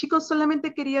 chicos,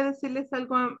 solamente quería decirles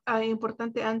algo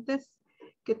importante antes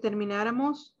que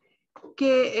termináramos,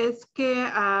 que es que,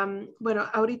 bueno,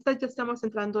 ahorita ya estamos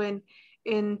entrando en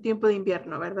tiempo de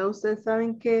invierno, ¿verdad? Ustedes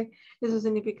saben que eso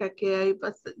significa que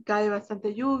cae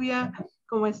bastante lluvia,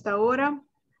 como esta hora,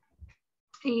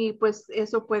 y pues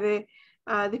eso puede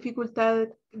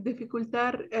dificultar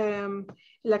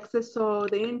el acceso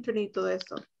de internet y todo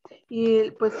eso.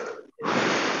 Y pues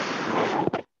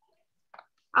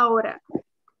ahora,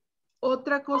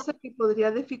 otra cosa que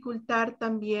podría dificultar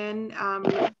también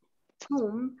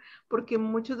Zoom, porque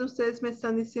muchos de ustedes me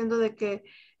están diciendo de que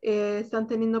están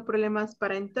teniendo problemas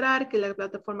para entrar, que la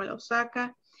plataforma lo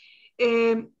saca.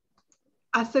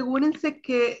 Asegúrense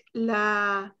que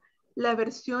la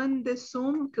versión de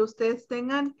Zoom que ustedes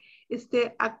tengan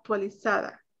esté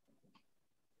actualizada.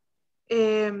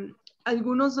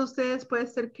 Algunos de ustedes puede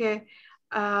ser que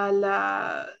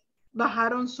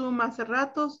bajaron Zoom hace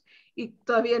ratos y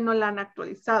todavía no la han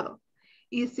actualizado.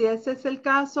 Y si ese es el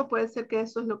caso, puede ser que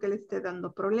eso es lo que le esté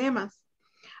dando problemas.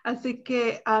 Así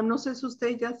que no sé si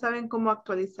ustedes ya saben cómo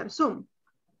actualizar Zoom.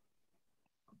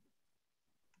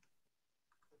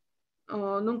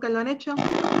 ¿O nunca lo han hecho?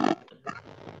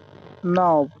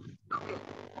 No.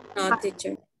 No,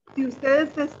 teacher. Si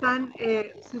ustedes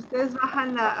si ustedes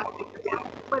bajan la aplicación,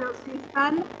 bueno, si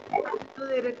están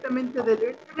directamente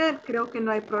del internet, creo que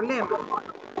no hay problema.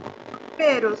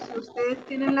 Pero si ustedes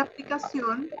tienen la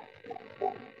aplicación,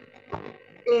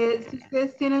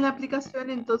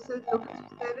 entonces lo que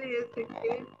sucede es de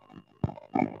que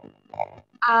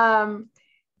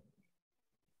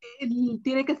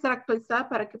tiene que estar actualizada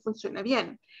para que funcione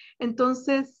bien.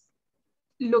 Entonces,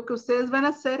 lo que ustedes van a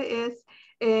hacer es,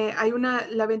 hay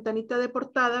la ventanita de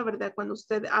portada, ¿verdad? Cuando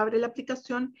usted abre la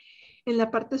aplicación, en la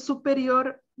parte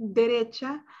superior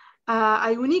derecha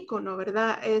hay un icono,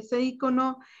 ¿verdad? Ese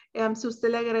icono, si usted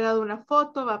le ha agregado una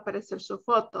foto, va a aparecer su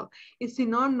foto. Y si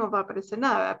no, no va a aparecer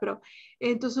nada. Pero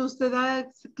entonces usted da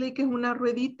clic en una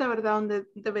ruedita, ¿verdad? Donde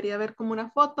debería haber como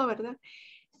una foto, ¿verdad?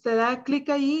 Se da clic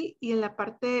ahí y en la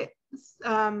parte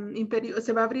inferior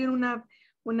se va a abrir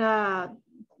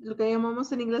lo que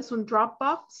llamamos en inglés un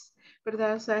Dropbox,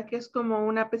 ¿verdad? O sea, que es como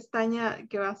una pestaña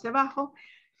que va hacia abajo.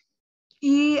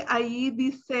 Y ahí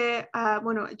dice,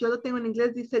 bueno, yo lo tengo en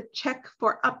inglés, dice check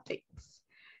for updates.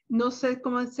 No sé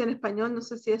cómo es en español, no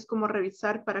sé si es como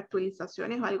revisar para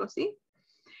actualizaciones o algo así.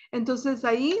 Entonces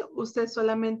ahí usted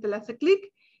solamente le hace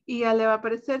clic y ya le va a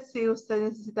aparecer si usted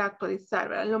necesita actualizar,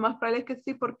 ¿verdad? Lo más probable es que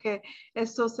sí, porque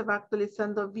eso se va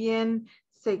actualizando bien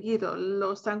seguido.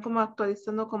 Lo están como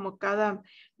actualizando como cada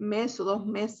mes o 2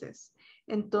 meses.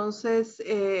 Entonces,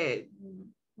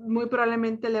 muy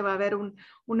probablemente le va a haber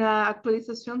una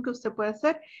actualización que usted puede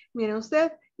hacer. Mire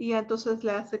usted, y entonces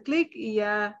le hace clic y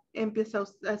ya empieza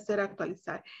a hacer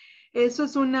actualizar. Eso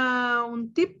es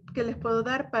un tip que les puedo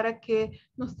dar para que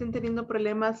no estén teniendo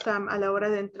problemas a la hora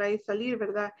de entrar y salir,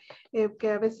 ¿verdad?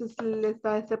 Que a veces les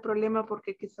da ese problema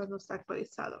porque quizás no está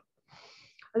actualizado.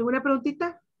 ¿Alguna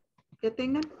preguntita que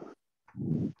tengan?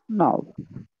 No.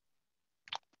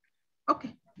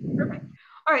 Okay, perfect.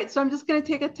 All right, so I'm just going to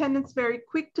take attendance very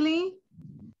quickly.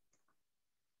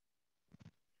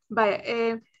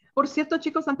 Vaya, por cierto,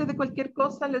 chicos, antes de cualquier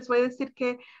cosa, les voy a decir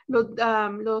que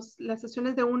las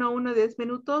sesiones de 1 a 1 de 10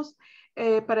 minutos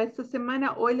para esta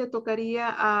semana, hoy le tocaría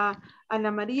a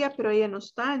Ana María, pero ella no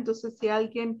está. Entonces, si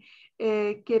alguien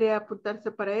quiere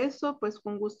apuntarse para eso, pues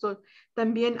con gusto.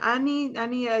 También Ani,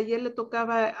 ayer le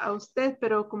tocaba a usted,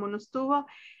 pero como no estuvo,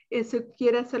 si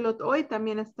quiere hacerlo hoy,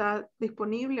 también está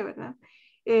disponible, ¿verdad?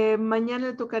 Mañana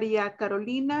le tocaría a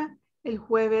Carolina, el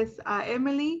jueves a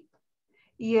Emily,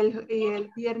 y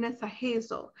el viernes a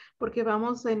Hazel, porque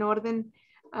vamos en orden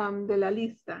de la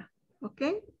lista, ¿ok?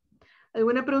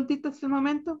 ¿Alguna preguntita hasta el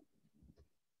momento?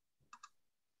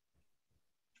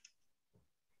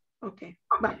 Ok,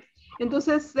 va.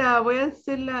 Entonces voy a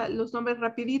decir los nombres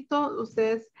rapidito.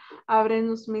 Ustedes abren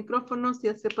los micrófonos y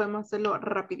así podemos hacerlo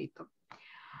rapidito.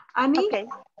 Ani. Okay.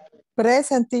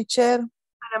 Present, teacher.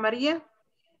 Ana María.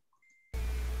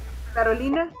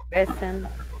 Carolina. Present.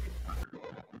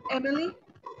 Emily.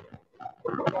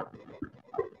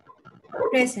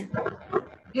 Present.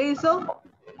 Hazel.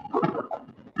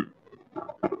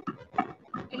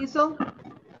 Hazel.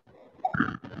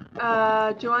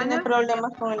 Joanna. Tiene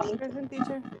problemas con el link. Present,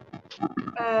 teacher.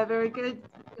 Very good.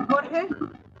 Jorge.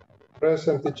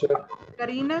 Present, teacher.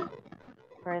 Karina.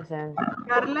 Present.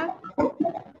 Carla.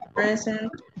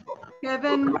 Present.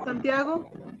 Kevin Santiago.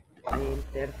 Hay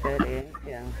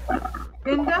interferencia.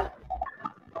 Linda.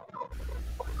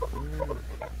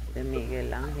 De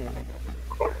Miguel Ángel.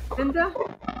 Linda.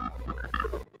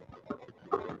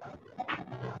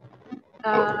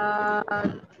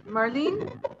 Marlene.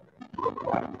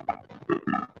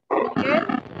 Miguel.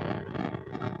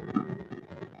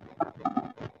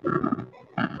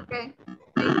 Okay.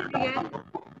 Thank you, Miguel.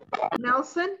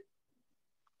 Nelson.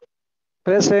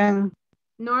 Present.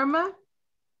 Norma.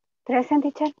 Present,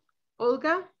 teacher.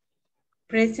 Olga.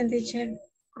 Present, teacher.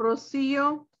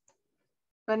 Rocío.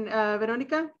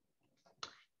 Verónica.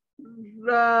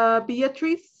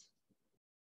 Beatriz.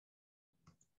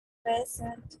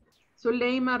 Present.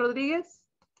 Zuleima Rodríguez.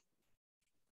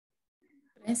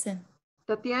 Present.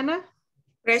 Tatiana.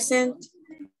 Present.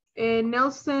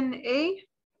 Nelson A.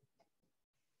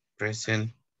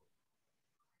 Present.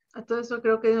 A todo eso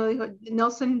creo que no dijo.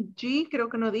 Nelson G. Creo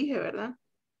que no dije, ¿verdad?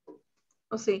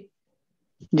 ¿O sí?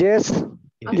 Yes.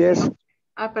 Okay. Yes.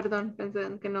 Perdón,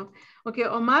 pensé que no. Ok,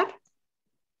 Omar.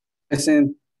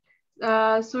 Present.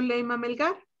 Zuleima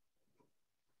Melgar.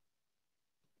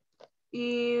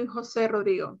 Y José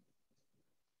Rodrigo.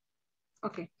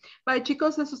 Ok. Vale,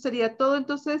 chicos, eso sería todo.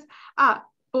 Entonces,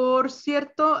 por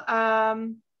cierto,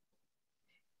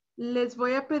 les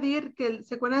voy a pedir que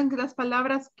se acuerdan de las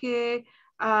palabras que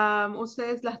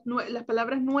ustedes, las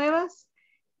palabras nuevas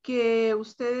que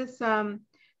ustedes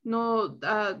no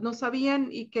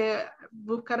sabían y que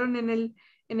buscaron en el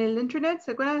internet.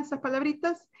 ¿Se acuerdan de esas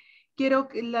palabritas? Quiero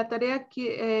que la tarea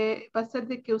que va a ser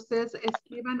de que ustedes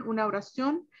escriban una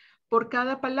oración. Por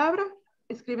cada palabra,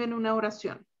 escriben una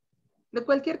oración. De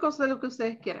cualquier cosa de lo que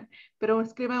ustedes quieran, pero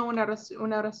escriban una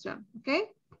oración, ¿ok?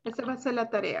 Esa va a ser la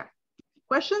tarea.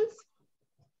 Questions?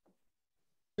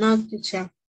 No,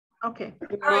 teacher. Okay.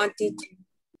 No, teacher.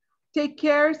 Take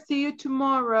care. See you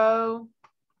tomorrow.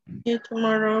 See you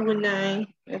tomorrow. Good night.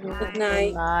 Good Good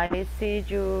night. night. See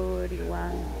you,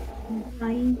 everyone.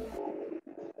 Bye.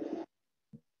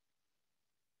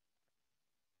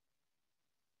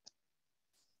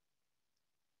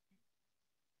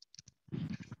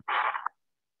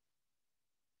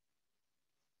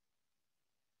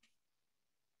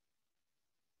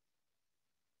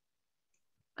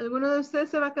 ¿Alguno de ustedes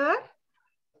se va a quedar?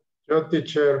 Yo,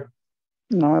 teacher.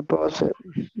 No me puedo hacer.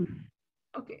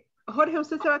 Ok. Jorge,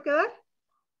 ¿usted se va a quedar?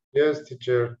 Yes,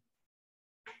 teacher.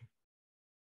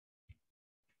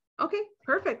 Ok,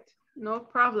 perfect. No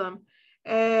problem.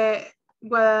 Emily?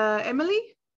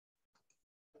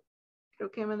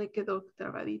 Creo que Emily quedó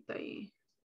trabadita ahí.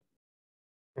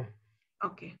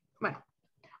 Ok, bueno.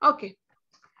 Ok.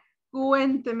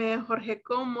 Cuénteme, Jorge,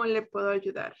 ¿cómo le puedo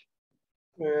ayudar?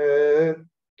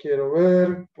 Quiero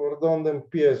ver por dónde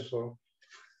empiezo.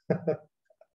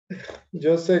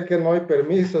 Yo sé que no hay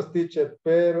permisos, teacher,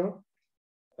 pero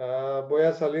voy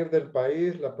a salir del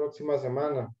país la próxima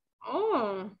semana.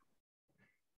 Oh.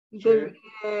 Sí.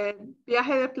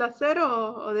 ¿Viaje de placer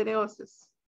o de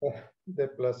negocios? De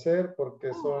placer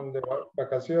porque son de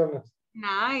vacaciones.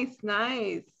 Nice,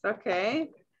 nice. Ok.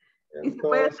 ¿Y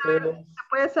Entonces, se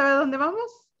puede saber dónde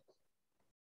vamos?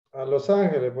 a Los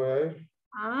Ángeles voy a ir.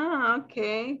 Ok,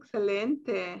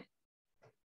 excelente.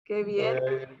 Qué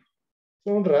bien.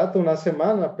 Un rato, una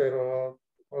semana, pero,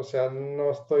 o sea,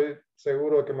 no estoy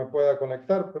seguro de que me pueda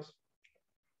conectar, pues.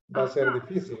 Va a ser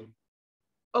difícil.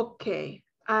 Ok.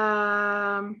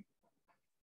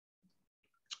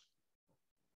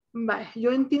 Vale,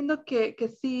 yo entiendo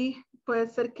que sí, puede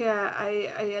ser que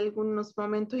hay algunos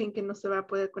momentos en que no se va a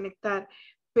poder conectar,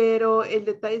 pero el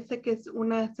detalle es que es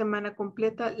una semana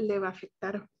completa le va a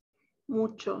afectar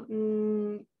mucho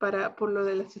por lo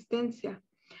de la asistencia.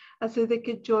 Así de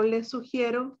que yo le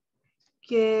sugiero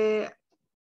que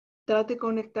trate de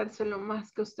conectarse lo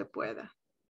más que usted pueda,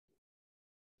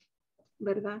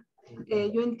 ¿verdad?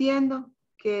 Yo entiendo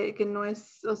que no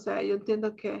es, o sea, yo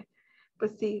entiendo que,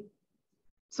 pues sí,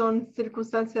 son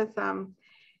circunstancias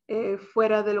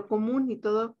fuera de lo común y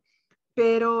todo,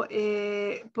 pero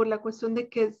por la cuestión de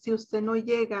que si usted no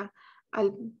llega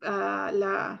al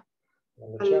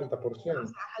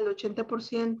 80%. Al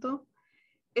 80%,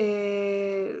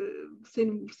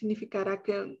 significará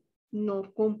que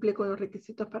no cumple con los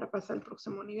requisitos para pasar al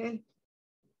próximo nivel.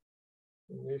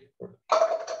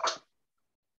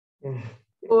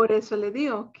 Por eso le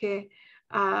digo que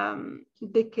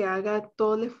de que haga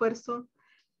todo el esfuerzo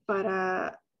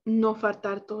para no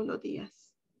faltar todos los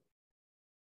días.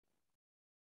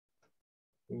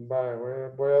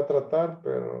 Voy a tratar,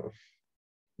 pero,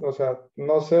 o sea,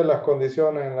 no sé las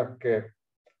condiciones en las que,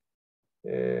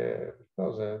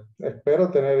 no sé, espero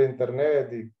tener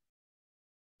internet y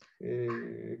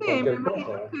Sí, cualquier me imagino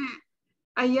cosa. que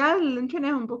allá el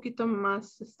internet es un poquito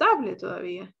más estable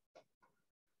todavía.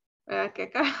 Que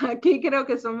acá, aquí creo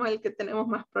que somos el que tenemos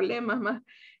más problemas, más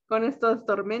con estas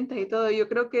tormentas y todo. Yo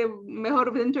creo que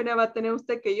mejor internet va a tener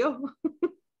usted que yo.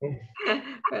 Sí,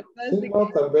 no,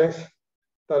 tal vez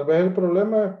el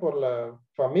problema es por la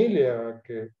familia,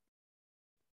 que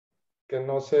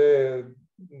no sé,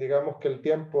 digamos que el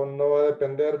tiempo no va a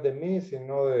depender de mí,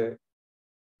 sino de...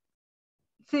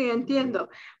 Sí, entiendo.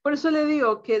 Por eso le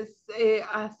digo que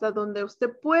hasta donde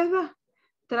usted pueda,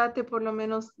 trate por lo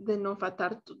menos de no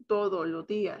faltar todos los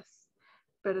días,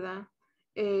 ¿verdad?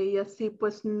 Y así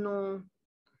pues no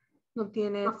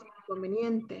tiene ese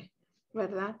inconveniente,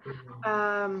 ¿verdad?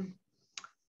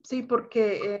 Sí,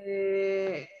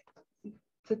 porque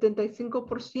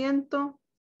 75%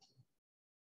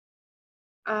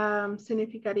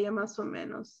 significaría más o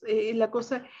menos. Y la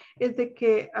cosa es de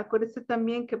que acuérdese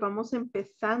también que vamos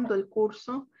empezando el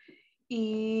curso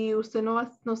y usted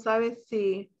no sabe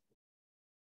si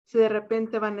de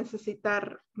repente va a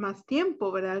necesitar más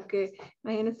tiempo, ¿verdad? Que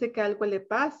imagínese que algo le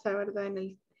pasa, ¿verdad?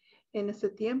 En ese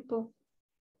tiempo,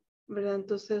 ¿verdad?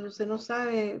 Entonces usted no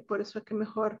sabe, por eso es que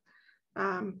mejor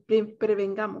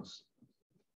prevengamos.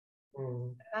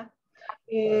 ¿Verdad?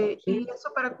 Sí. ¿Y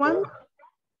eso para cuándo?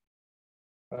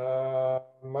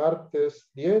 Martes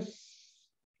 10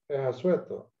 es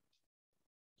asueto.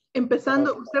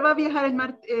 Empezando, usted va a viajar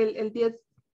el 10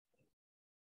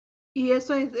 y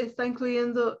eso está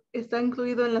incluido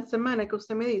en la semana que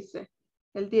usted me dice,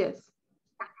 el 10.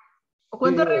 ¿O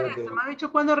cuándo regresa? ¿Me ha dicho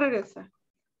cuándo regresa?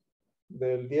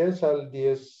 Del 10 al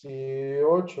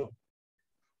 18.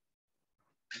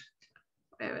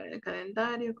 Voy a ver el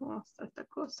calendario, cómo está esta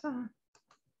cosa.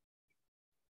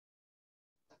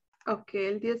 Ok,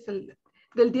 del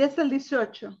 10 al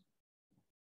 18.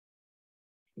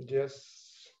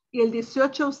 Yes. ¿Y el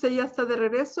 18 usted ya está de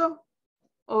regreso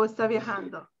o está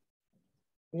viajando?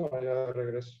 No, ya de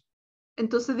regreso.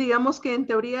 Entonces digamos que en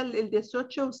teoría el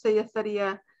 18 usted ya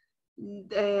estaría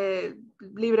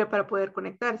libre para poder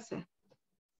conectarse.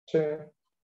 Sí.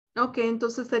 Ok,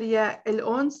 entonces sería el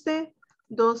 11,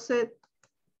 12,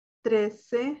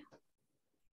 13,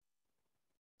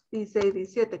 16,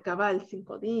 17, cabal,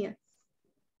 5 días.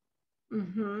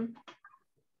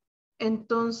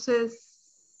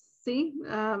 Entonces, sí,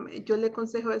 yo le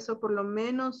aconsejo eso por lo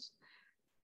menos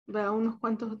unos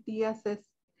cuantos días de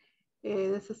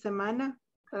esa semana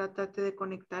para tratar de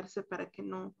conectarse para que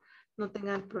no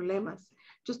tengan problemas.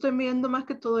 Yo estoy viendo más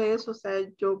que todo eso, o sea,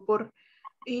 yo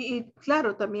y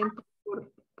claro, también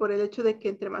por el hecho de que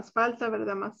entre más falta,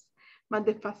 ¿verdad? Más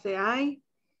desfase hay,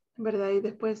 ¿verdad? Y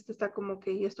después está como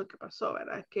que, ¿y esto qué pasó,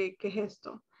 verdad? ¿Qué es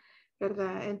esto?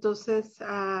 ¿Verdad? Entonces,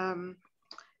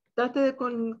 trate de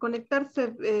conectarse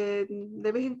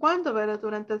de vez en cuando, ¿verdad?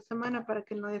 Durante la semana para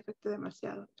que no le afecte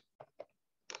demasiado.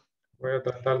 Voy a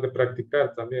tratar de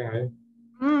practicar también ahí.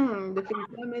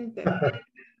 Definitivamente.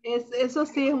 Eso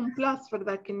sí es un plus,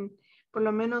 ¿verdad? Que por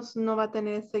lo menos no va a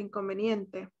tener ese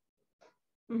inconveniente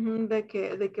de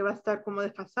que va a estar como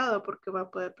desfasado porque va a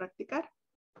poder practicar.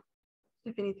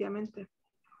 Definitivamente.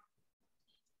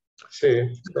 Sí,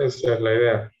 esa es la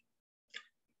idea.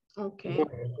 Ok.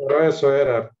 Bueno, pero eso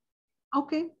era.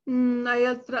 Ok. ¿Hay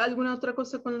alguna otra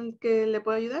cosa con la que le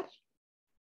pueda ayudar?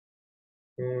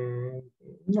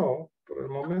 No, por el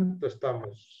momento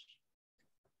estamos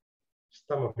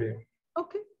bien.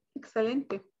 Ok,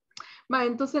 excelente. Va,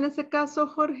 entonces en ese caso,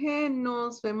 Jorge,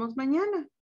 nos vemos mañana.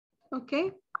 Ok.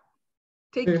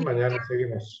 Sí, mañana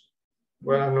seguimos.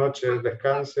 Buenas noches,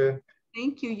 descanse.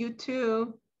 Thank you, you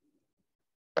too.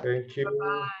 Thank you.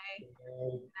 Bye-bye.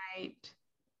 Good night.